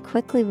effective in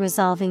quickly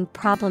resolving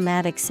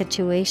problematic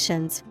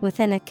situations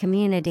within a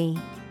community.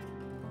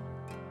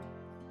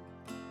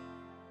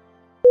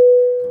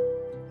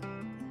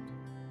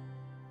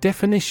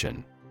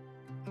 Definition: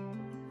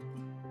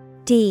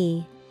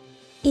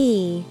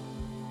 DEFINITION.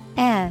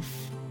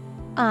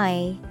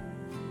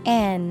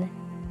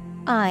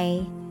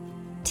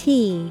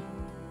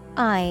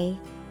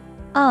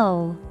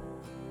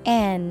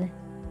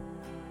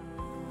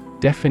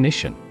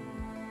 Definition: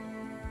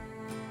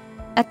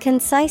 A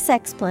concise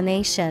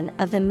explanation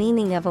of the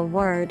meaning of a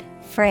word,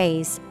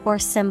 phrase, or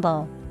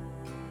symbol.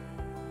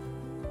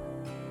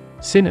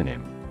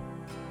 Synonym: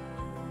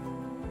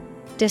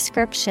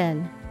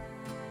 Description,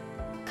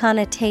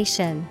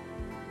 connotation,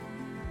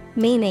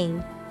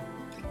 meaning.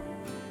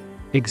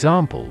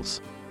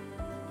 Examples: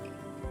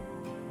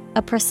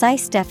 A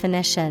precise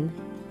definition.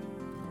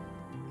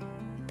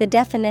 The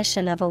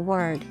definition of a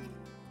word.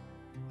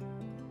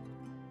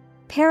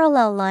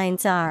 Parallel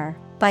lines are,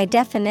 by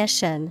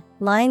definition,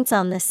 lines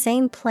on the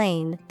same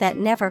plane that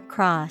never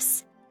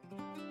cross.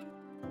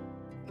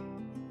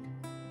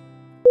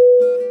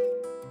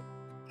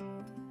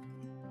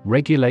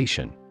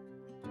 Regulation.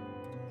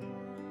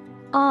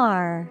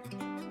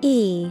 REGULation.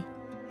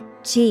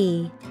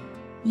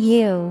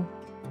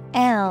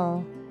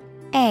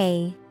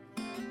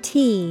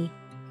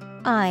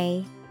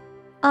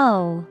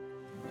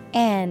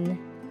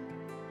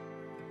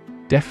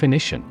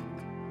 Definition: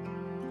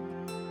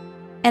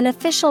 An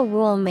official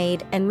rule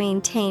made and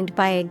maintained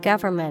by a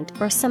government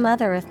or some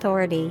other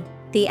authority,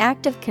 the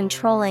act of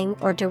controlling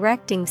or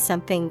directing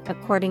something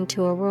according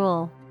to a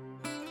rule.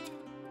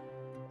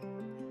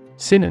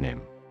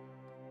 Synonym: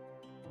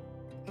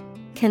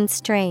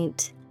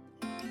 Constraint,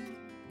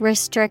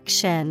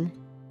 restriction,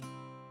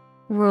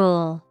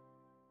 rule.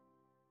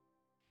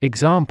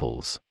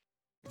 Examples: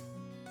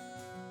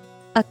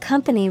 A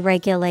company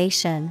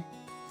regulation.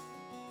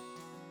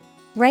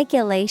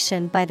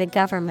 Regulation by the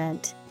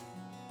government.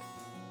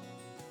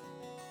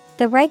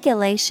 The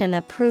regulation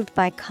approved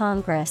by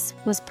Congress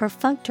was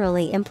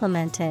perfunctorily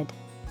implemented.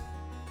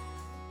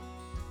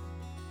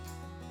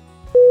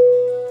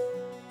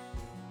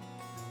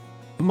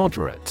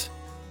 Moderate.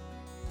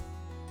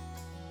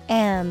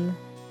 M-O-D-E-R-A-T-E.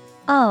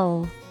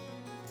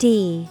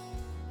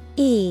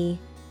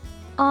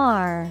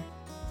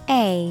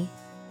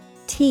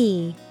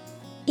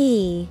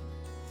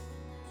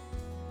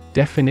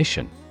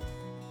 Definition: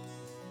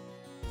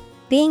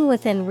 Being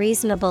within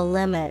reasonable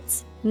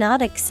limits,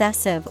 not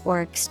excessive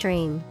or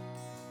extreme.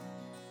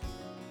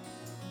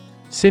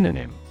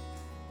 Synonym: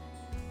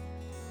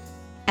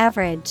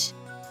 Average,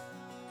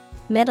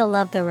 middle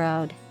of the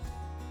road,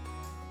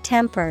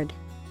 tempered.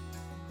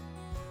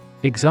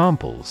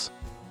 Examples: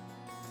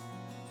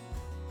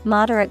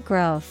 Moderate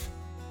growth,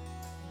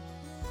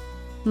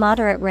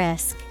 moderate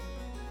risk.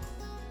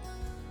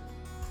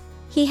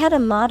 He had a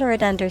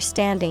moderate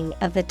understanding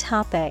of the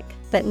topic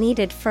but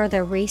needed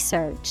further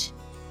research.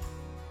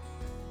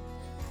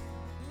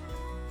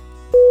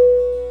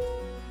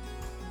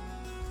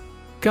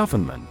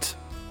 Government.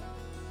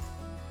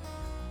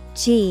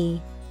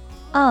 G-O-V-E-R-N-M-E-N-T.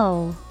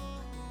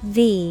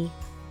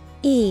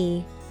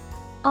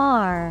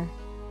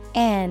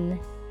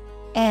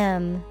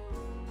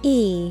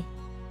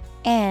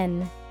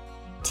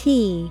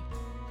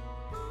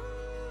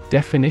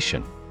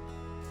 Definition: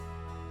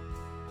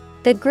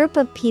 The group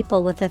of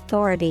people with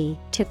authority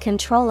to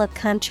control a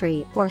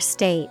country or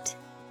state.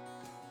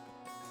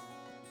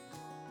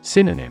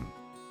 Synonym: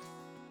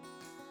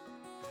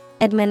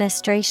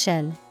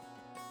 Administration,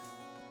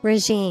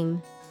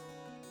 regime,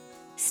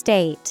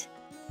 state.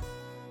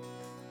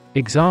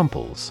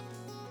 Examples: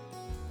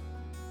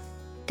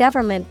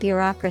 Government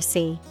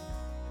bureaucracy,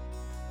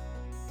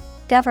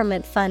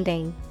 government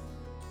funding.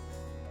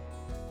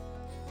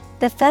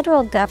 The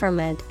federal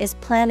government is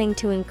planning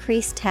to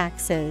increase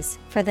taxes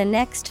for the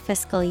next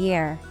fiscal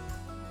year.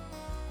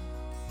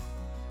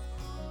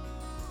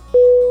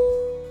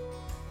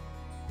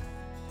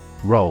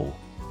 Roll.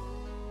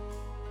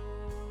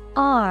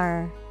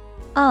 R-O-L-L.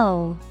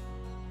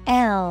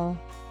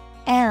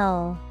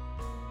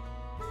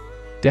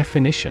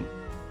 Definition: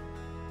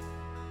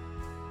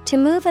 To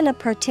move in a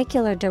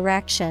particular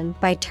direction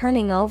by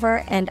turning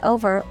over and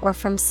over or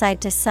from side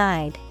to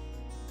side.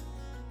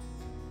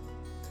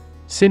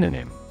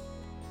 Synonym: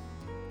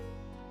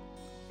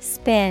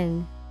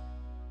 Spin,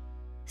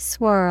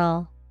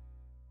 swirl,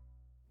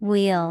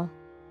 wheel.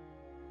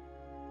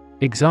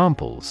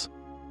 Examples: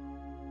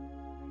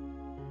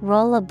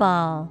 Roll a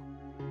ball,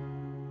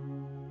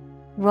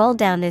 roll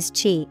down his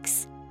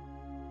cheeks.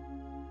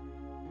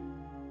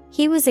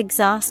 He was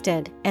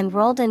exhausted and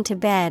rolled into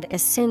bed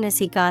as soon as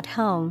he got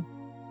home.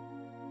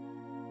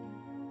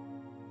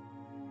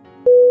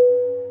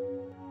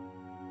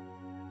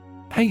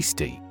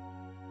 Hasty.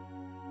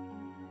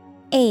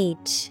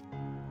 H-A-S-T-Y.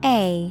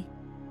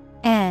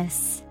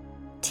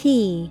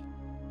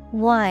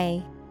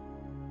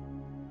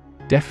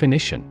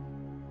 Definition: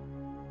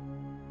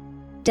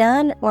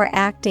 Done or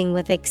acting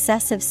with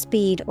excessive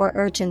speed or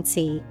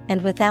urgency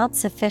and without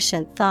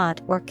sufficient thought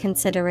or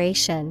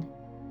consideration.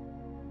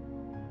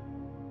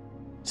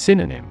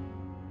 Synonym: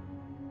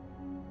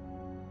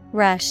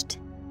 Rushed,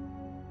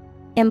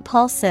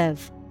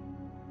 impulsive,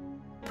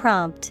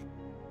 prompt.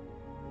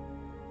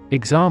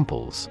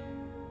 Examples: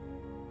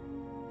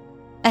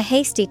 A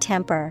hasty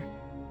temper,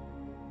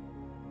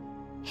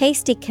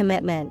 hasty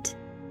commitment.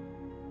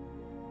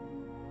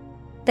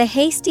 The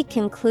hasty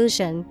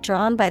conclusion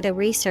drawn by the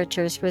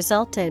researchers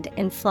resulted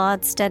in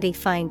flawed study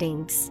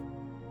findings.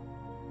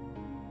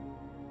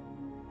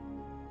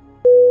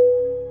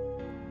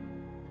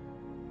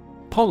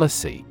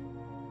 Policy.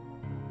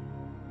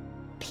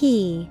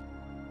 P-O-L-I-C-Y.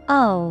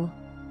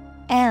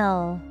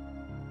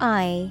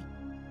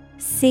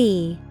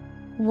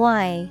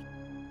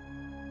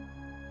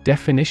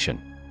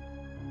 Definition: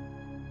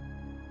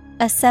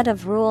 A set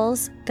of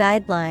rules,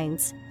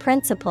 guidelines,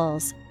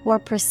 principles, or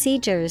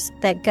procedures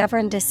that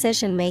govern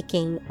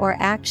decision-making or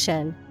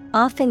action,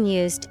 often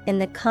used in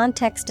the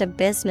context of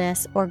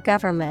business or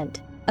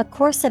government. A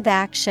course of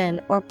action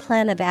or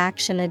plan of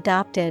action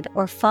adopted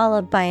or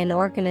followed by an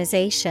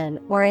organization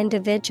or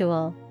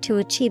individual to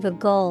achieve a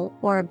goal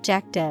or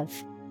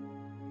objective.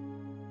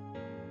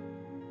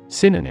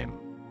 Synonym: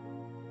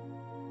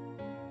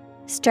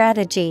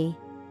 Strategy,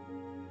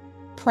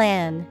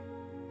 plan,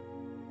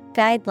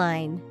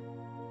 guideline.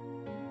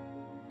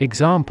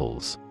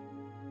 Examples: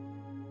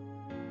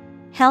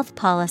 Health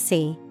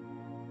policy,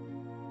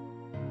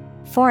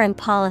 foreign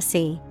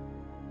policy.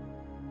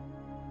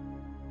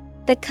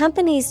 The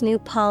company's new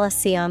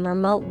policy on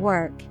remote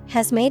work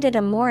has made it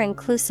a more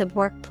inclusive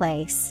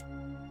workplace.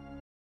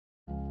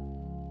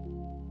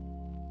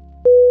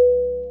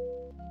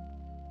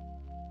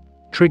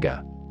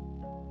 Trigger.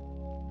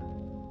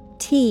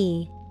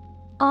 Trigger.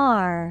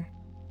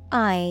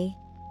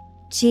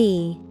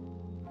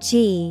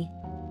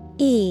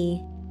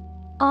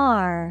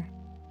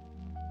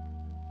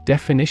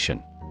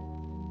 Definition.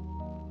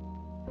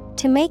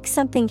 To make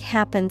something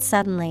happen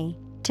suddenly,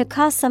 to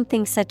cause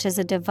something such as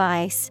a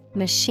device,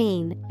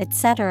 machine,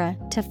 etc.,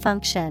 to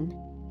function.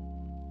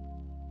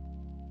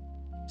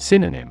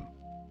 Synonym.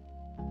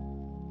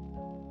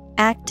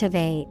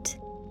 Activate,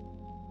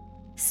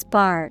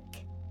 spark,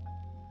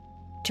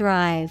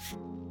 drive.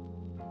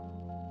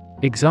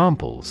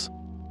 Examples.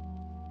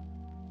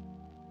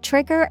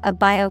 Trigger a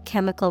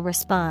biochemical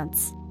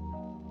response.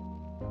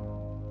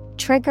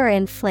 Trigger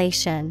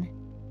inflation.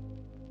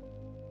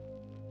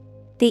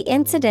 The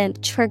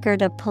incident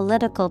triggered a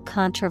political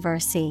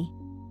controversy.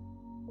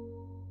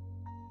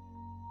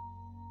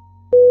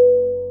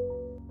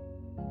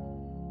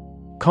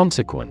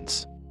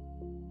 Consequence.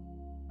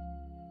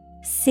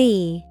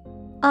 Consequence.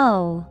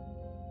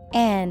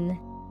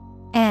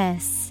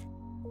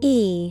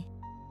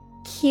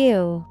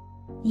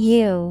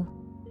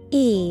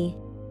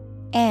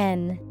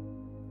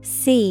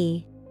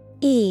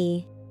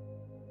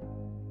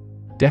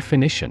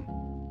 Definition.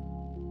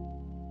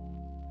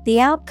 The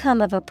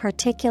outcome of a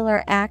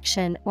particular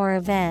action or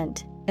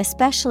event,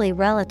 especially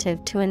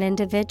relative to an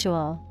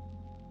individual.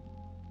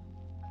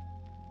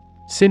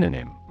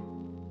 Synonym.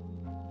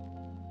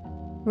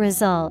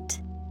 Result,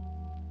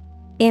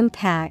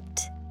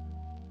 impact,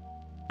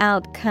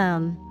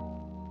 outcome.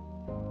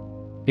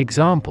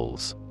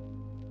 Examples.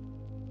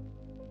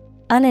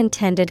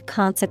 Unintended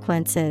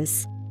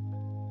consequences.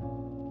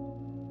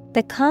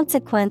 The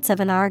consequence of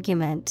an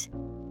argument.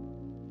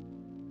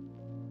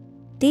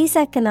 These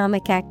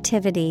economic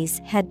activities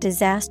had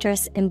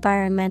disastrous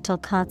environmental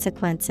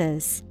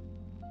consequences.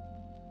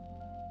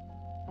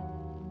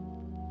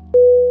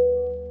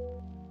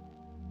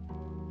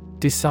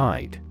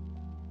 Decide.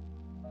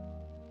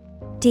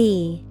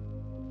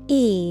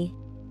 D-E-C-I-D-E.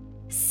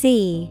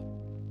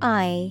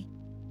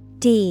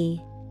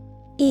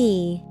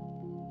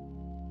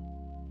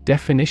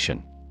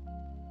 Definition.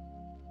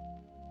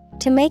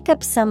 To make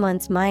up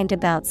someone's mind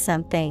about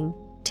something.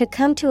 To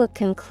come to a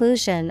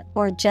conclusion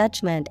or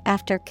judgment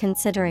after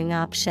considering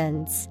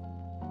options.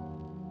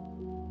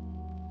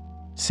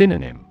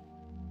 Synonym.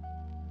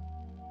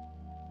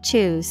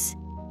 Choose,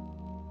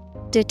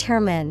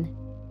 determine,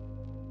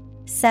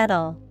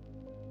 settle.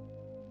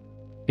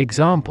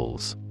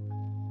 Examples.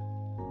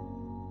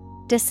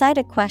 Decide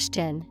a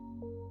question.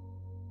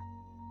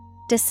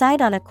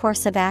 Decide on a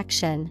course of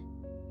action.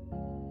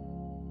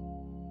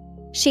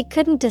 She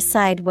couldn't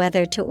decide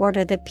whether to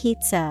order the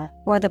pizza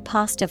or the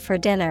pasta for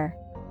dinner.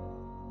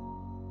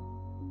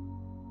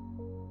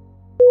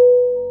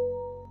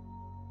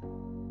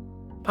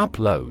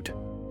 Upload.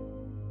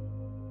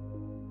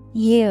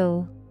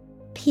 U-P-L-O-A-D.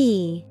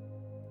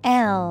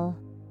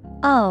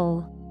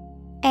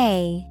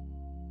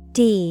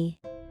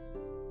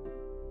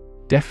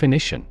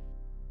 Definition.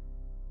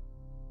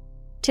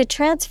 To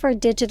transfer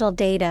digital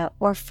data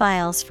or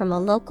files from a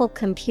local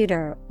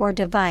computer or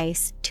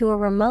device to a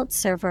remote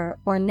server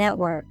or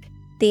network.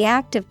 The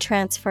act of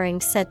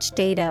transferring such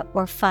data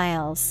or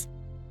files.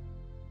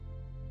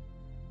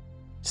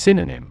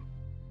 Synonym.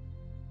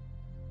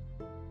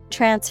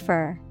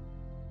 Transfer.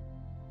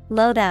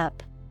 Load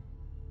up.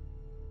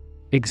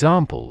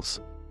 Examples.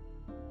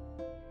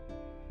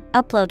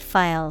 Upload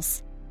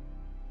files.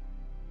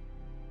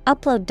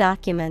 Upload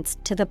documents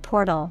to the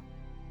portal.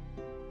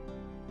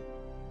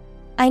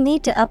 I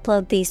need to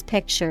upload these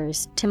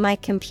pictures to my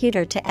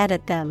computer to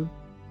edit them.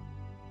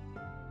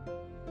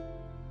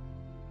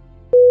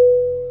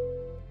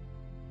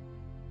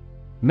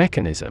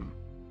 Mechanism.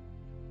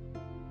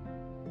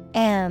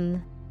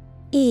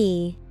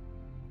 M-E-C-H-A-N-I-S-M.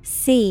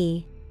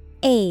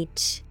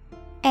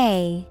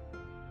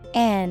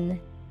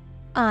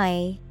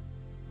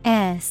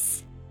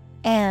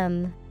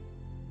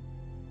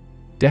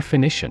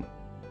 Definition.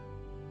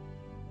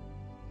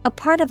 A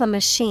part of a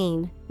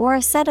machine, or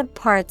a set of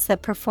parts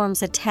that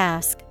performs a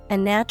task, a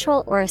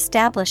natural or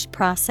established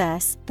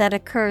process that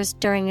occurs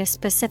during a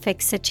specific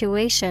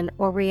situation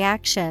or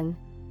reaction.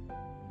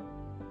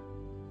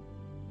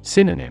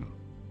 Synonym.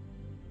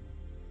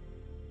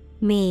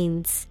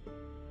 Means,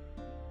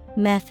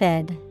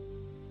 method,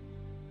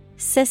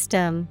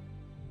 system.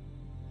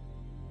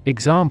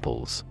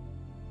 Examples.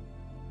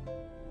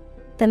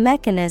 The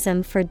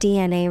mechanism for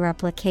DNA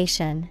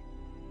replication.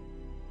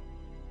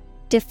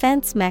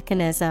 Defense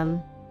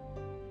mechanism.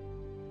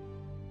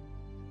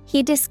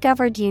 He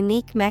discovered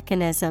unique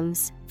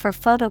mechanisms for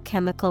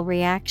photochemical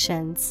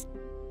reactions.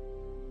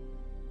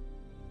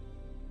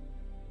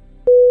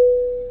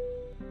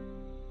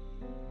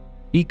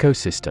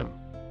 Ecosystem.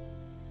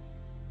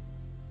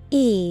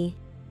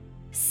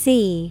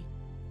 E-C-O-S-Y-S-T-E-M.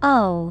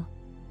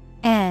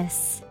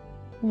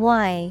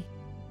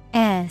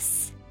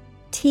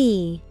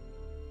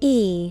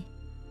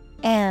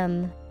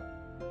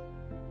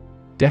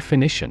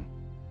 Definition.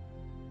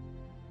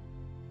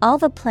 All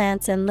the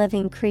plants and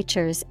living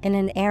creatures in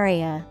an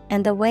area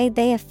and the way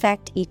they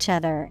affect each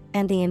other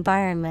and the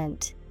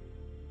environment.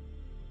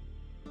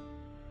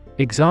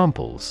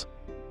 Examples: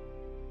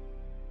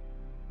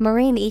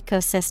 marine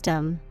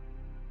ecosystem,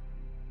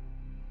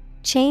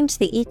 change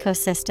the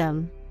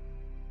ecosystem.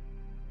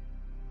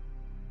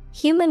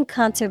 Human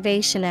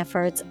conservation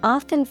efforts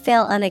often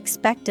fail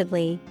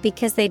unexpectedly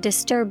because they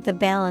disturb the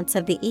balance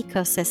of the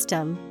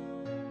ecosystem.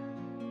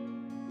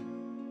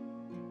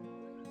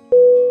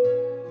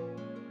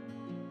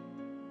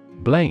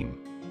 Blame.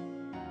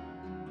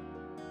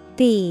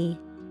 B-L-A-M-E.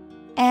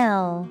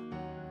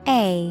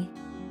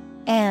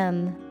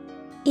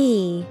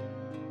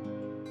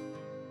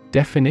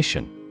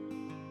 Definition: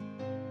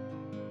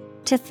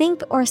 to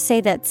think or say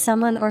that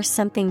someone or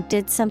something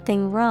did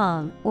something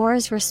wrong or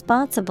is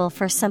responsible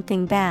for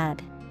something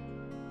bad.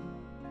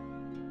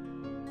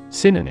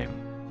 Synonym: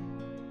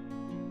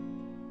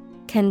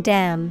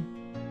 condemn,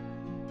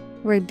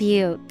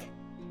 rebuke,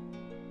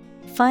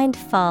 find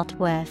fault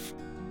with.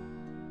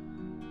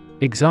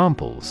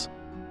 Examples: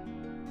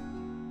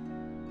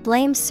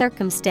 blame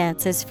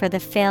circumstances for the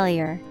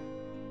failure.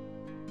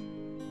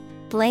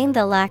 Blame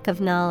the lack of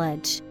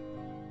knowledge.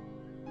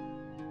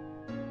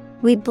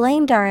 We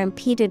blamed our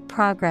impeded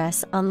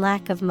progress on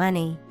lack of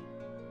money.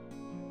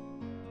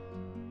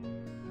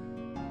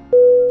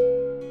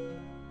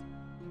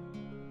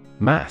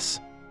 Mass.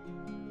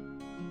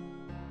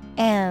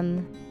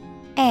 M-A-S-S.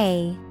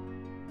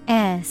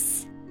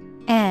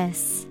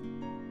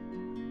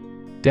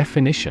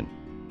 Definition: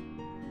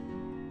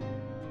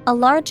 a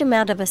large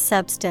amount of a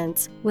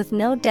substance with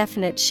no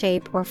definite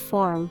shape or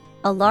form,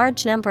 a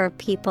large number of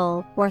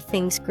people or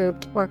things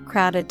grouped or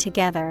crowded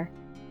together.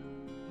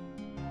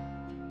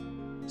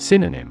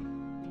 Synonym: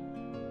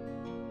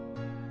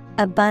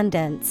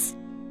 abundance,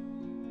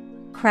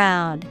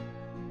 crowd,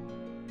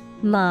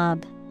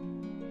 mob.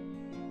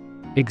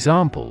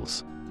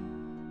 Examples: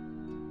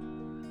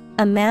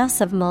 a mass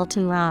of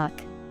molten rock.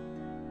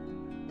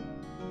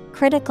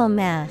 Critical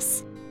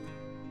mass.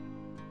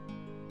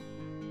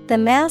 The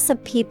mass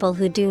of people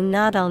who do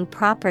not own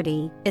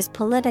property is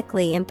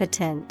politically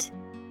impotent.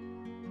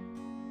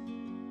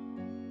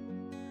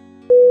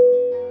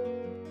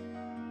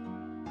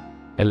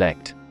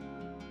 Elect.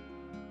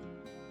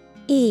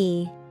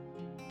 E-L-E-C-T.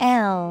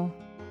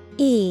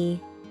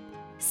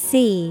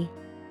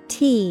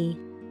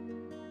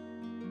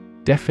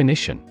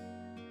 Definition: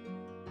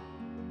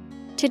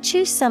 to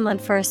choose someone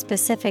for a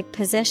specific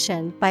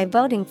position by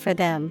voting for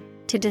them,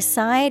 to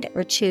decide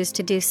or choose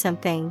to do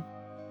something.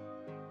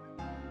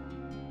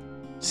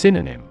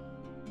 Synonym: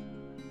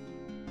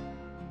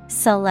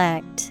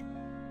 select,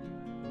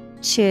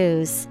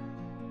 choose,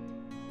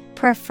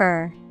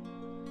 prefer.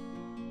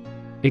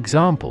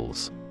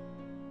 Examples: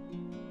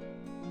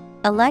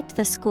 elect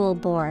the school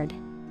board.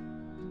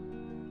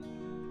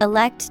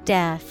 Elect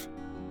death.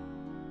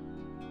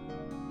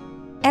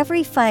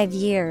 Every 5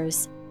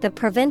 years, the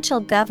provincial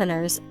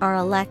governors are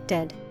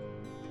elected.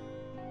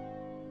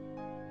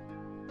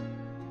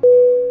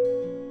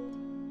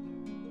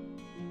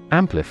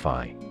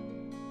 Amplify.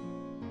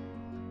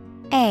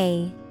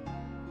 A-M-P-L-I-F-Y.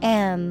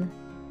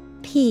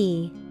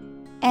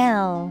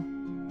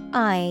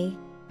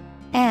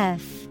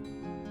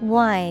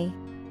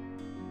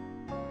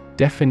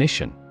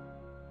 Definition: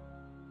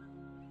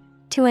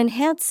 to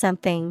enhance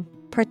something,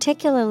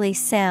 particularly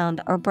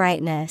sound or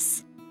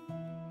brightness.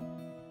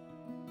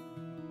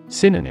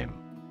 Synonym: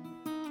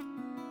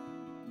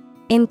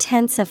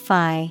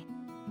 intensify,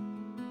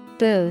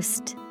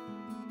 boost,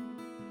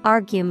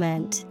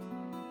 argument.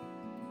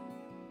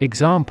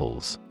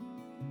 Examples: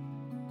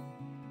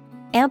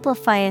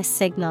 amplify a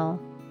signal.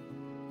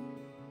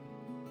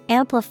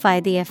 Amplify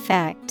the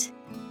effect.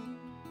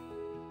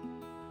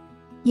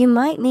 You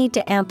might need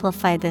to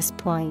amplify this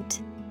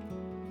point.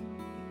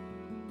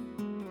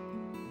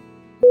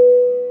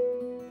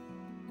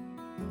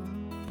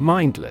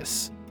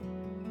 Mindless.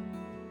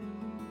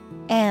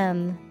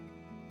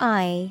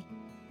 M-I-N-D-L-E-S-S.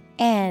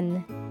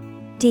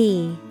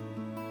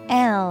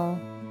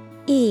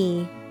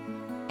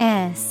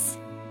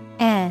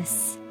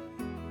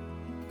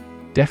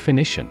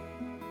 Definition: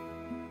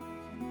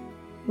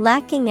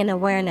 lacking in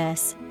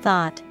awareness,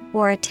 thought,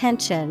 or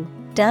attention,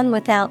 done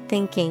without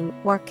thinking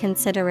or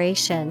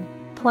consideration,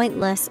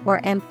 pointless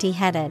or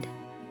empty-headed.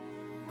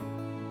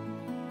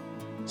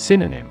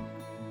 Synonym: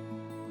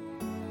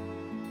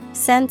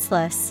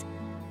 senseless,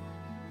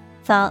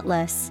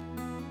 thoughtless,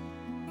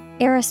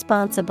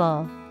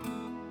 irresponsible.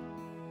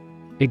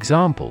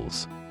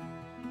 Examples: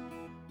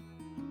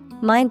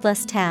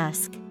 mindless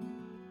task.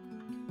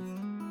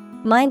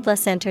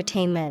 Mindless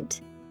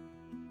entertainment.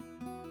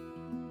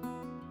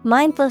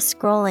 Mindless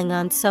scrolling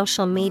on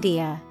social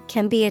media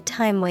can be a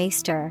time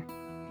waster.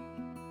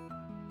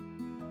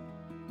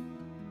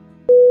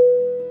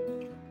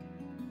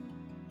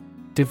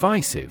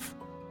 Divisive.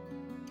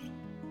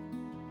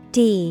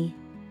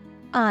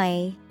 D-I-V-I-S-I-V-E.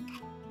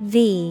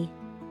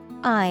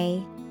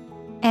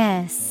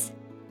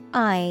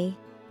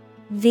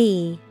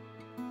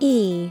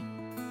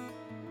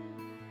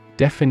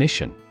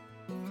 Definition: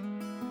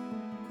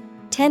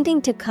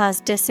 tending to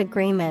cause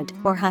disagreement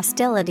or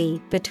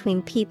hostility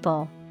between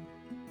people.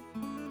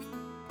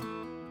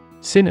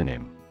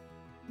 Synonym: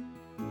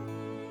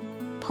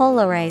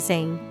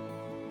 polarizing,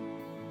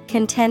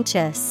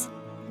 contentious,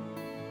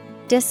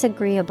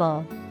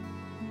 disagreeable.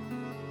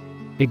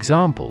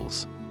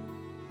 Examples: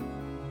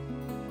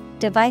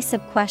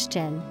 Divisive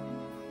question.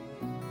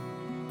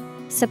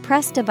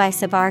 Suppress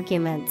divisive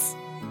arguments.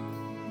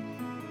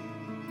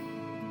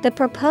 The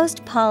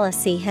proposed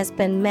policy has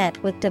been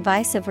met with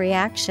divisive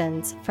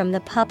reactions from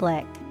the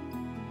public.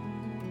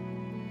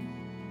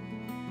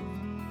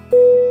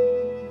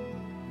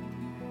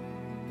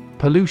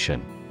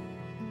 Pollution.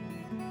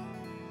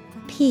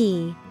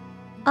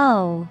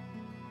 P-O-L-L-U-T-I-O-N.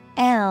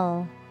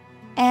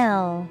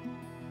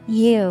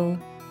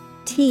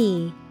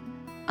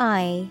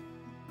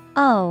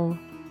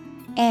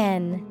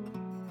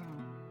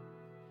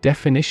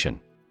 Definition: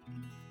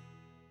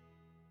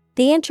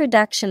 The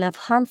introduction of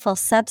harmful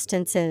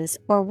substances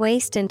or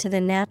waste into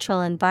the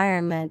natural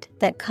environment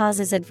that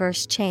causes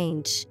adverse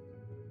change.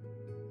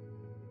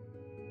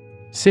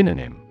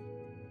 Synonym: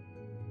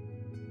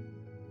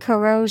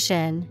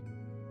 Corrosion,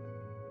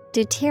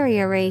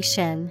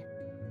 deterioration,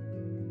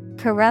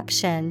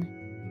 corruption.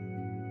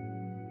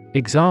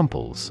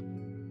 Examples: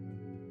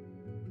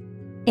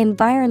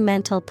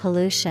 Environmental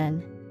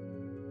pollution.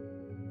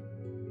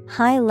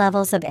 High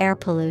levels of air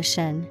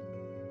pollution.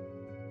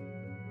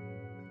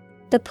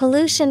 The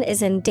pollution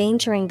is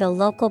endangering the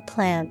local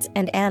plants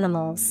and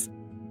animals.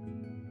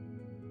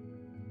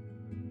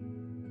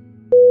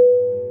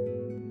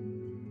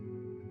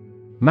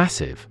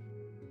 Massive.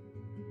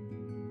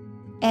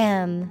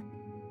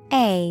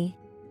 M-A-S-S-I-V-E.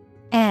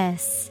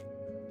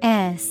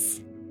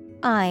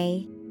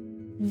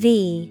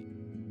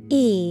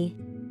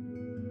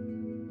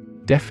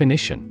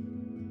 Definition: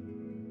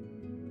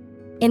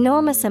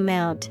 Enormous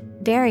amount,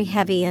 very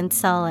heavy and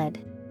solid.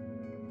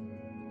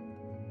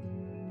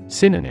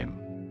 Synonym: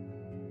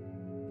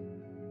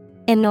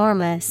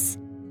 Enormous,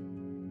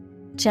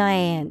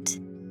 giant,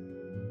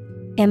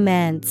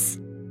 immense.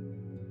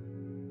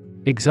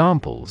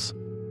 Examples: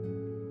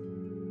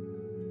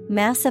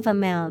 Massive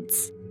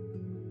amounts.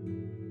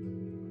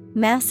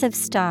 Massive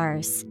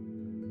stars.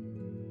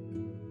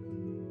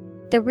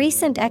 The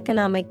recent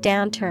economic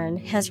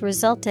downturn has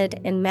resulted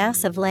in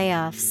massive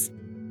layoffs.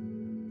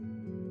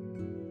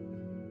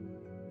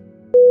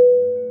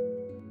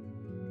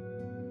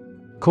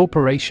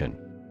 Corporation.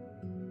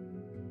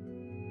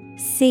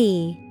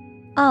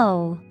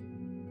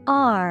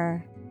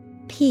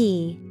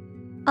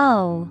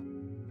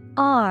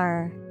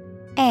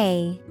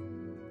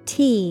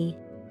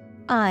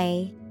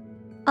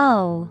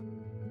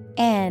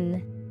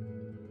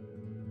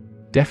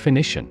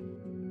 Definition: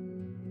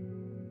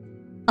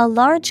 A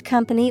large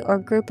company or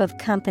group of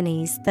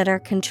companies that are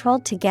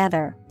controlled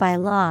together by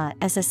law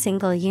as a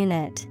single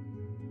unit.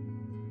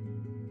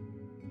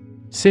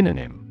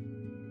 Synonym: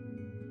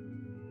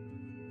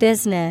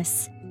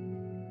 Business,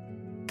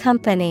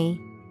 company,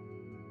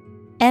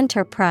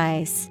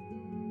 enterprise.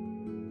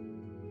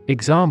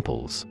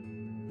 Examples: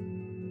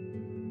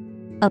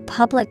 A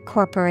public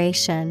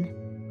corporation.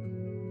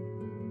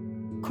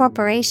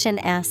 Corporation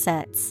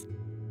assets.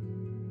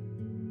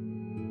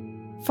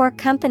 4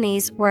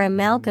 companies were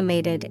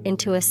amalgamated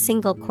into a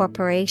single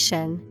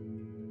corporation.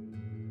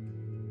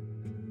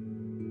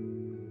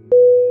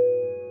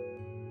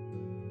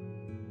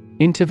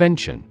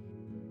 Intervention.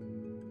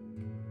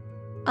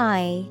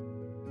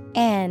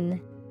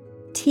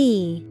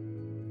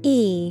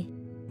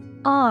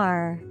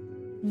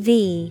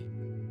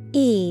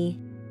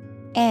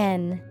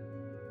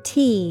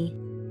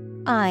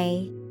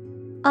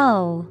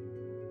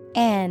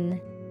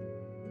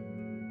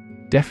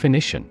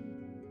 Definition: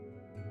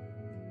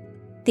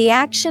 The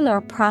action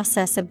or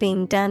process of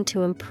being done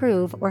to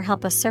improve or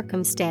help a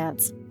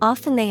circumstance,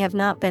 often they have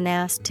not been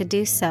asked to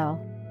do so.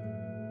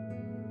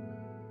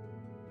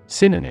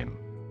 Synonym: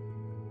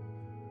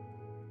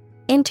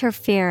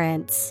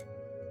 Interference,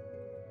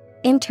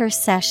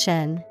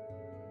 intercession,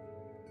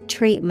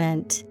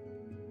 treatment.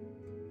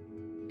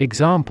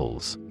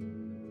 Examples: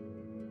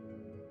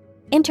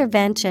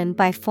 Intervention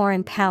by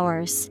foreign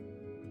powers.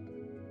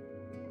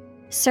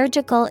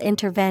 Surgical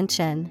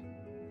intervention.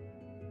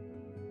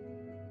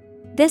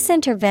 This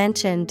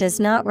intervention does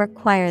not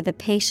require the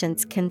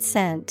patient's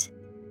consent.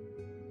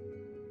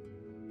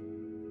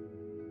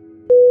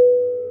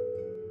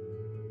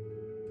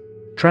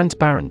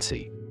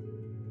 Transparency.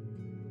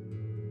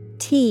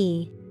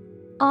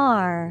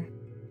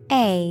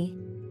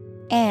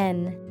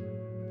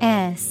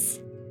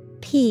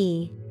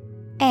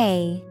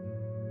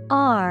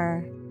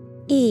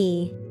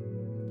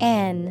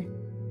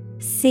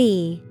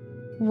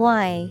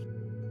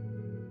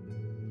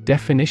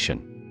 Definition: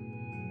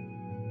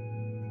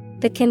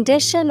 The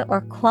condition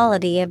or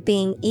quality of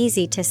being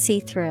easy to see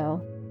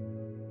through.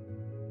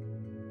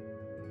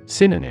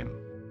 Synonym: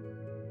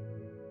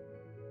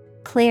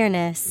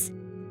 Clearness,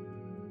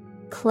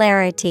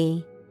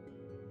 clarity,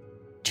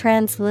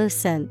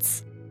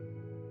 translucence.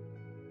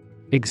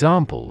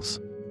 Examples: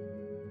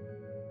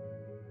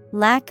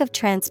 Lack of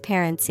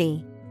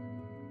transparency.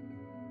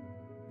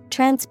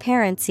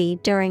 Transparency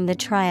during the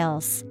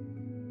trials.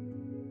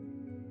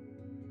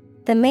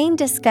 The main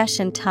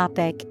discussion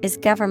topic is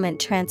government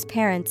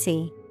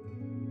transparency.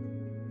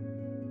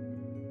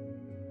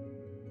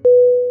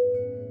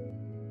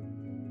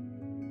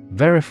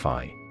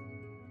 Verify.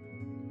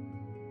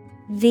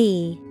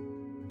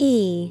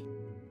 V-E-R-I-F-Y.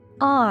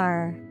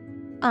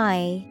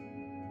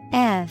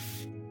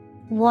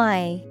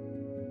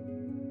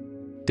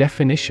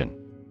 Definition.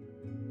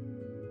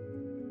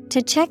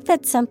 To check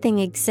that something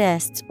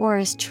exists or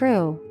is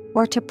true,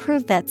 or to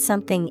prove that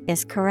something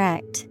is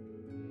correct.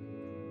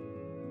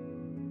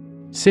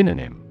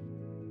 Synonym.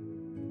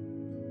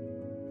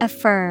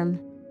 Affirm,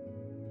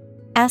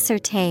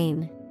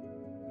 ascertain,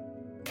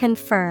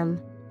 confirm.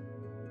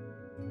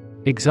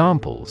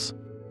 Examples.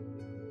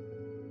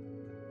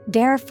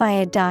 Verify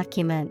a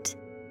document.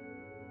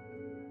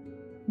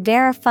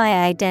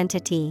 Verify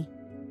identity.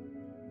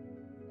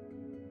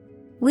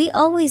 We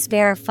always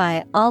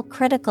verify all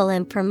critical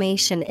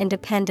information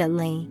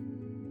independently.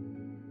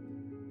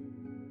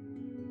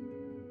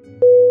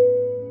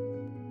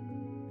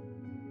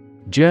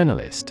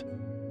 Journalist. Journalist.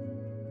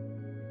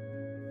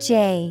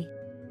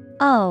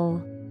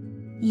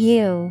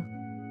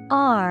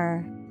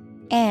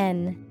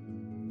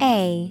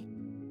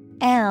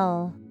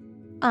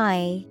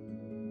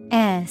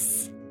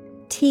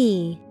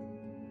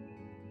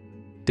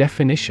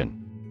 Definition.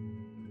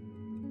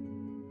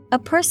 A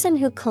person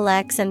who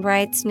collects and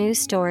writes news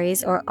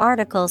stories or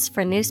articles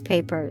for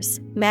newspapers,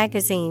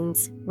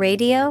 magazines,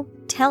 radio,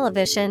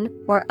 television,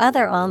 or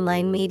other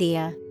online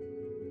media.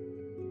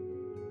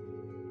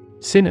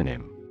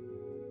 Synonym.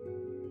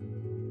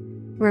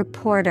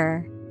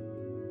 Reporter,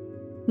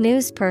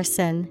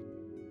 newsperson,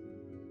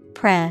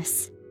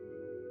 press.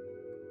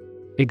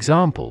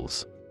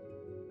 Examples.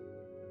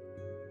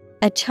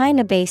 A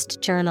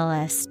China-based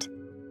journalist.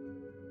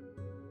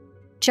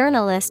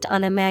 Journalist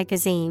on a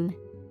magazine.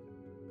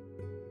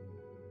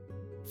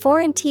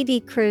 Foreign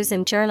TV crews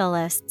and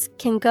journalists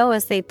can go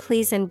as they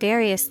please in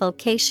various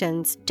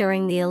locations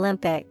during the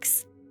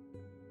Olympics.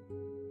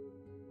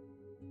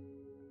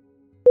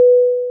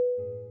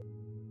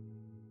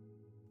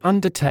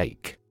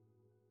 Undertake.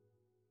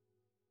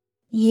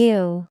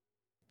 U-N-D-E-R-T-A-K-E.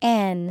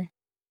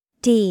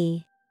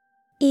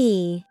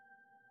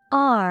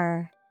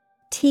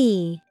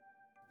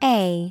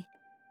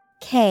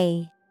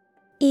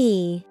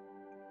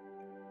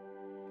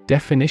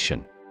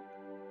 Definition.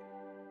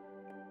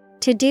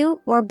 To do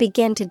or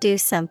begin to do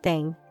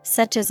something,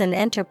 such as an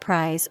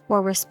enterprise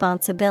or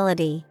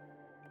responsibility.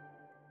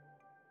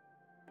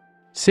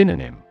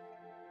 Synonym.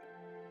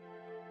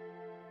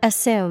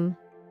 Assume,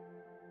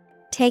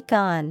 take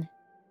on,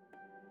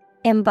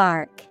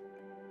 embark.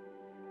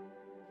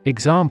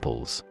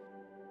 Examples.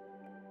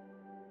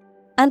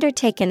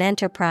 Undertake an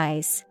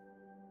enterprise.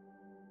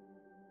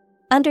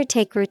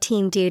 Undertake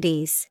routine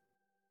duties.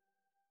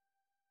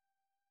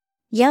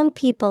 Young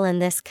people in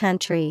this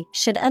country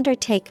should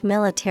undertake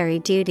military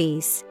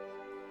duties.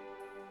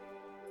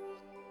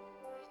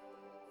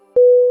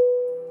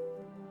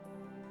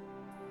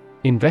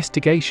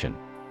 Investigation.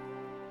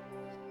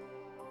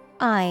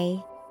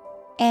 investigation.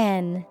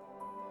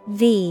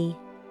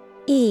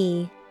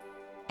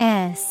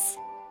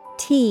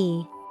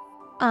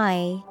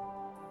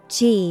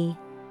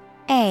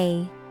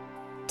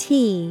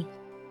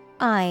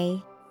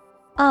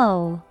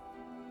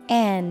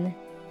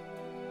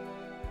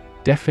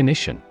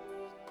 Definition.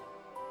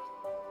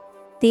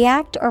 The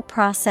act or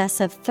process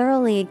of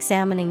thoroughly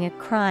examining a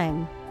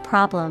crime,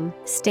 problem,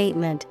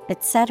 statement,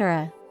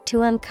 etc.,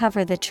 to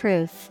uncover the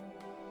truth.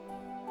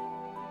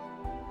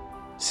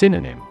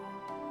 Synonym.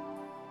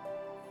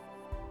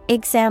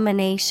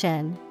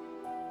 Examination,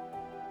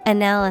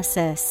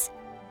 analysis,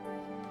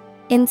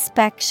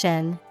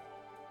 inspection.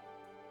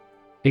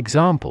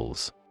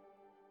 Examples.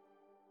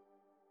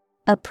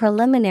 A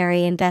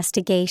preliminary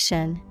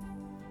investigation.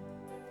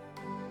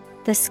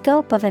 The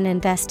scope of an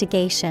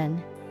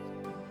investigation.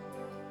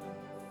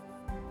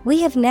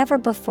 We have never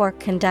before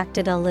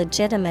conducted a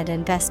legitimate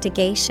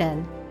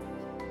investigation.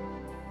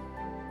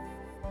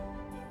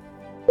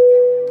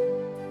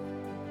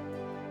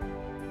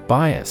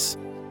 Bias.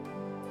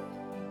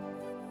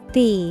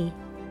 B-I-A-S.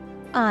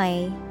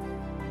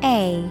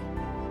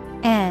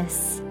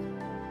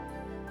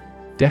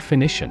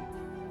 Definition.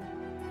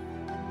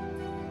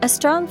 A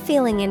strong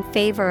feeling in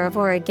favor of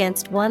or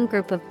against one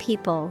group of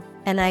people,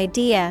 an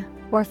idea,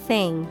 or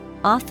thing,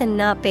 often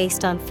not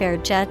based on fair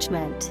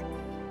judgment.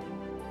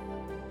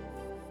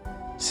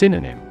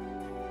 Synonym.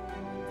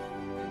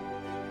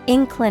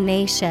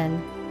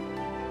 Inclination,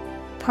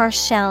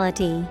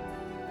 partiality,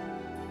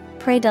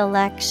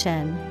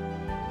 predilection.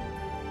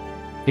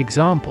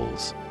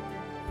 Examples.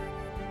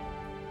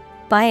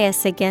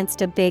 Bias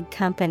against a big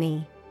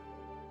company.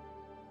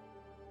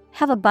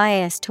 Have a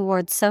bias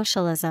towards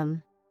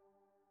socialism.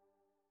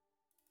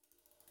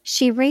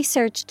 She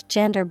researched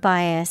gender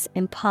bias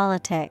in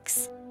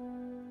politics.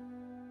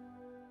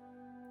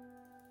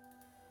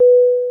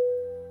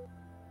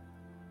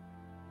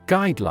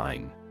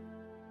 Guideline.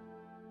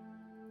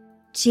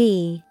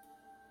 G-U-I-D-E-L-I-N-E.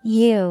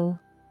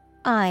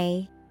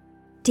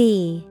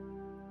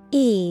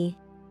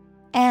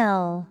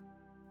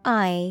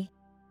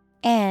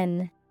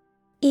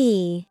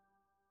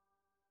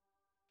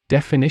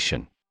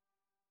 Definition: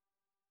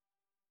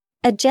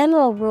 a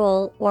general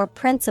rule or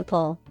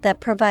principle that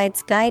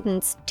provides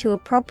guidance to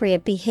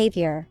appropriate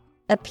behavior,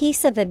 a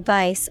piece of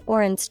advice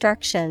or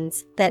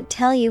instructions that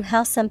tell you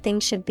how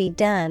something should be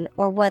done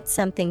or what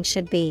something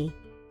should be.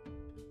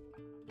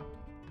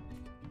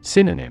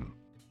 Synonym: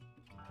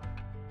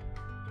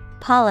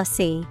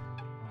 Policy,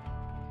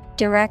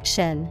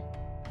 direction,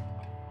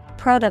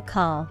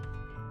 protocol.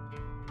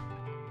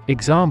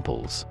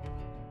 Examples: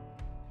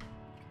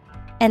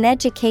 an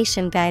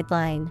education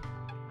guideline,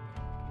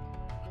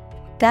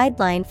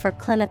 guideline for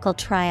clinical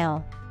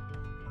trial.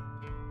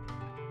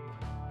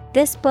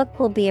 This book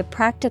will be a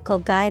practical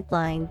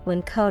guideline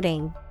when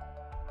coding.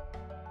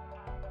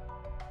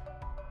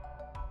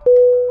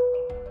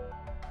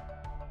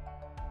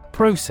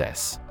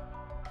 Process: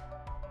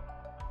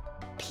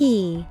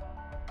 Process.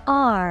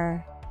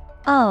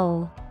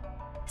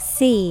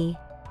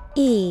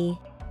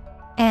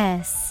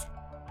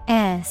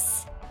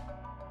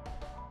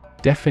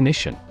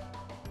 Definition: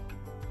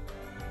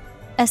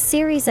 a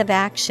series of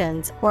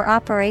actions or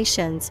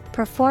operations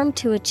performed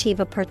to achieve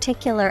a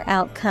particular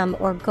outcome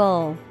or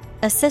goal,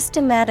 a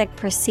systematic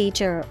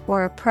procedure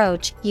or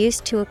approach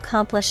used to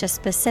accomplish a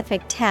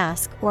specific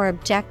task or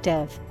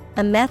objective,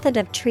 a method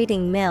of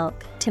treating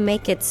milk to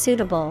make it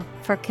suitable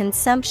for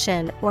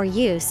consumption or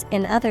use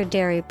in other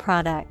dairy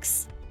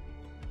products.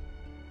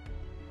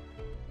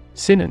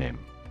 Synonym: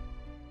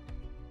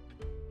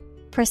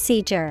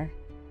 procedure,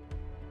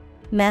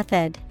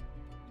 method,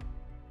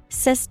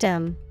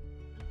 system.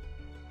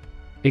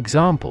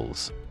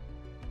 Examples: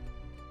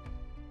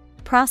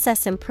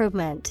 process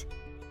improvement,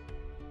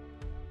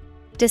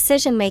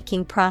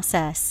 decision-making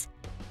process.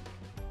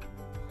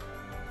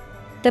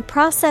 The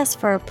process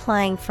for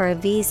applying for a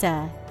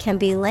visa can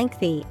be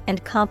lengthy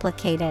and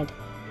complicated.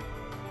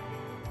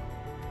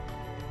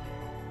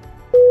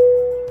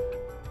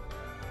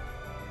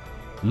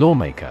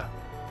 Lawmaker: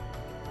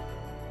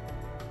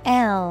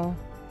 Lawmaker.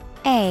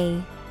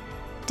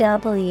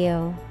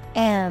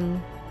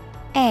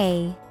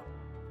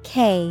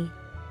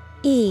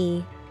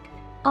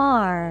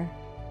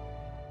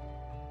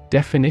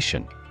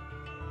 Definition: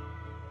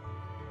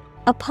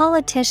 a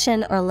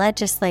politician or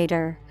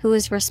legislator who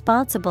is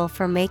responsible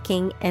for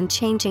making and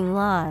changing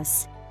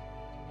laws.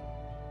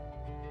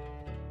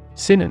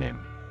 Synonym: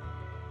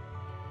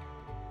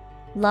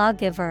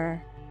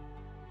 lawgiver,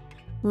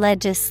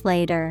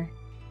 legislator,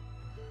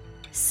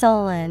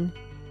 Solon.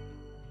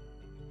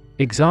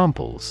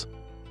 Examples: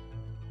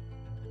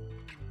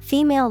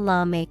 female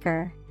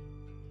lawmaker,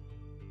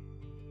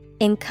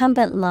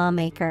 incumbent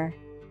lawmaker.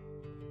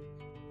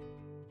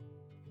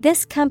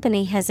 This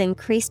company has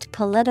increased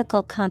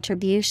political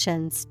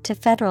contributions to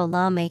federal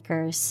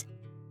lawmakers.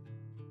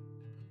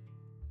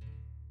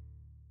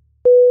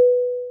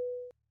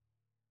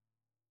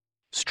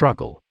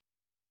 Struggle: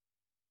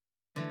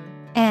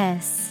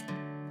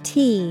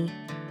 STRUGGLE.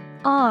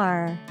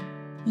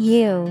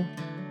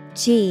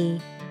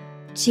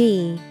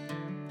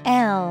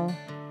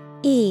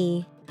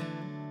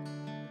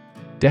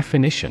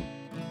 Definition: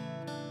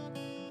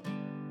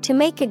 to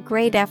make a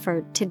great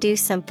effort to do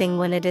something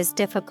when it is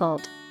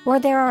difficult, or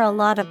there are a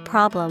lot of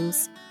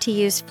problems, to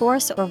use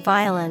force or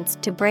violence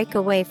to break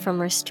away from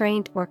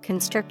restraint or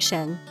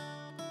constriction.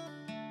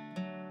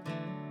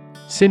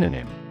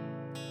 Synonym: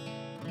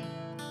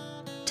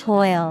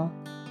 toil,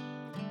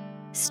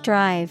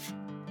 strive,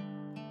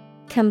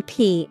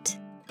 compete.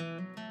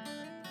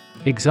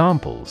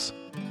 Examples: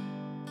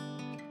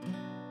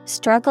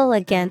 struggle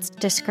against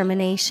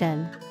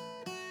discrimination,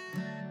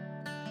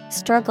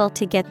 struggle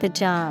to get the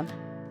job.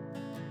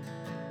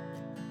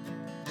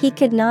 He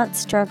could not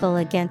struggle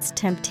against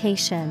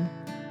temptation.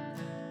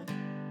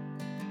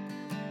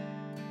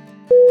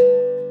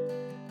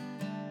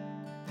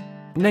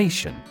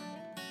 Nation: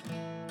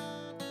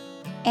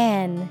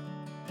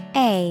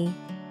 N-A-T-I-O-N.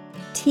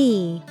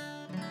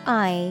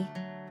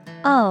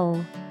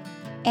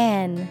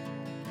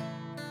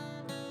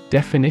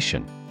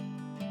 Definition: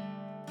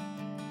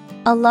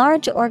 a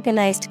large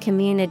organized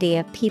community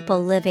of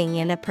people living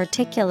in a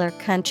particular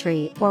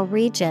country or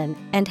region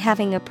and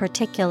having a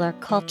particular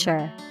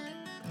culture.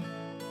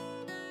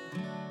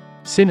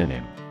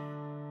 Synonym: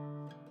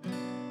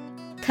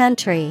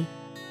 country,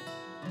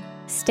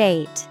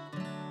 state,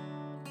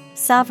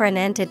 sovereign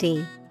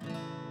entity.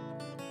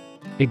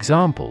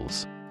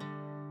 Examples: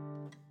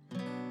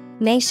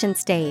 nation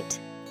state,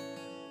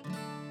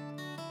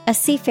 a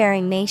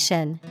seafaring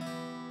nation.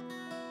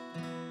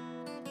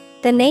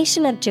 The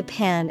nation of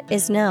Japan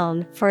is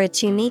known for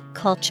its unique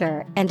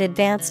culture and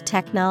advanced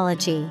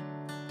technology.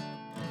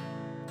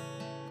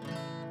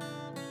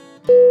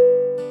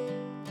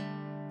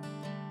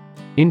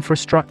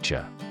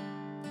 Infrastructure: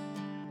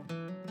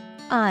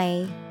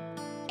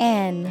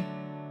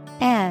 infrastructure.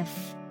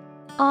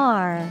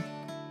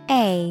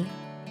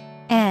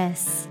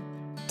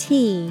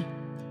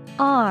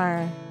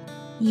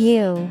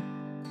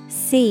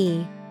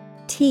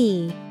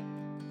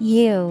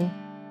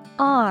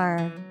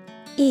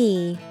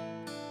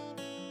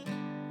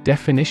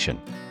 Definition: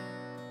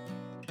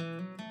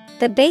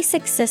 the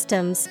basic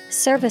systems,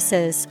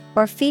 services,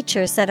 or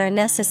features that are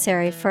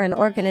necessary for an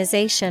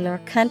organization or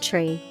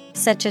country,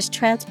 such as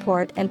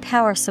transport and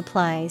power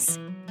supplies.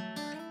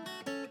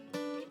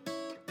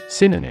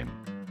 Synonym: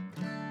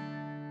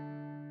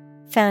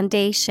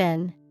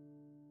 Foundation,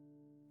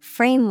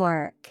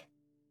 framework.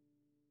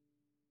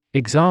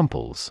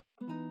 Examples: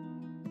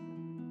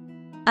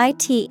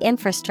 IT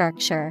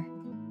infrastructure,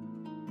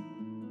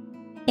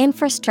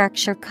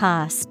 infrastructure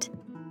cost.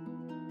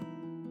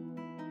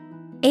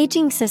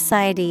 Aging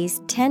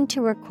societies tend to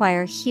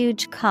require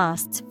huge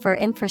costs for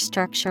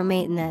infrastructure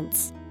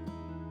maintenance.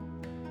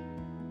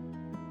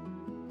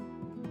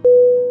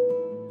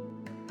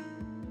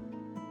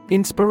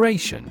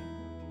 Inspiration: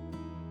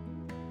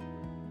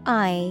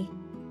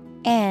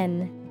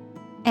 INSPIRATION.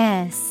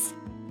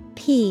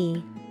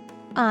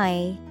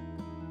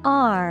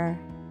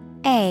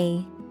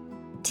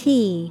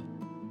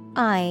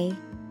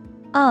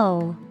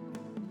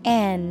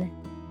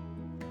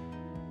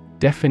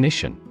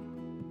 Definition: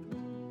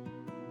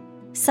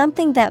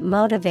 Something that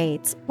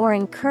motivates or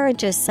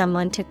encourages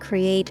someone to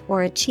create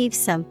or achieve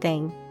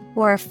something,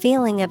 or a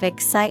feeling of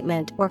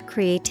excitement or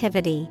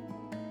creativity.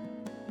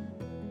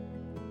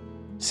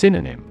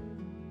 Synonym: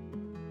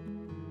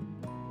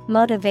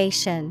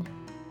 Motivation,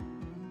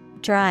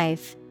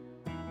 drive,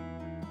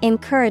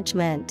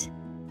 encouragement.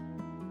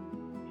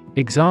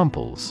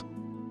 Examples: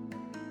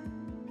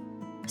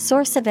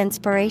 Source of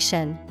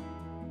inspiration.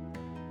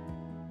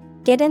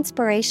 Get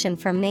inspiration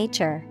from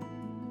nature.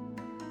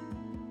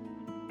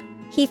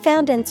 He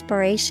found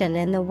inspiration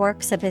in the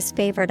works of his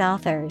favorite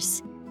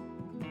authors.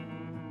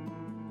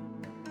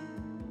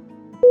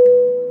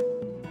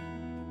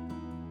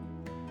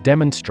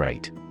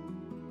 Demonstrate: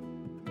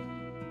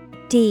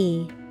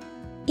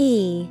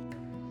 DEMONSTRATE.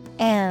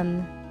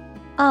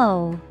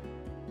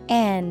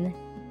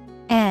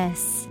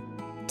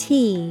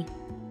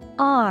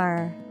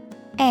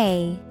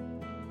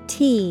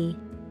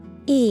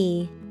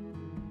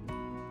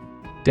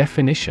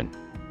 Definition: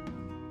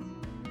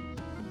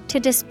 To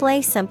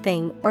display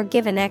something or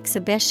give an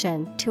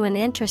exhibition to an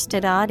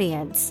interested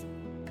audience.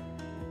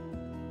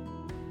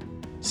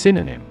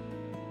 Synonym: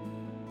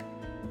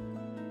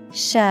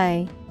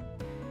 Show,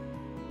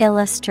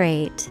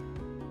 illustrate,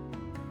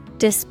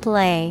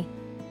 display.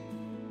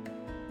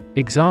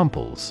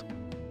 Examples: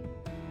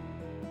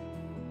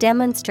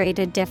 Demonstrate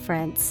a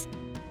difference.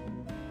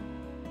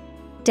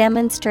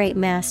 Demonstrate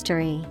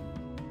mastery.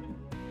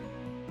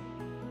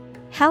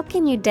 How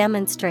can you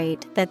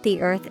demonstrate that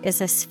the Earth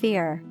is a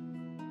sphere?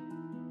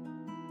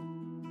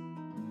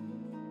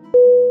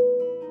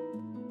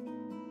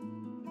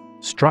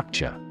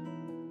 Structure: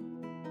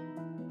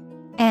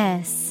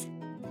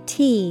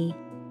 STRUCTURE.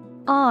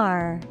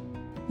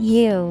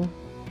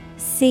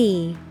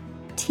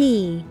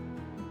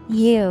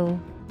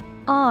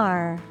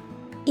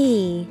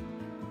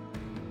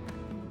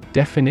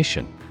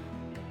 Definition: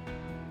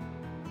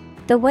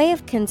 The way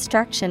of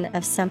construction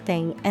of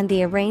something and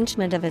the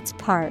arrangement of its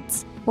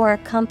parts, or a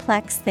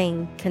complex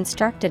thing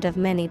constructed of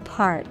many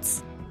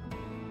parts.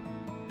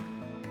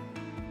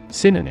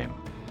 Synonym: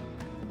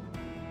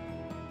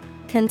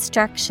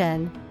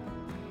 Construction,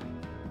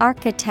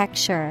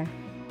 architecture,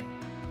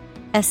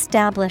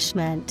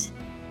 establishment.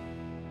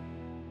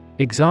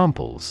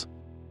 Examples: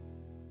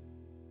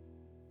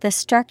 The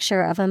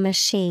structure of a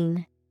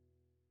machine.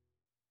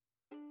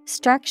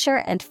 Structure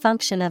and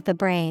function of the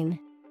brain.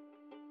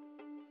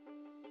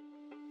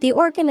 The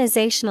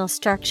organizational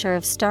structure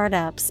of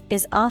startups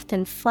is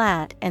often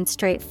flat and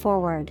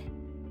straightforward.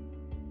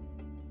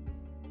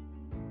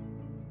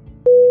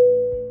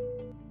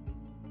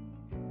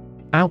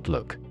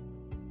 Outlook: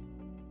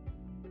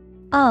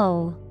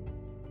 OUTLOOK.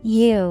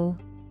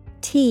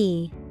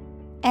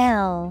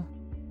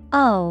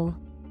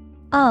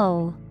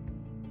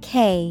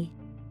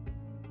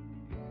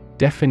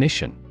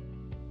 Definition: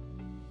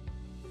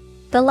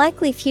 The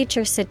likely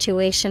future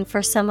situation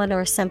for someone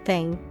or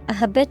something, a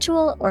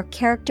habitual or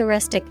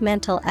characteristic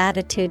mental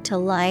attitude to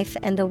life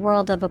and the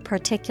world of a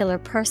particular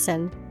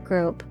person,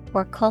 group,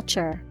 or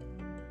culture.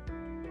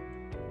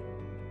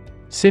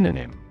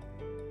 Synonym: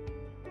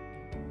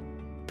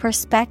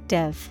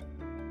 Perspective,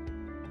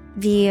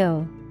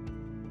 view,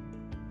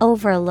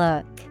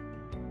 overlook.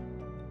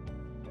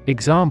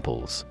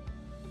 Examples: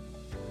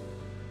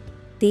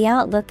 The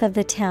outlook of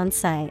the town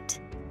site.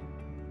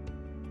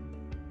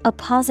 A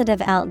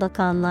positive outlook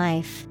on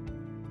life.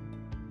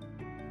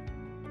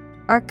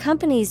 Our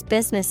company's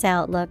business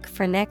outlook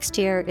for next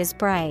year is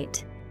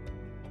bright.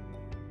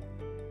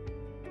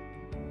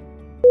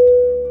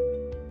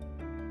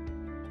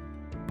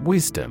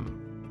 Wisdom: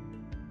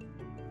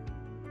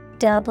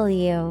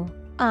 WISDOM.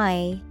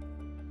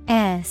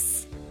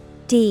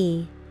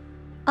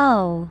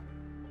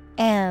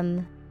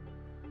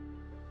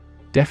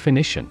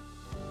 Definition: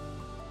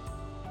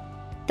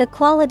 The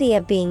quality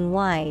of being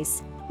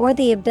wise, or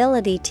the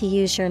ability to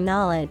use your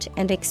knowledge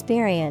and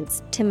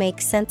experience to make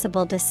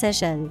sensible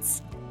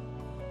decisions.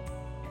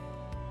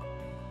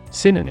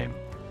 Synonym: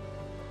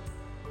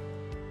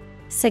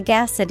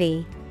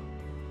 Sagacity,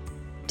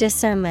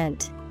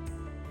 discernment,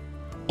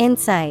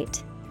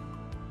 insight.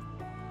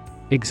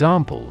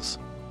 Examples: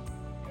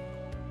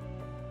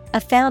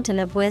 A fountain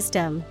of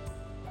wisdom,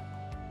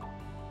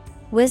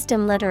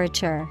 wisdom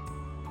literature.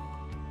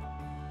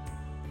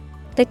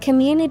 The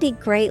community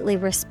greatly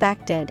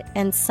respected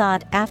and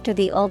sought after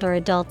the older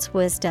adult's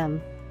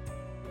wisdom.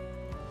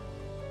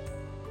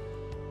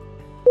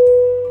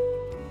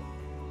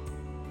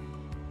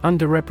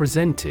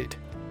 Underrepresented.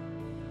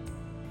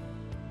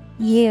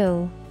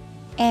 UNDERrepresented.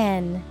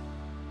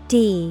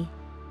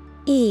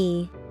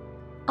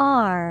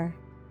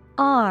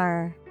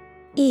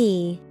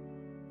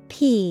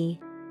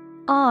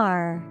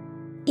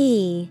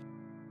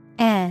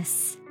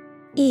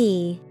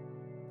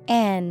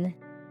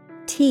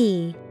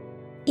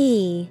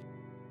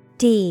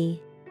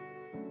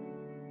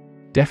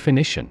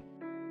 Definition: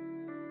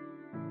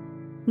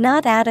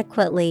 Not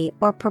adequately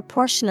or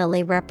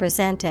proportionally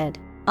represented,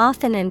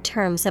 often in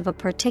terms of a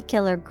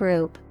particular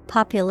group,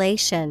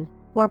 population,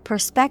 or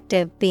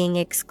perspective being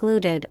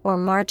excluded or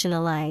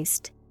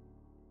marginalized.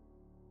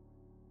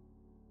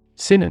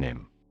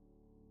 Synonym: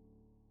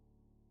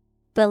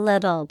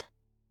 Belittled,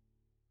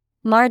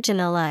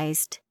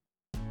 marginalized,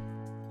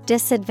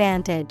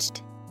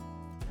 disadvantaged.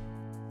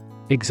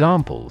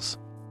 Examples: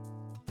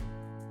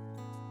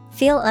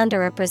 Feel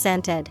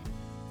underrepresented.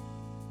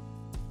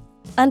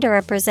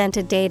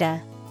 Underrepresented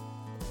data.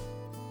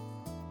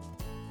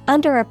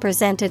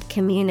 Underrepresented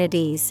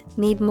communities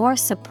need more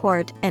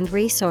support and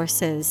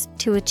resources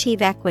to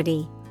achieve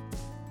equity.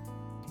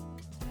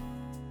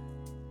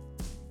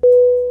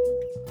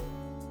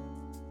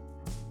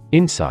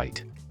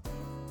 Insight.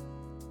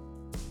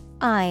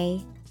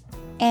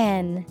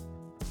 INSIGHT.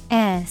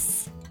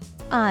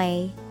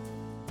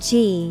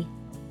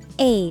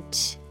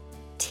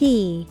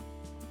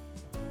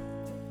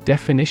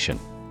 Definition: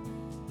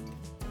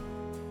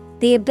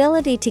 The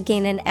ability to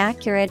gain an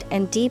accurate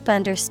and deep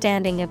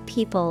understanding of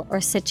people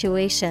or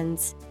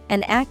situations,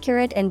 an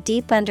accurate and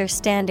deep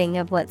understanding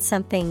of what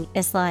something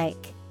is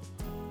like.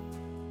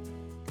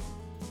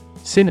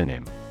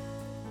 Synonym: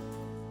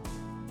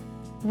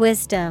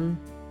 Wisdom,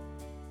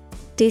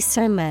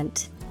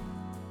 discernment,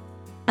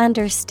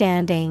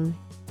 understanding.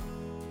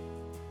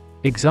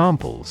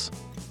 Examples: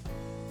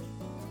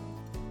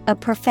 A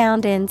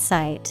profound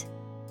insight.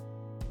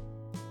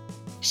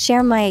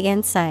 Share my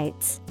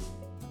insights.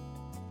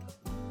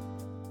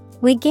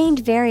 We gained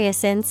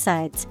various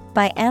insights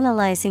by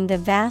analyzing the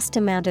vast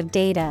amount of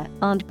data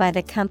owned by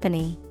the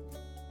company.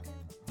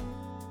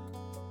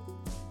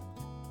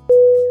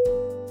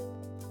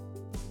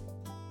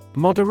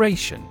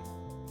 Moderation.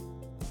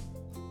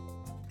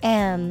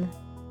 MODERATION.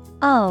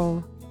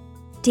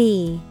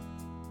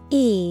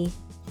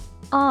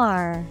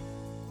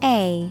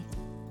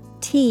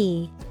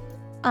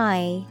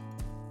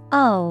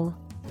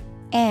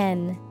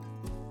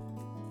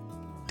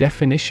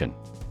 Definition: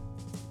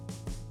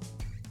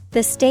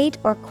 The state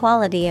or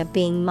quality of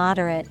being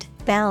moderate,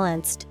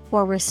 balanced,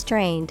 or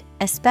restrained,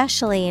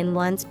 especially in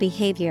one's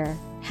behavior,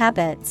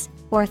 habits,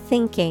 or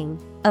thinking,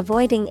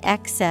 avoiding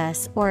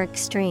excess or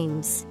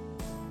extremes.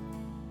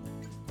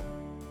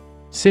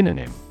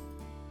 Synonym: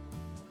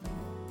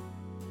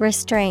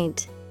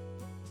 Restraint,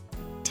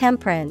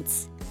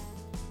 temperance,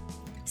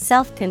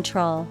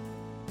 self-control.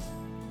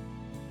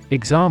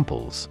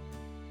 Examples: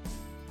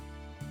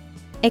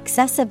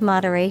 Excessive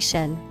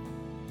moderation.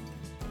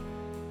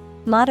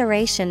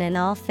 Moderation in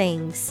all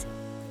things.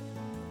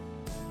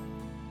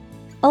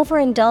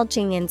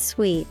 Overindulging in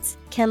sweets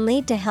can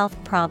lead to health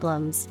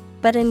problems,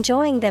 but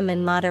enjoying them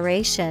in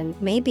moderation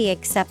may be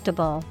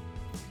acceptable.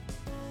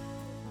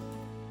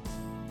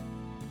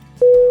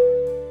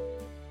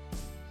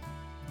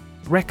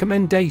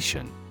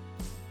 Recommendation.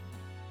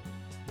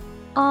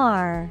 RECOMMENDation.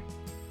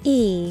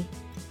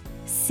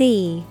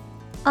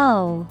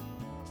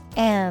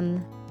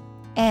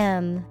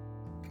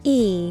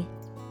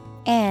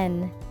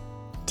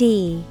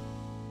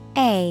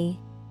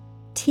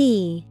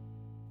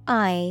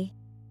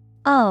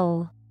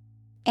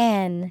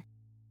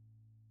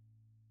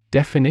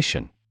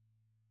 Definition: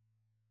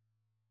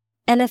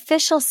 An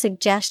official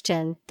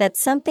suggestion that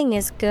something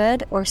is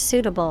good or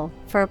suitable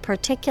for a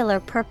particular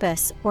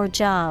purpose or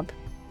job.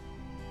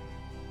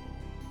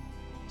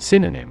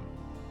 Synonym: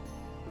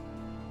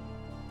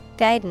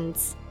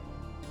 Guidance,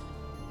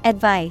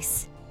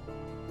 advice,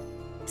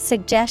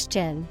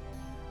 suggestion.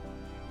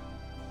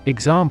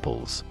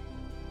 Examples: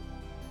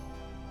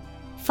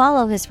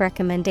 Follow his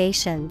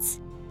recommendations.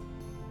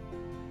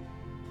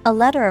 A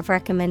letter of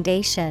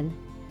recommendation.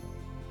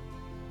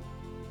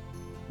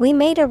 We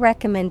made a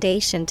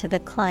recommendation to the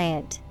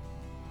client.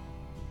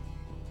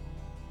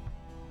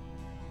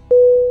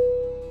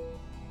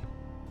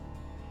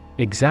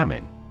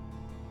 Examine.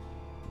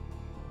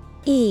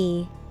 EXAMINE.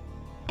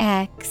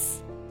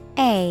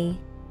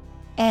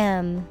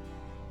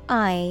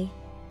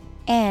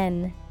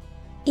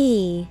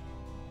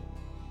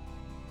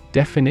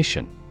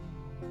 Definition: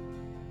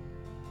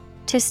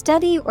 To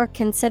study or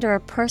consider a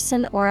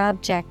person or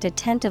object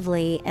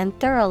attentively and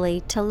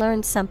thoroughly to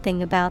learn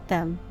something about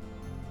them.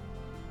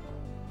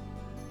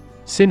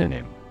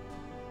 Synonym: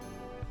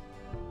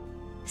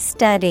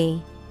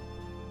 study,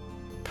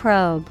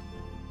 probe,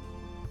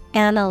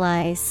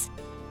 analyze.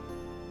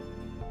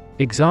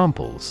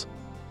 Examples: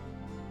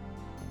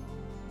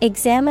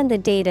 examine the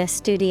data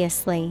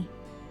studiously.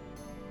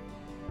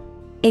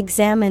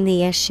 Examine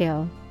the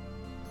issue.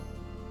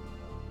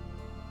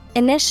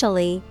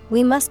 Initially,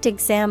 we must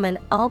examine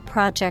all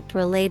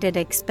project-related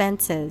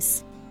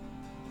expenses.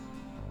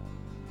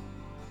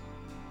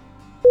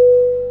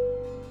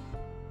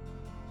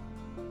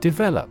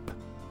 Develop.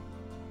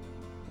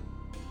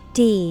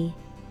 D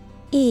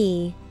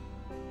E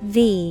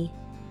V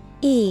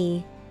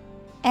E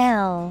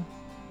L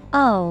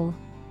O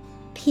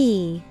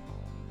P.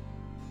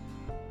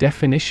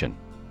 Definition: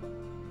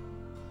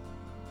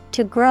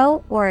 to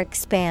grow or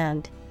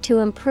expand, to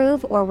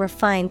improve or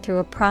refine through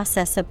a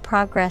process of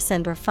progress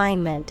and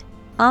refinement,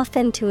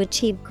 often to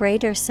achieve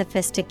greater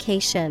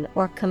sophistication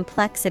or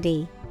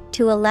complexity,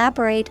 to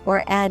elaborate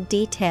or add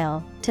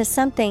detail to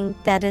something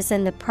that is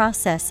in the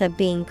process of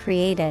being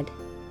created.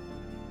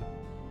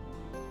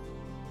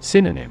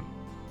 Synonym: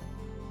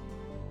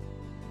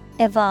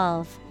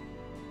 Evolve,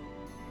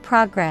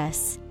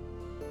 progress,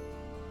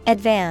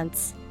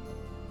 advance.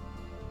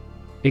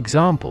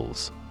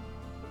 Examples: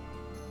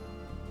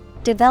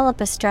 develop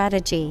a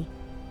strategy.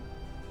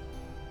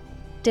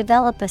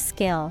 Develop a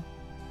skill.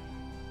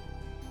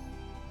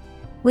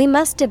 We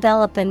must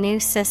develop a new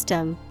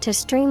system to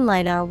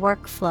streamline our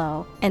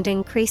workflow and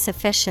increase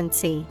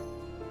efficiency.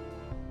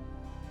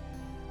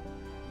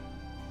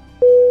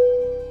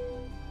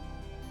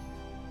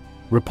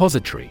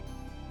 Repository.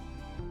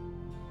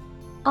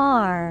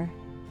 R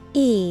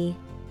E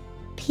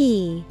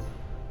P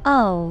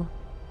O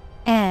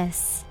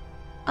S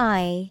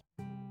I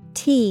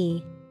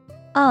T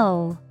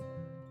O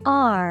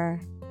R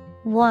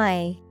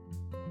Y.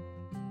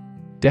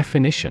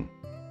 Definition: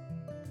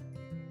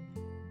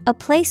 a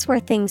place where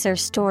things are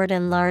stored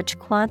in large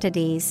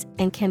quantities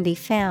and can be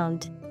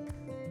found.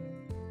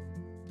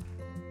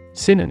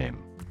 Synonym: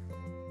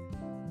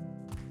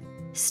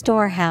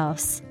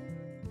 storehouse,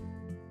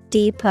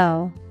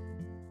 depot,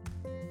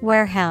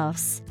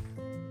 warehouse.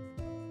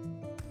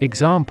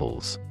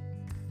 Examples: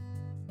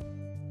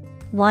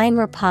 wine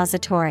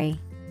repository.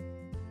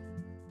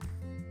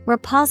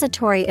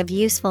 Repository of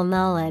useful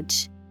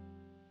knowledge.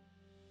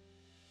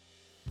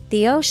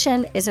 The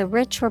ocean is a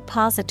rich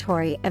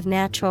repository of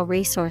natural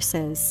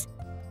resources.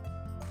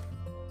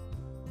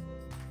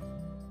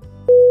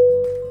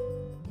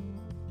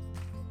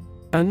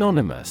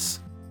 Anonymous.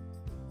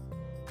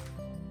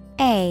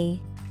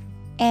 A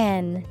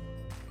N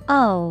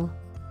O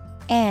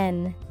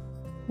N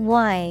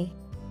Y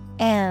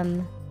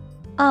M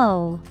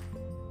O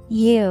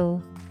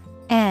U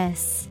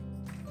S.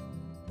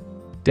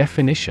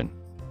 Definition: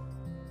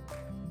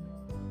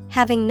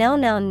 having no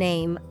known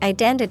name,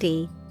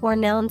 identity, or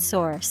known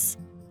source.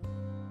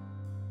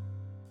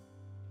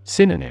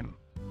 Synonym: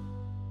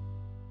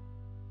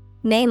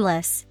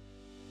 nameless,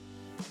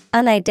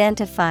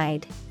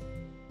 unidentified,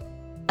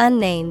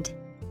 unnamed.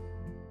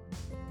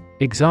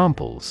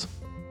 Examples: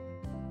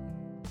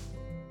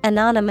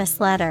 anonymous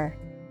letter.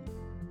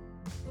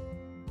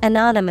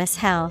 Anonymous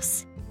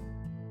house.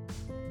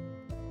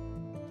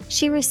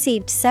 She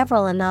received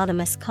several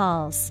anonymous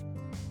calls.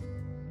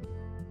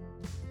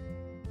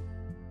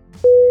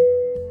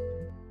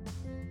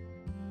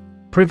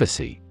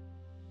 Privacy.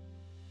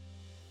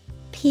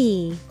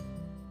 P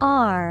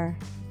R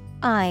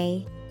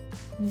I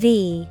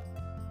V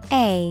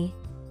A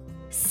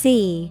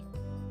C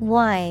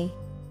Y.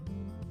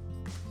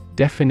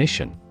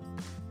 Definition: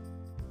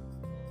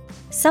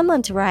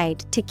 someone's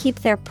right to keep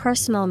their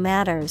personal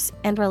matters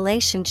and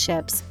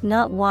relationships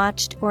not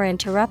watched or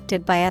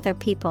interrupted by other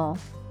people.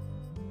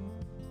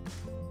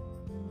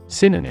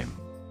 Synonym: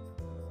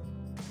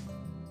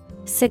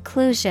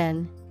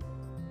 seclusion,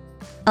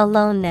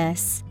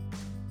 aloneness,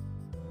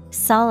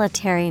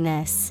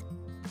 solitariness.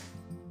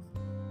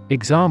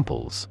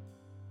 Examples: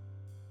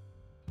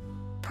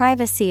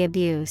 privacy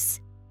abuse.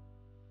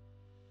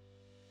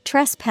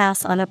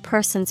 Trespass on a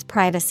person's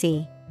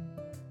privacy.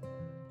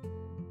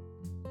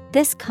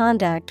 This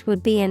conduct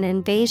would be an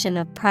invasion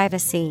of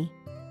privacy.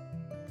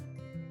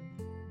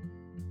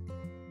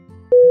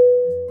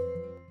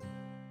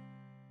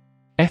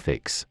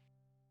 Ethics.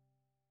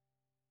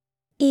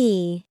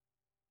 E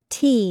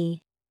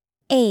T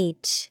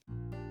H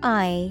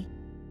I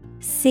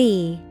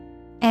C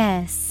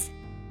S.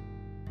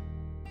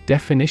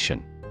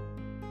 Definition: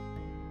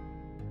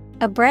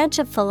 a branch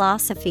of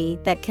philosophy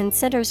that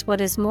considers what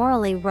is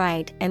morally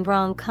right and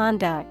wrong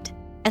conduct,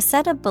 a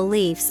set of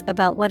beliefs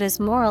about what is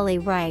morally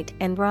right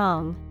and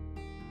wrong.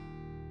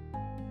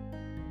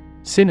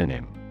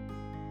 Synonym: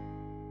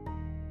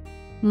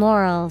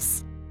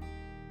 morals,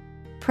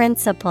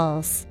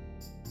 principles,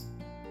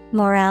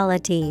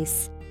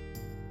 moralities.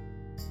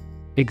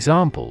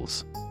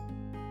 Examples: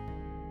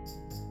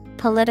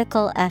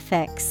 political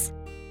ethics.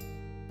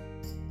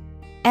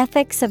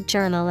 Ethics of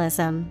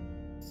journalism.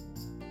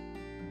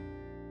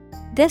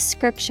 This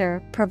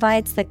scripture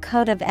provides the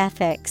code of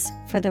ethics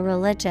for the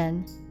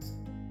religion.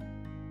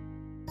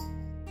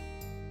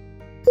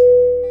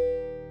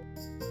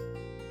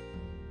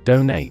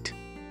 Donate.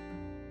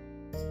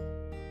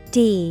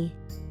 DONATE.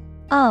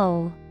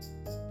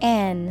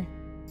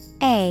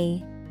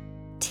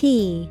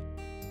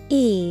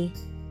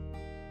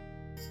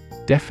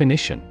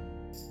 Definition.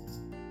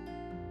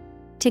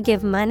 To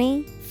give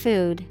money,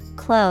 food,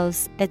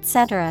 clothes,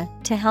 etc.,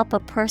 to help a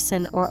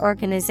person or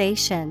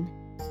organization.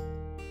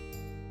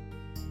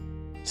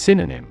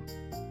 Synonym.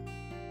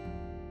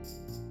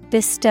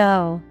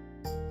 Bestow,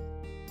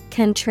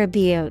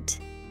 contribute,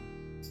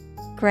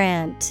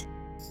 grant.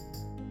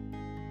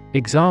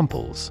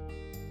 Examples.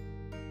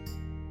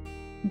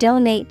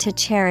 Donate to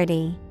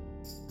charity.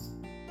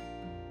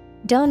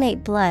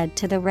 Donate blood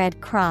to the Red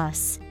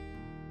Cross.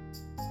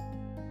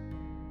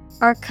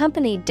 Our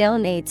company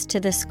donates to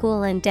the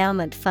school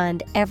endowment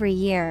fund every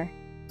year.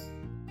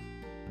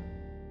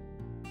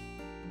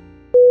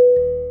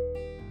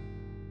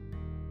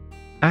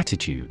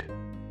 Attitude.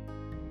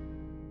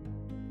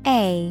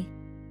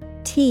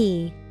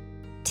 ATTITUDE.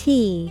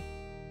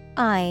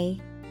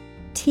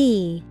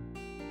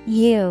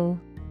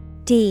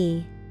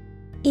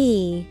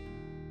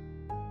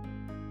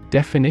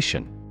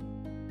 Definition.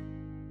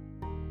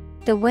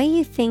 The way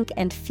you think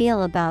and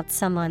feel about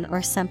someone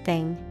or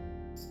something.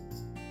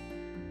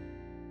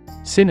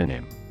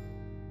 Synonym.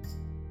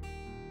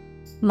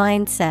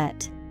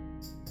 Mindset,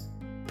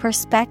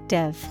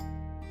 perspective,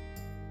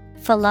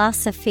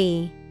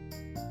 philosophy.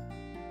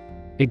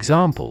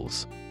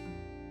 Examples.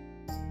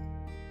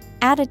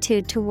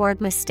 Attitude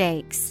toward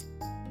mistakes.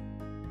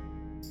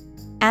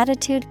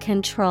 Attitude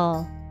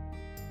control.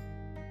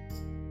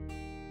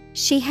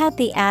 She had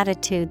the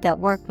attitude that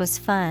work was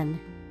fun.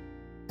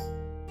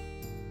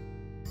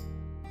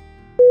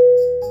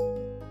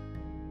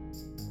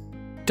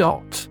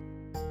 Dot.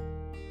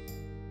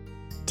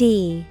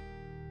 DOT.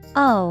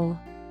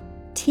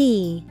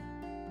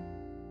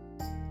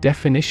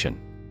 Definition.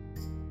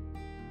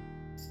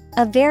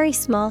 A very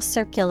small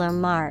circular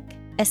mark,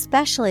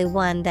 especially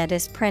one that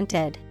is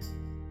printed.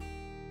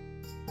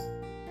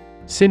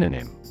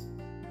 Synonym.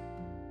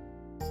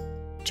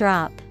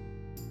 Drop,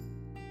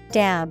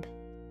 dab,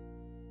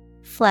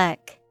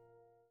 fleck.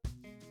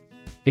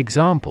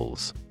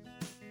 Examples.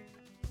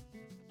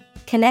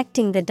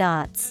 Connecting the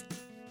dots.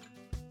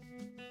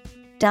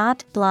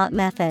 Dot blot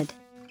method.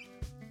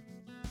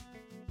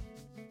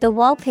 The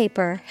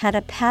wallpaper had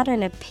a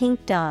pattern of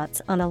pink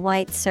dots on a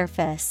white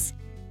surface.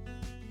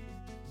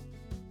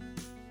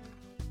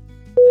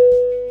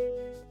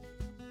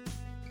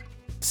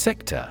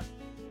 Sector.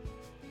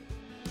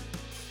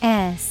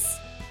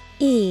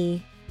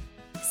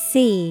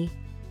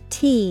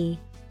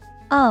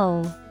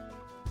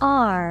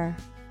 SECTOR.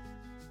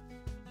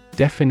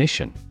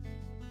 Definition.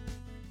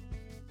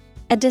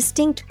 A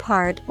distinct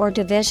part or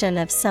division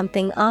of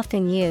something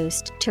often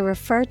used to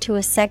refer to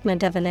a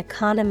segment of an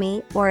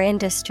economy or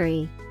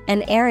industry,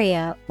 an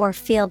area or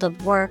field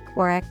of work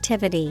or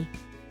activity.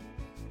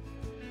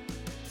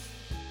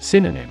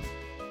 Synonym.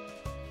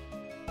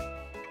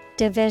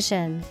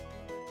 Division,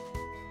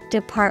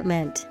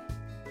 department,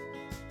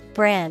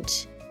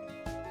 branch.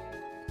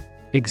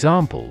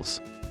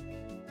 Examples.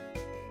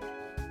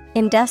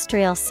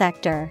 Industrial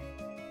sector,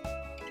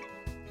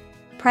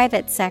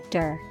 private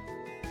sector.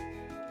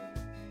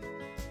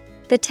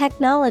 The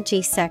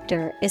technology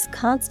sector is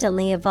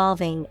constantly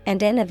evolving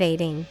and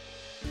innovating.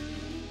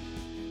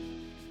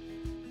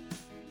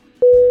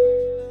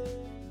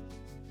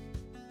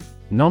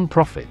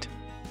 Non-profit.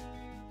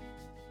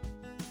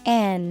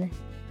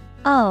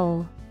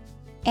 NONPROFIT.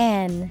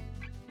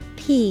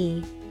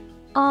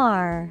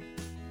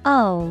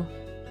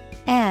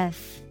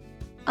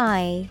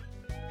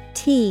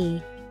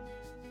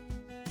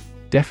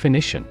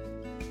 Definition.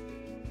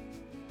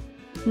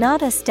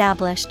 Not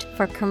established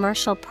for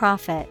commercial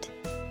profit.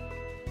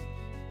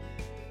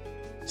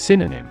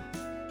 Synonym.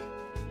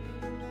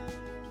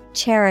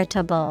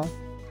 Charitable.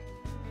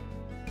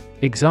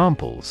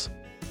 Examples.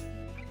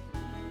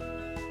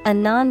 A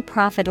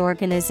non-profit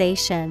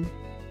organization.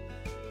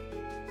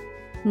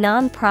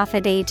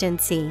 Non-profit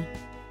agency.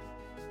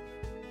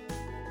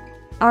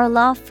 Our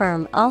law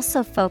firm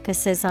also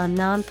focuses on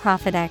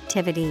non-profit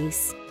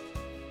activities.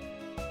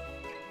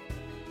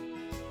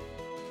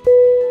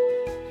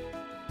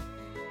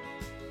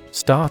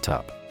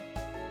 Startup.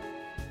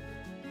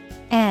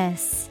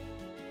 STARTUP.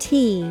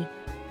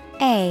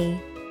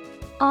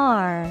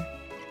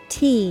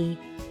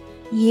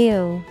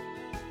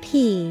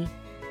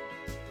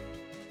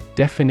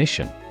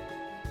 Definition.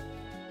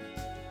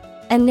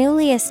 A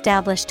newly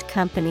established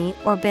company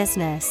or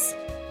business.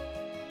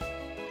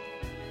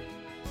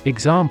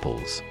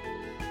 Examples.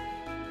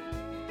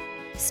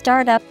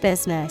 Startup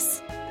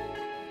business.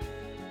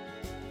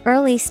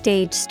 Early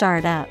stage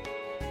startup.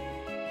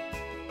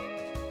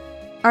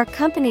 Our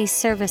company's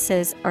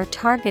services are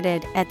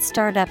targeted at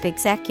startup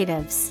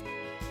executives.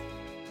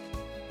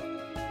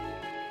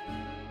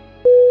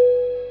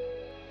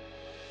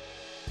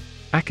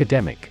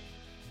 Academic.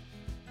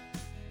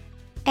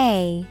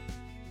 ACADEMIC.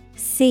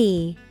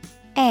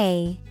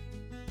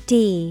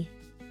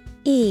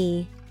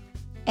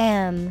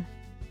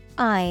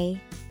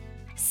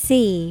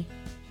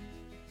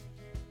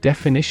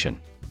 Definition: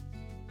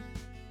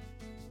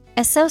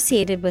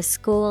 associated with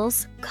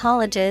schools,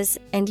 colleges,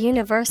 and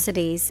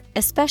universities,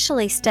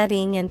 especially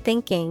studying and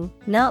thinking,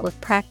 not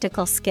with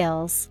practical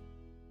skills.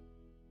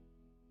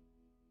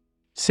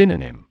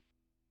 Synonym: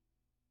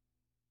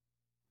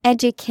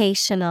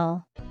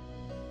 Educational,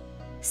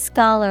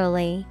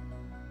 scholarly,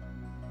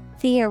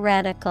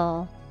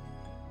 theoretical.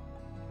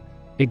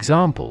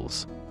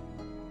 Examples: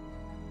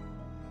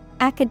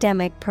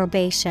 academic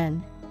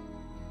probation,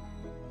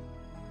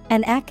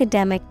 an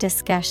academic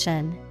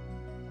discussion.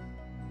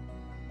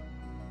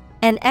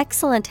 An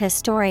excellent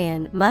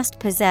historian must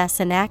possess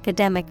an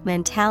academic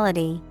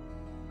mentality.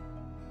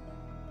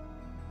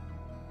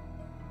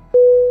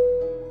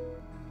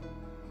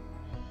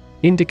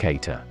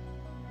 Indicator: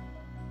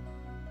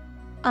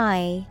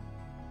 INDICATOR.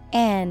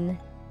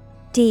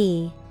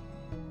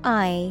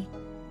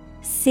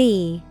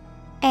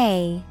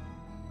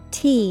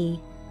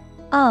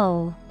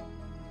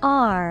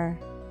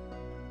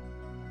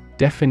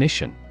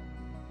 Definition: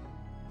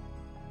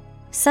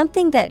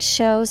 something that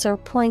shows or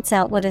points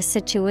out what a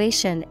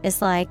situation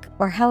is like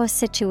or how a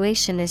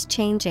situation is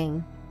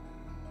changing.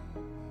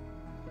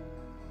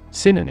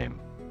 Synonym: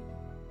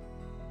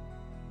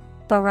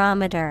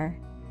 Barometer,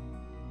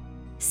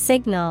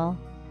 signal,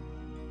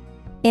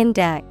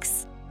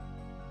 index.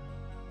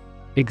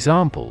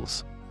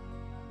 Examples: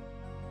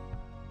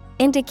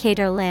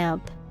 indicator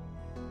lamp,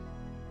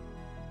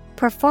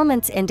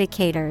 performance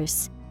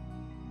indicators.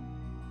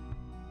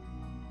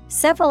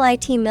 Several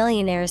IT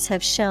millionaires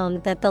have shown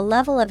that the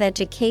level of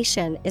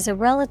education is a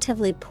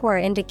relatively poor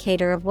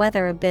indicator of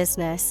whether a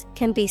business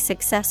can be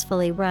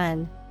successfully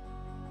run.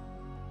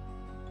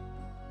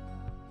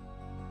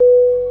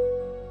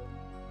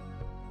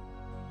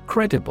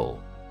 Credible: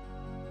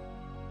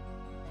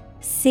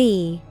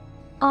 CREDIBLE.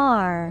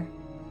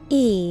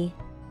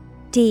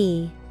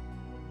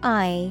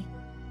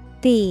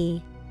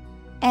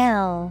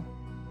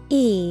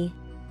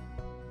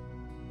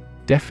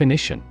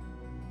 Definition: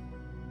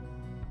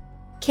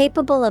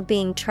 capable of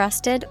being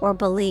trusted or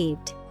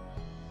believed.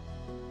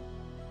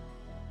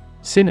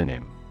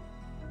 Synonym: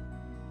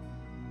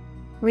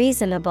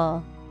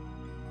 reasonable,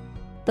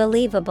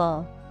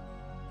 believable,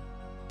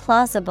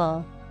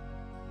 plausible.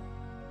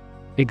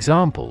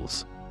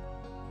 Examples: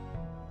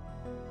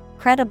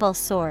 credible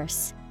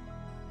source,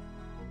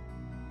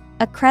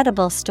 a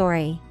credible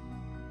story.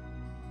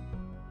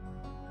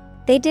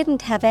 They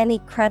didn't have any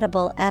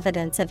credible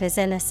evidence of his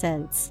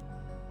innocence.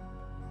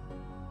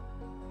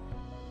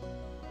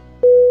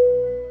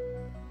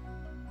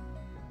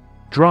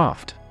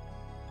 Draft: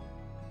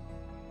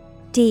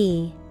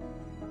 DRAFT.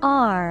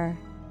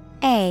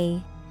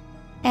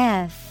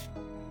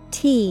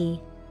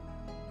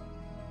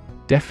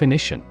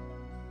 Definition: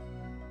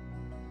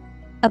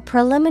 a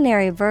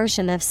preliminary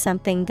version of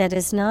something that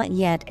is not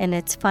yet in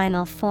its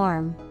final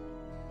form.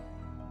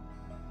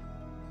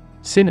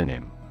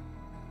 Synonym: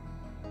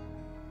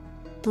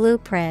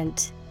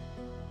 blueprint,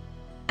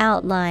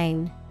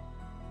 outline,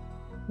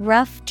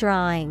 rough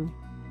drawing.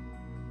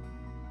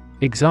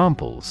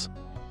 Examples: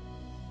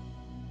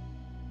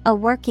 a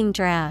working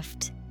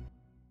draft,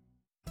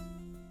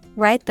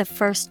 write the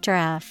first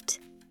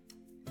draft.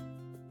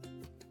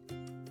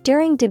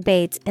 During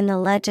debates in the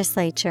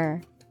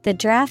legislature, the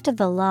draft of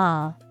the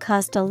law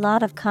caused a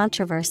lot of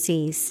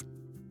controversies.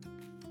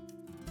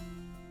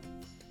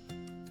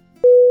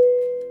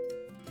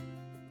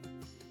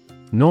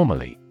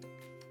 Normally: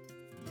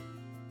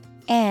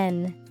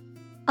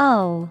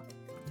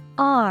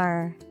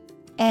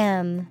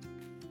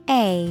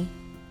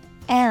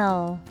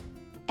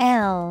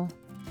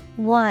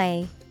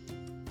 NORMALLY.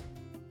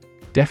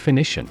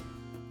 Definition: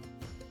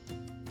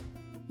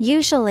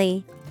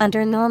 usually,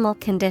 under normal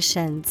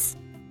conditions.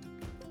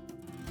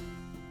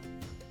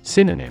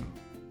 Synonym: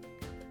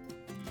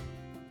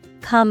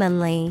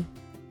 commonly,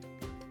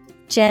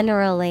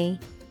 generally,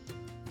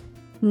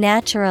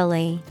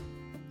 naturally.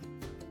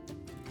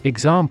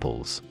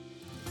 Examples: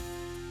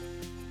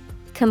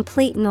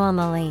 complete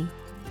normally,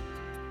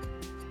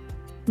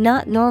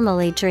 not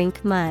normally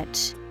drink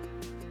much.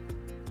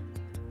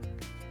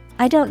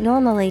 I don't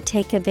normally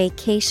take a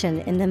vacation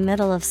in the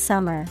middle of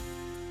summer.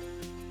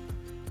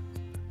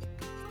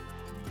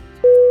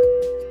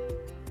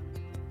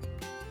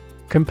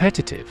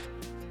 Competitive: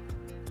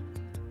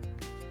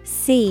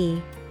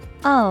 COMPETITIVE.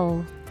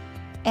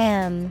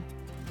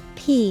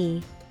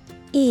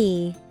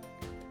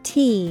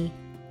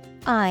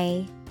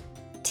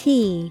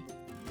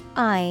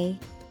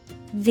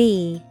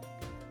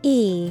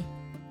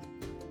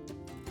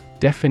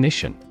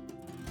 Definition: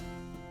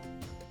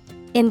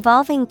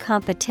 involving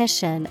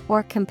competition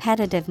or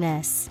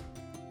competitiveness.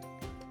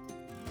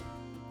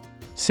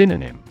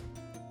 Synonym: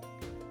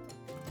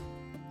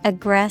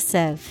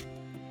 aggressive,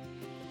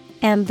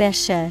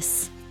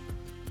 ambitious,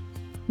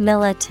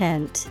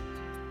 militant.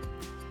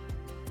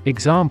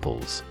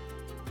 Examples: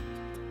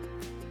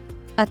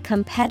 a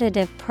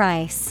competitive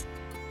price,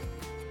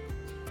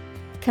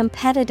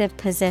 competitive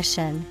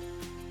position.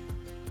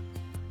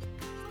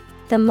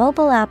 The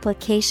mobile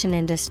application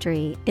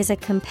industry is a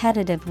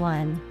competitive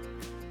one.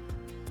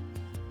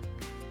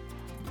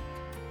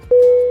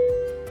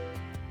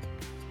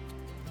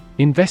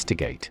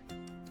 Investigate.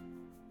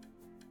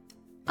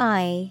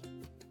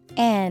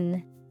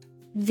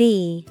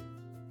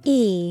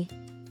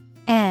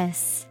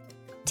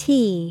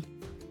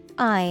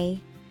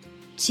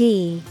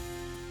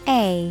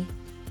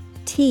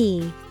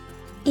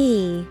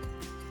 investigate.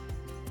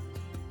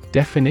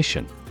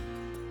 Definition.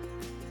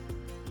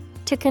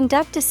 To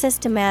conduct a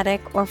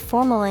systematic or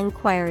formal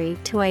inquiry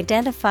to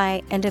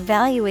identify and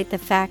evaluate the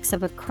facts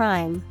of a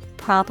crime,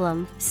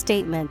 problem,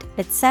 statement,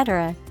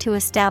 etc., to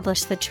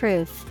establish the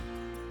truth.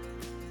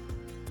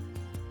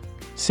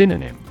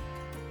 Synonym.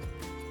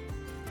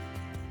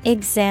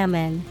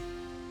 Examine,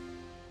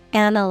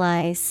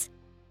 analyze,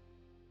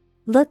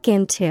 look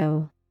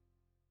into.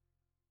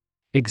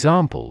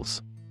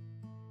 Examples.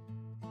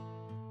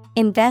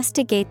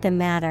 Investigate the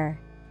matter.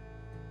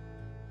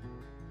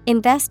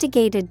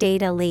 Investigate a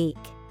data leak.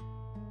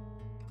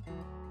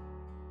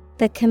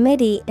 The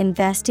committee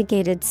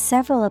investigated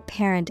several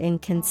apparent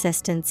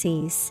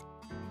inconsistencies.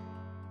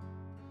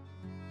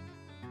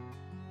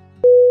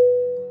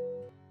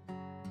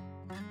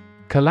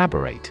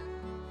 Collaborate. Collaborate.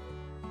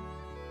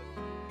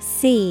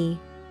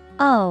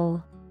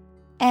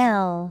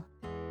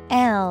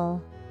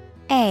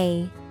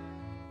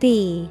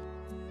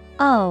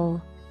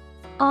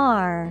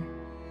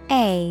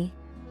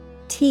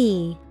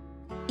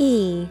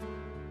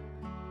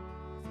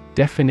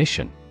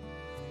 Definition.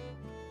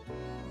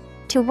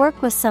 To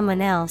work with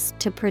someone else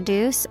to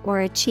produce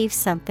or achieve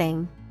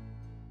something.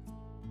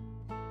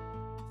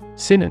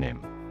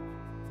 Synonym.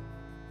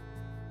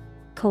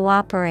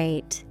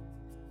 Cooperate,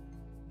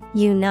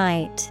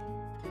 unite,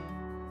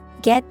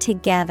 get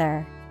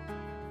together.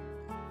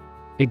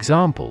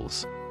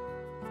 Examples.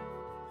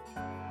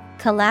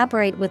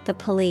 Collaborate with the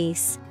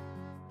police.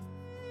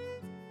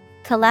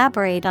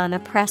 Collaborate on a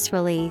press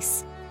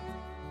release.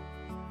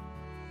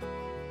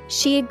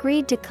 She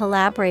agreed to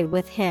collaborate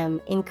with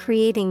him in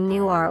creating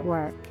new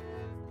artwork.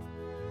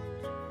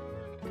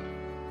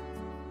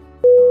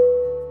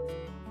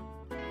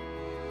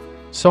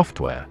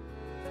 Software.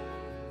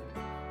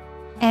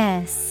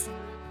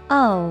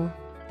 SOFTWARE.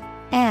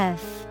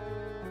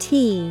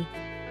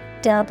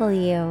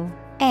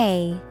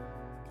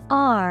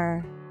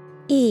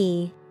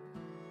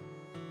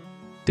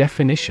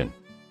 Definition.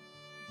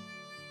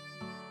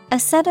 A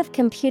set of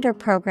computer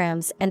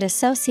programs and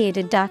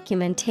associated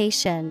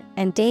documentation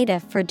and data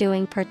for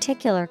doing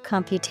particular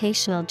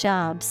computational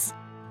jobs.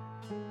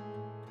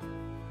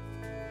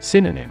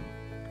 Synonym.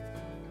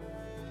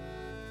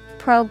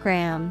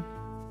 Program,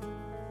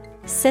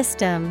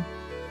 system,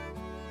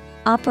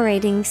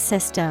 operating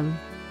system.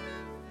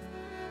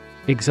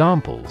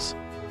 Examples.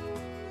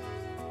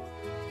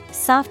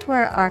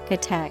 Software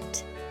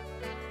architect.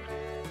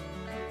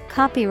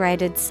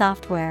 Copyrighted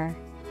software.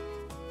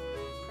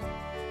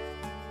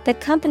 The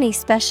company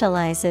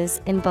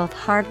specializes in both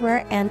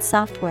hardware and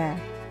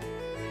software.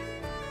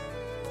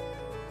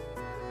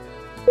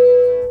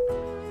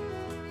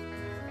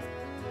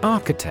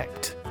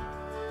 Architect.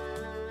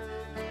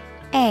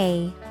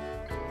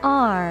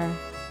 ARCHITECT.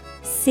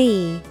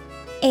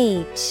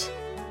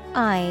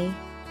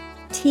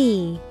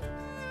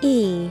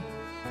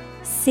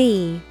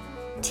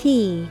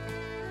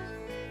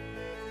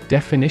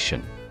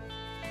 Definition.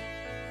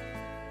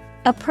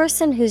 A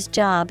person whose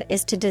job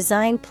is to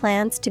design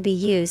plans to be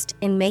used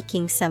in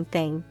making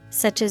something,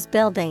 such as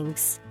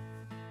buildings.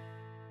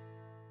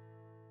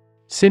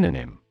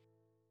 Synonym.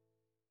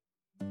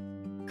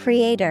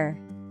 Creator,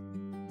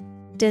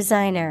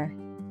 designer,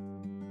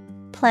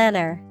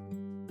 planner.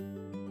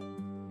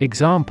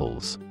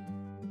 Examples.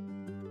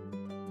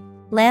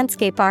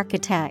 Landscape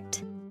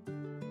architect.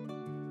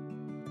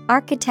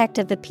 Architect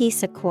of the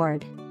Peace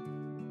Accord.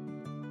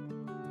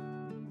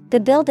 The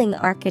building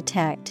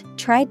architect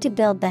tried to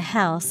build the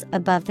house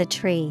above the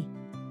tree.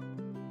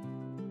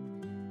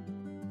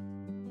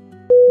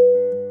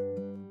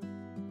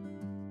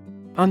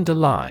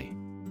 Underlie.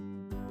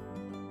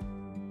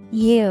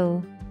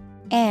 UNDERLIE.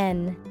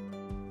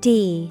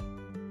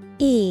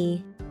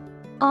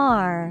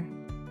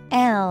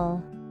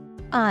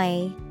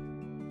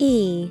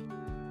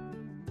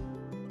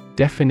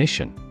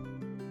 Definition.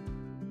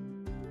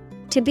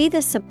 To be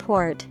the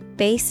support,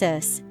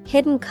 basis,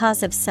 hidden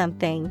cause of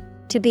something.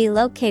 To be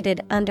located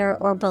under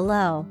or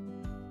below.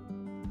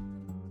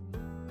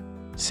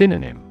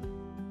 Synonym.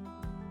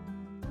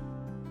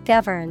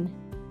 Govern,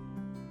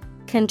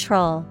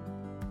 control,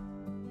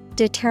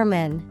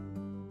 determine.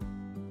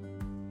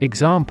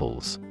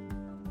 Examples.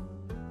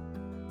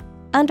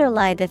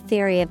 Underlie the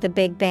theory of the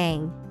Big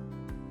Bang.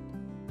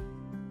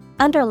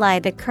 Underlie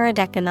the current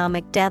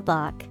economic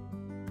deadlock.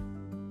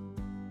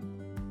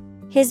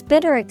 His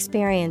bitter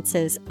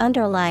experiences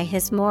underlie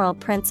his moral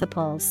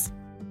principles.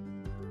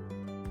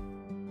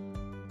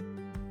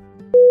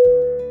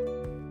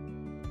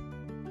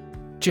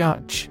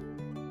 Judge.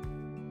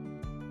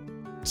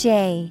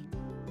 JUDGE.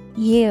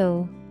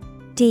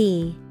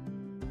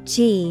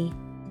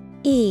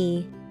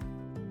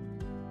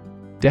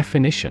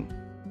 Definition.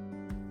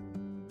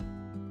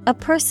 A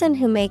person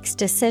who makes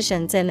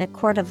decisions in a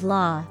court of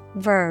law.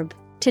 Verb,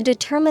 To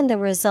determine the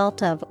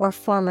result of or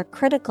form a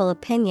critical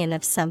opinion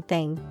of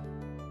something.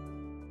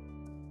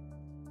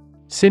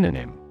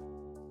 Synonym: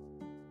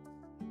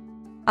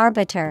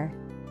 Arbiter,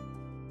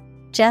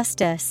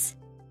 justice.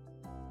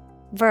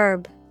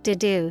 Verb,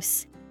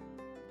 deduce.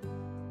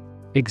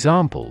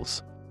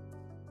 Examples: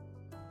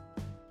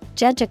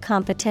 Judge a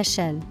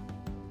competition.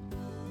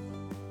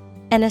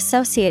 An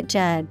associate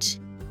judge.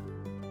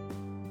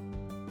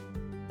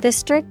 The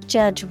strict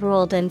judge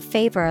ruled in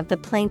favor of the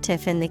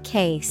plaintiff in the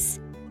case.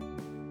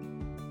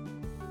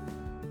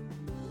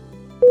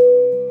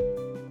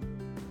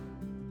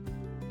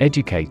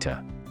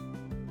 Educator.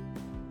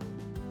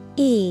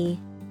 E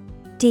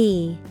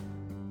D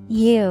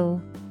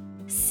U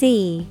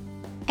C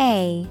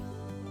A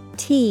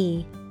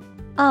T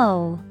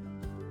O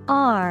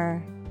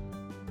R.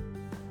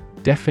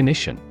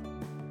 Definition: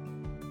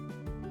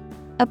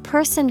 A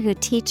person who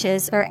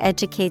teaches or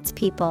educates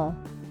people.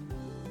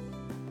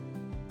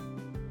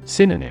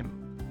 Synonym: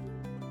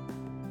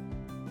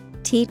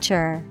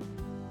 Teacher,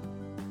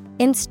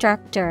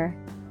 instructor,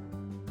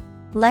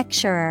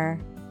 lecturer.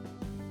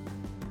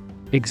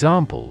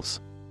 Examples: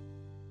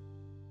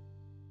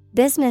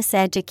 Business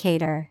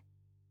educator.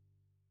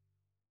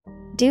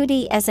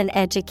 Duty as an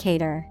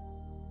educator.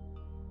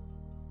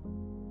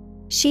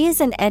 She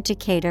is an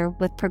educator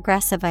with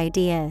progressive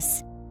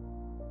ideas.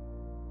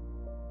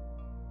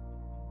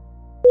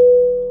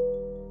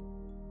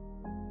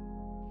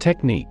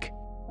 Technique.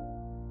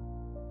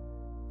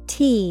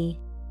 T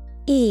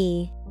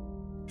E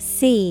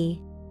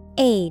C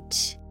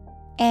H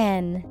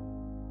N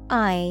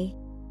I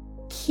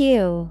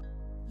Q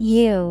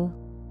U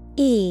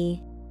E.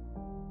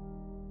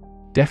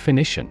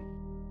 Definition: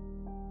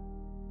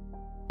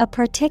 A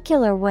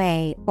particular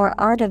way or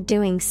art of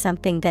doing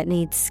something that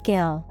needs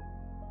skill.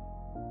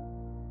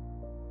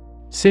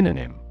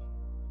 Synonym: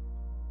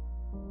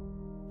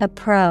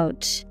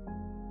 Approach,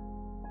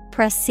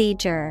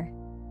 procedure,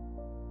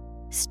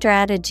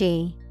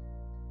 strategy.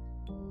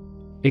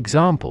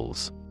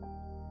 Examples: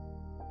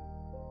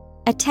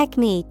 A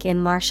technique in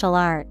martial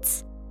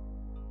arts.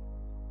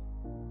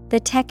 The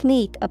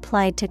technique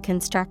applied to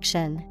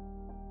construction.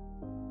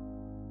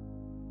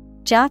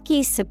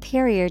 Jockey's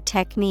superior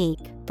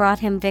technique brought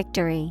him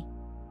victory.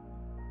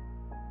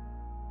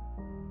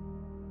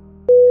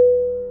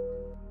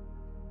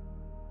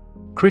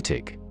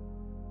 Critic.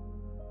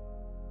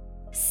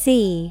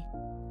 C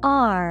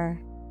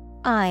R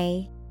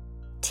I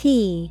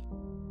T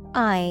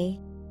I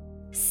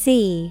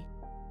C.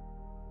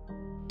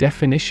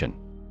 Definition: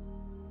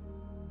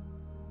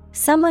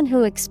 Someone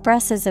who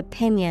expresses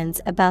opinions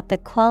about the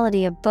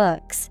quality of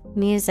books,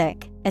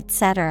 music,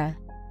 etc.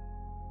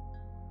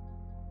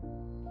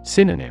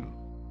 Synonym: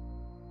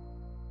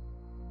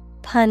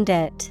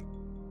 Pundit,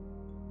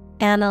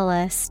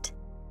 analyst,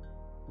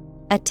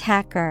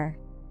 attacker.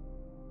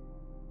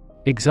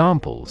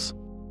 Examples: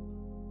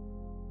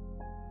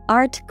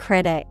 Art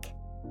critic,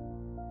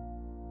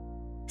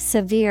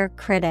 severe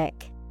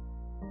critic.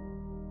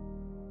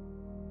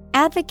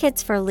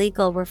 Advocates for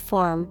legal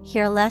reform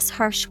hear less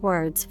harsh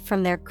words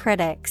from their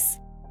critics.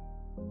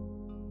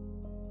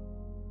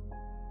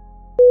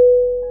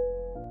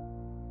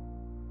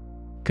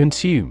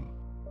 Consume.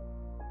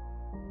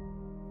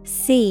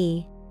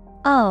 C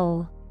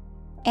O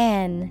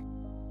N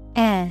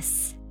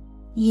S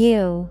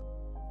U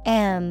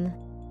M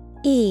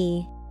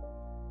E.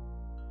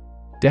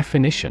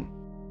 Definition: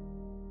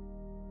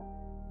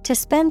 To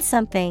spend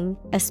something,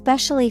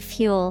 especially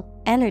fuel,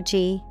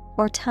 energy,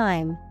 or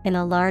time, in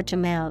a large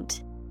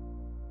amount.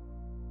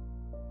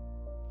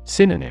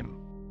 Synonym: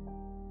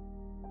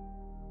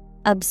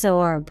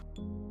 Absorb,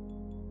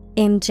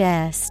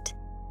 ingest,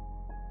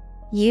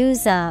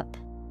 use up.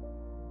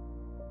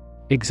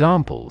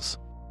 Examples: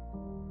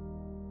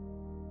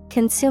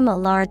 Consume a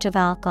large of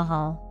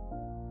alcohol.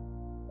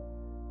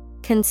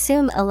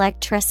 Consume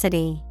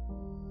electricity.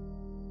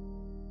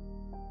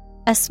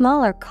 A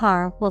smaller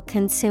car will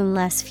consume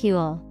less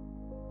fuel.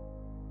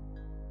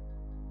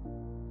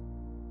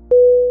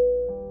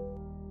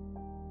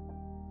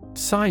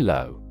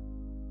 Silo.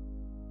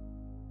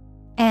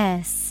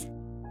 S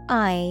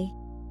I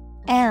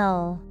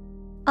L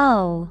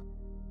O.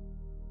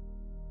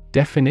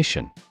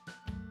 Definition: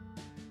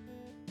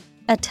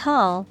 A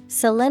tall,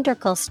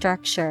 cylindrical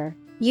structure,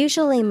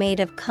 usually made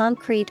of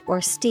concrete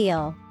or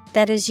steel,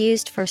 that is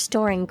used for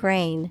storing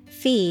grain,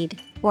 feed,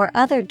 or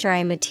other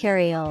dry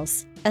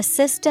materials, a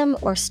system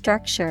or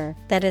structure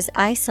that is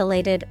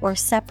isolated or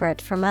separate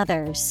from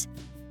others.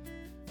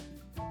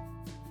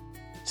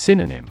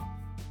 Synonym: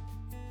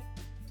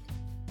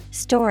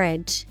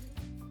 Storage,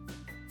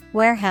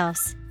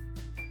 warehouse,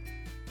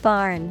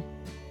 barn.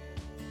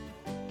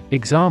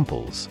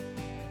 Examples: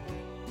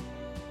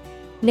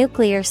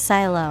 Nuclear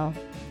silo.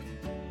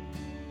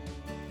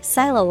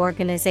 Silo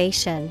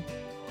organization.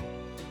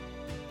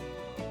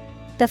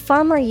 The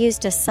farmer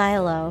used a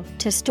silo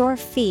to store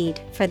feed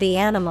for the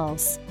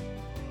animals.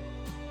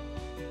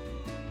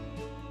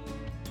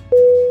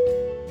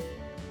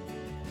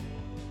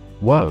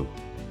 Woe.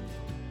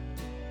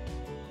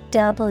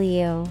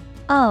 W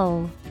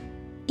O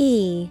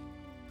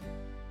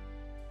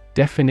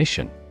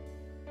Definition: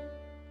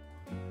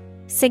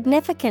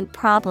 significant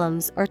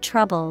problems or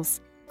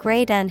troubles,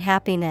 great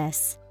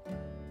unhappiness.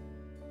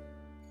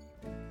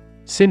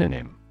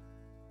 Synonym: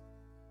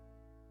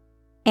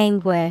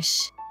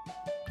 Anguish,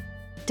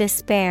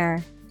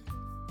 despair,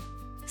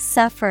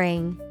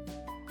 suffering.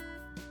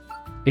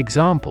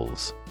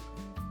 Examples: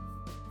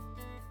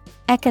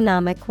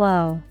 economic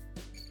woe,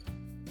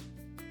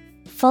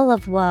 full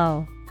of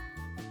woe.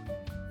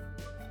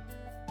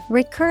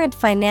 Recurrent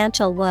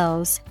financial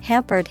woes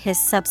hampered his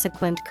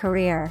subsequent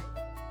career.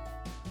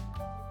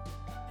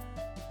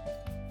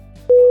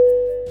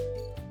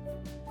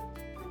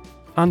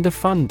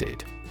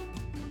 Underfunded.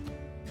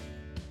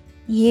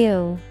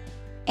 UNDERFUNDED.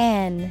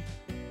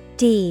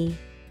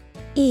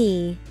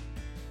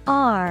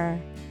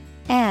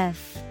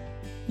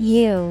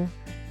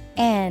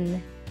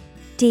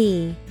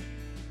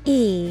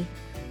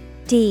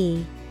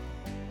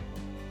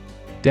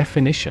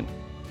 Definition: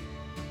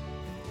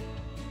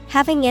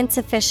 having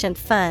insufficient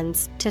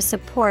funds to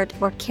support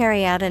or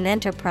carry out an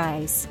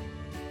enterprise.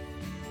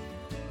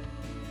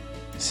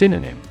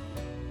 Synonym: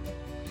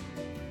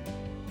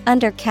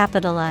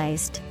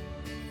 undercapitalized,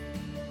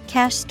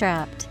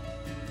 cash-strapped,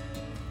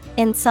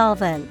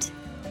 insolvent.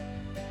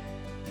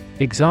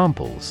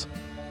 Examples: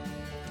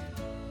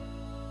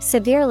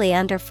 severely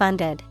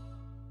underfunded,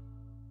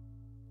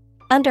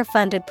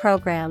 underfunded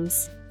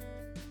programs.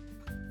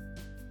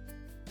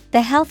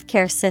 The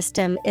healthcare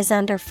system is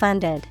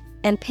underfunded,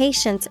 and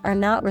patients are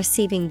not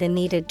receiving the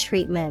needed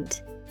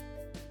treatment.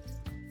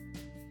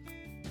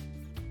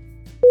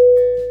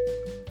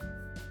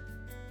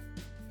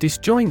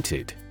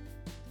 Disjointed.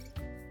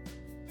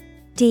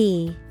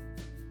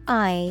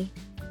 DISJOINTED.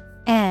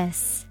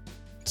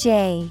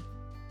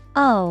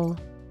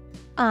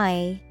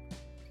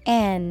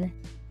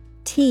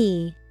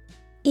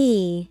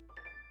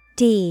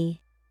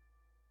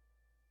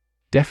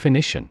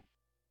 Definition: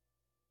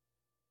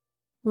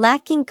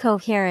 lacking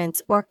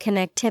coherence or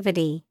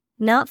connectivity,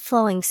 not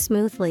flowing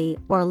smoothly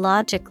or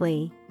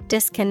logically,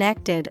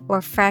 disconnected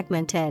or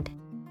fragmented.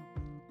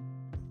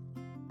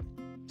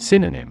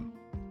 Synonym: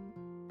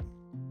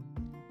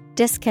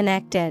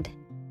 disconnected,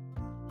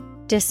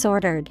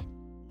 disordered,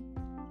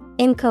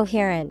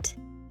 incoherent.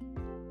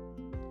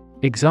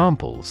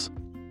 Examples: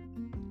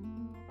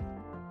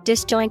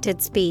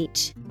 disjointed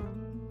speech,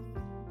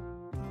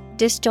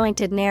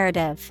 disjointed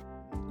narrative.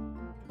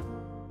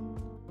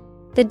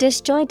 The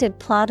disjointed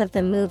plot of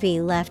the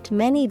movie left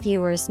many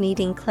viewers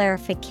needing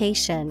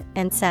clarification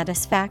and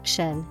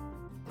satisfaction.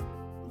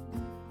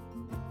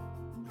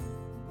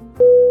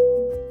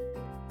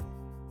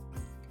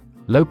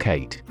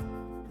 Locate.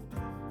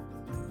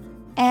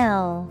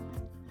 LOCATE.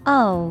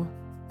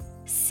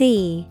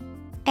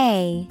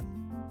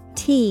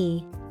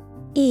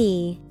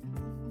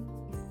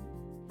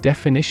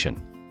 Definition: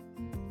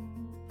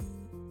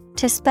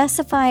 to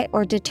specify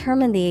or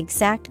determine the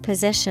exact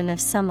position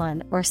of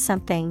someone or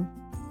something.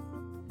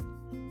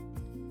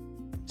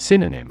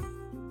 Synonym: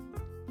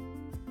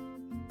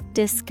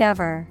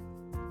 discover,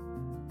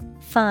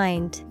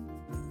 find,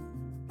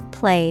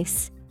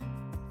 place.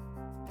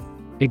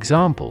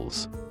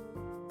 Examples: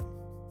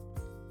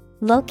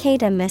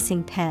 locate a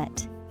missing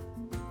pet,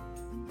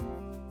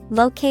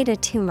 locate a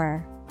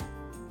tumor.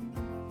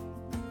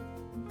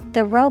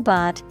 The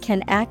robot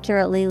can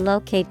accurately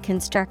locate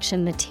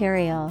construction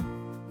material.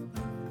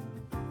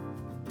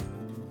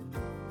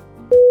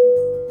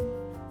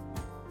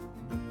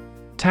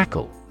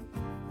 Tackle.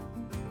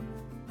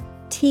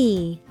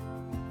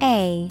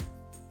 TACKLE.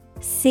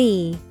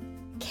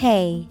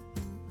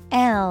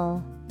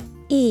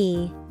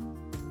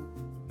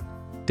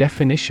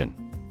 Definition: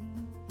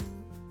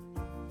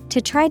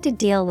 to try to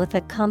deal with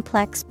a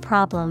complex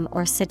problem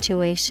or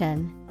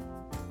situation.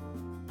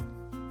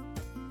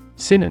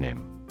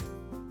 Synonym: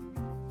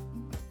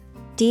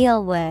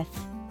 deal with,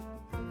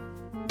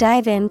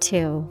 dive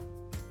into,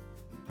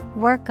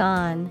 work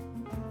on.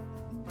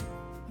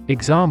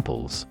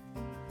 Examples: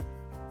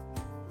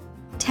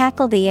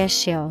 tackle the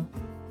issue,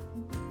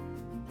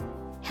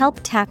 help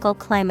tackle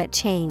climate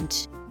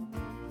change.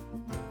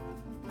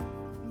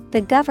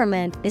 The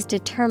government is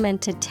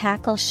determined to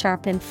tackle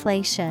sharp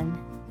inflation.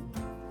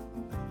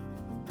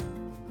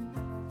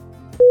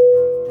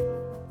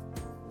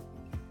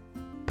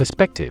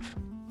 Perspective.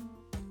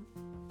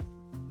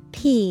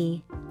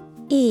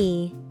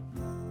 PERSPECTIVE.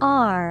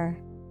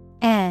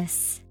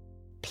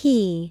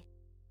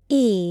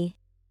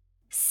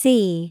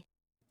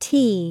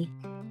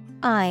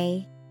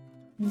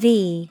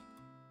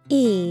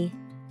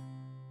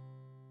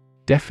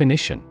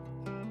 Definition: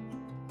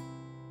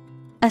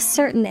 a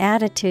certain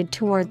attitude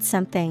towards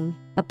something,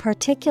 a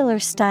particular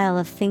style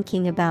of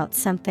thinking about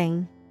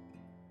something.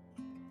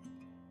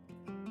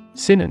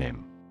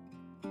 Synonym: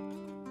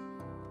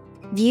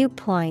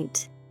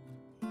 viewpoint,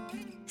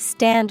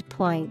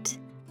 standpoint,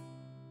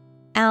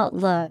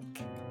 outlook.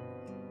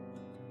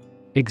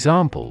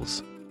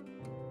 Examples: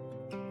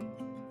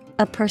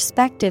 a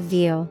perspective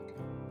view,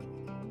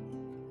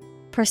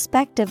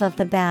 perspective of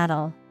the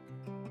battle.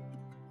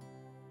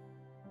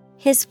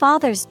 His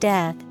father's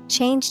death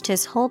changed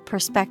his whole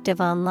perspective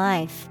on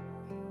life.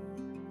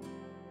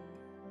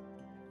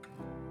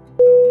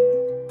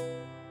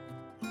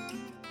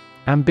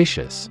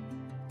 Ambitious.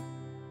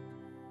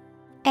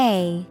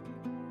 A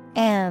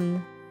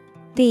M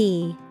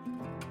B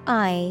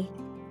I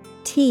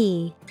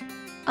T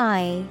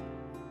I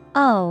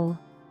O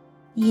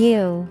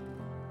U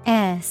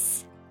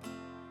S.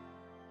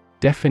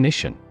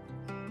 Definition: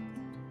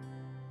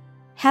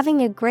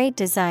 having a great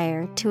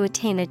desire to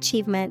attain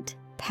achievement,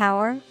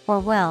 power, or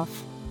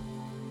wealth.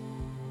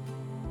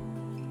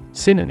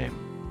 Synonym: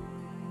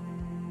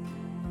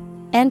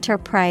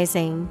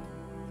 Enterprising,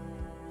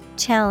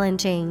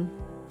 challenging,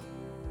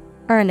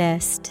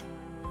 earnest.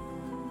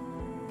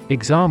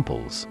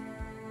 Examples: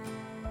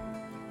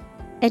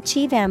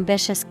 Achieve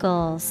ambitious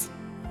goals.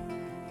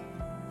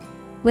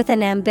 With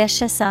an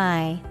ambitious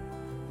eye.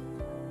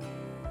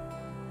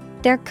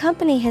 Their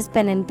company has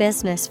been in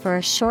business for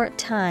a short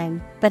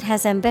time, but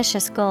has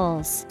ambitious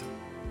goals.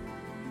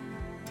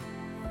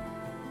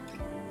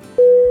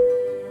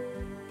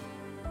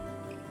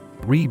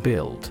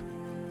 Rebuild.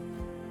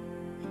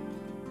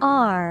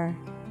 R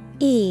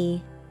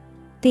E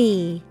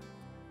B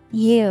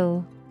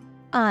U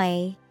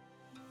I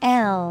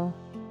L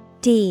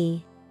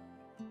D.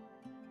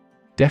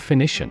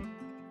 Definition: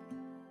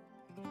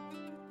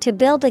 to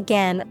build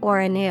again or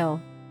anew.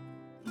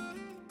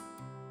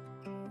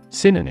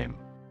 Synonym: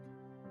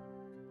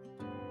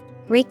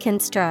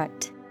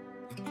 Reconstruct,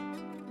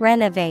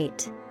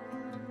 renovate,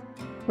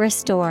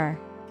 restore.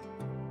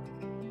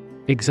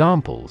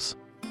 Examples: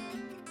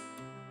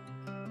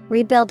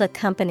 rebuild a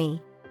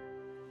company.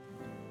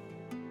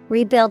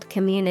 Rebuild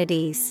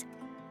communities.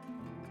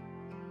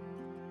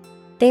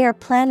 They are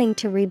planning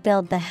to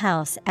rebuild the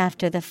house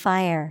after the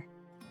fire.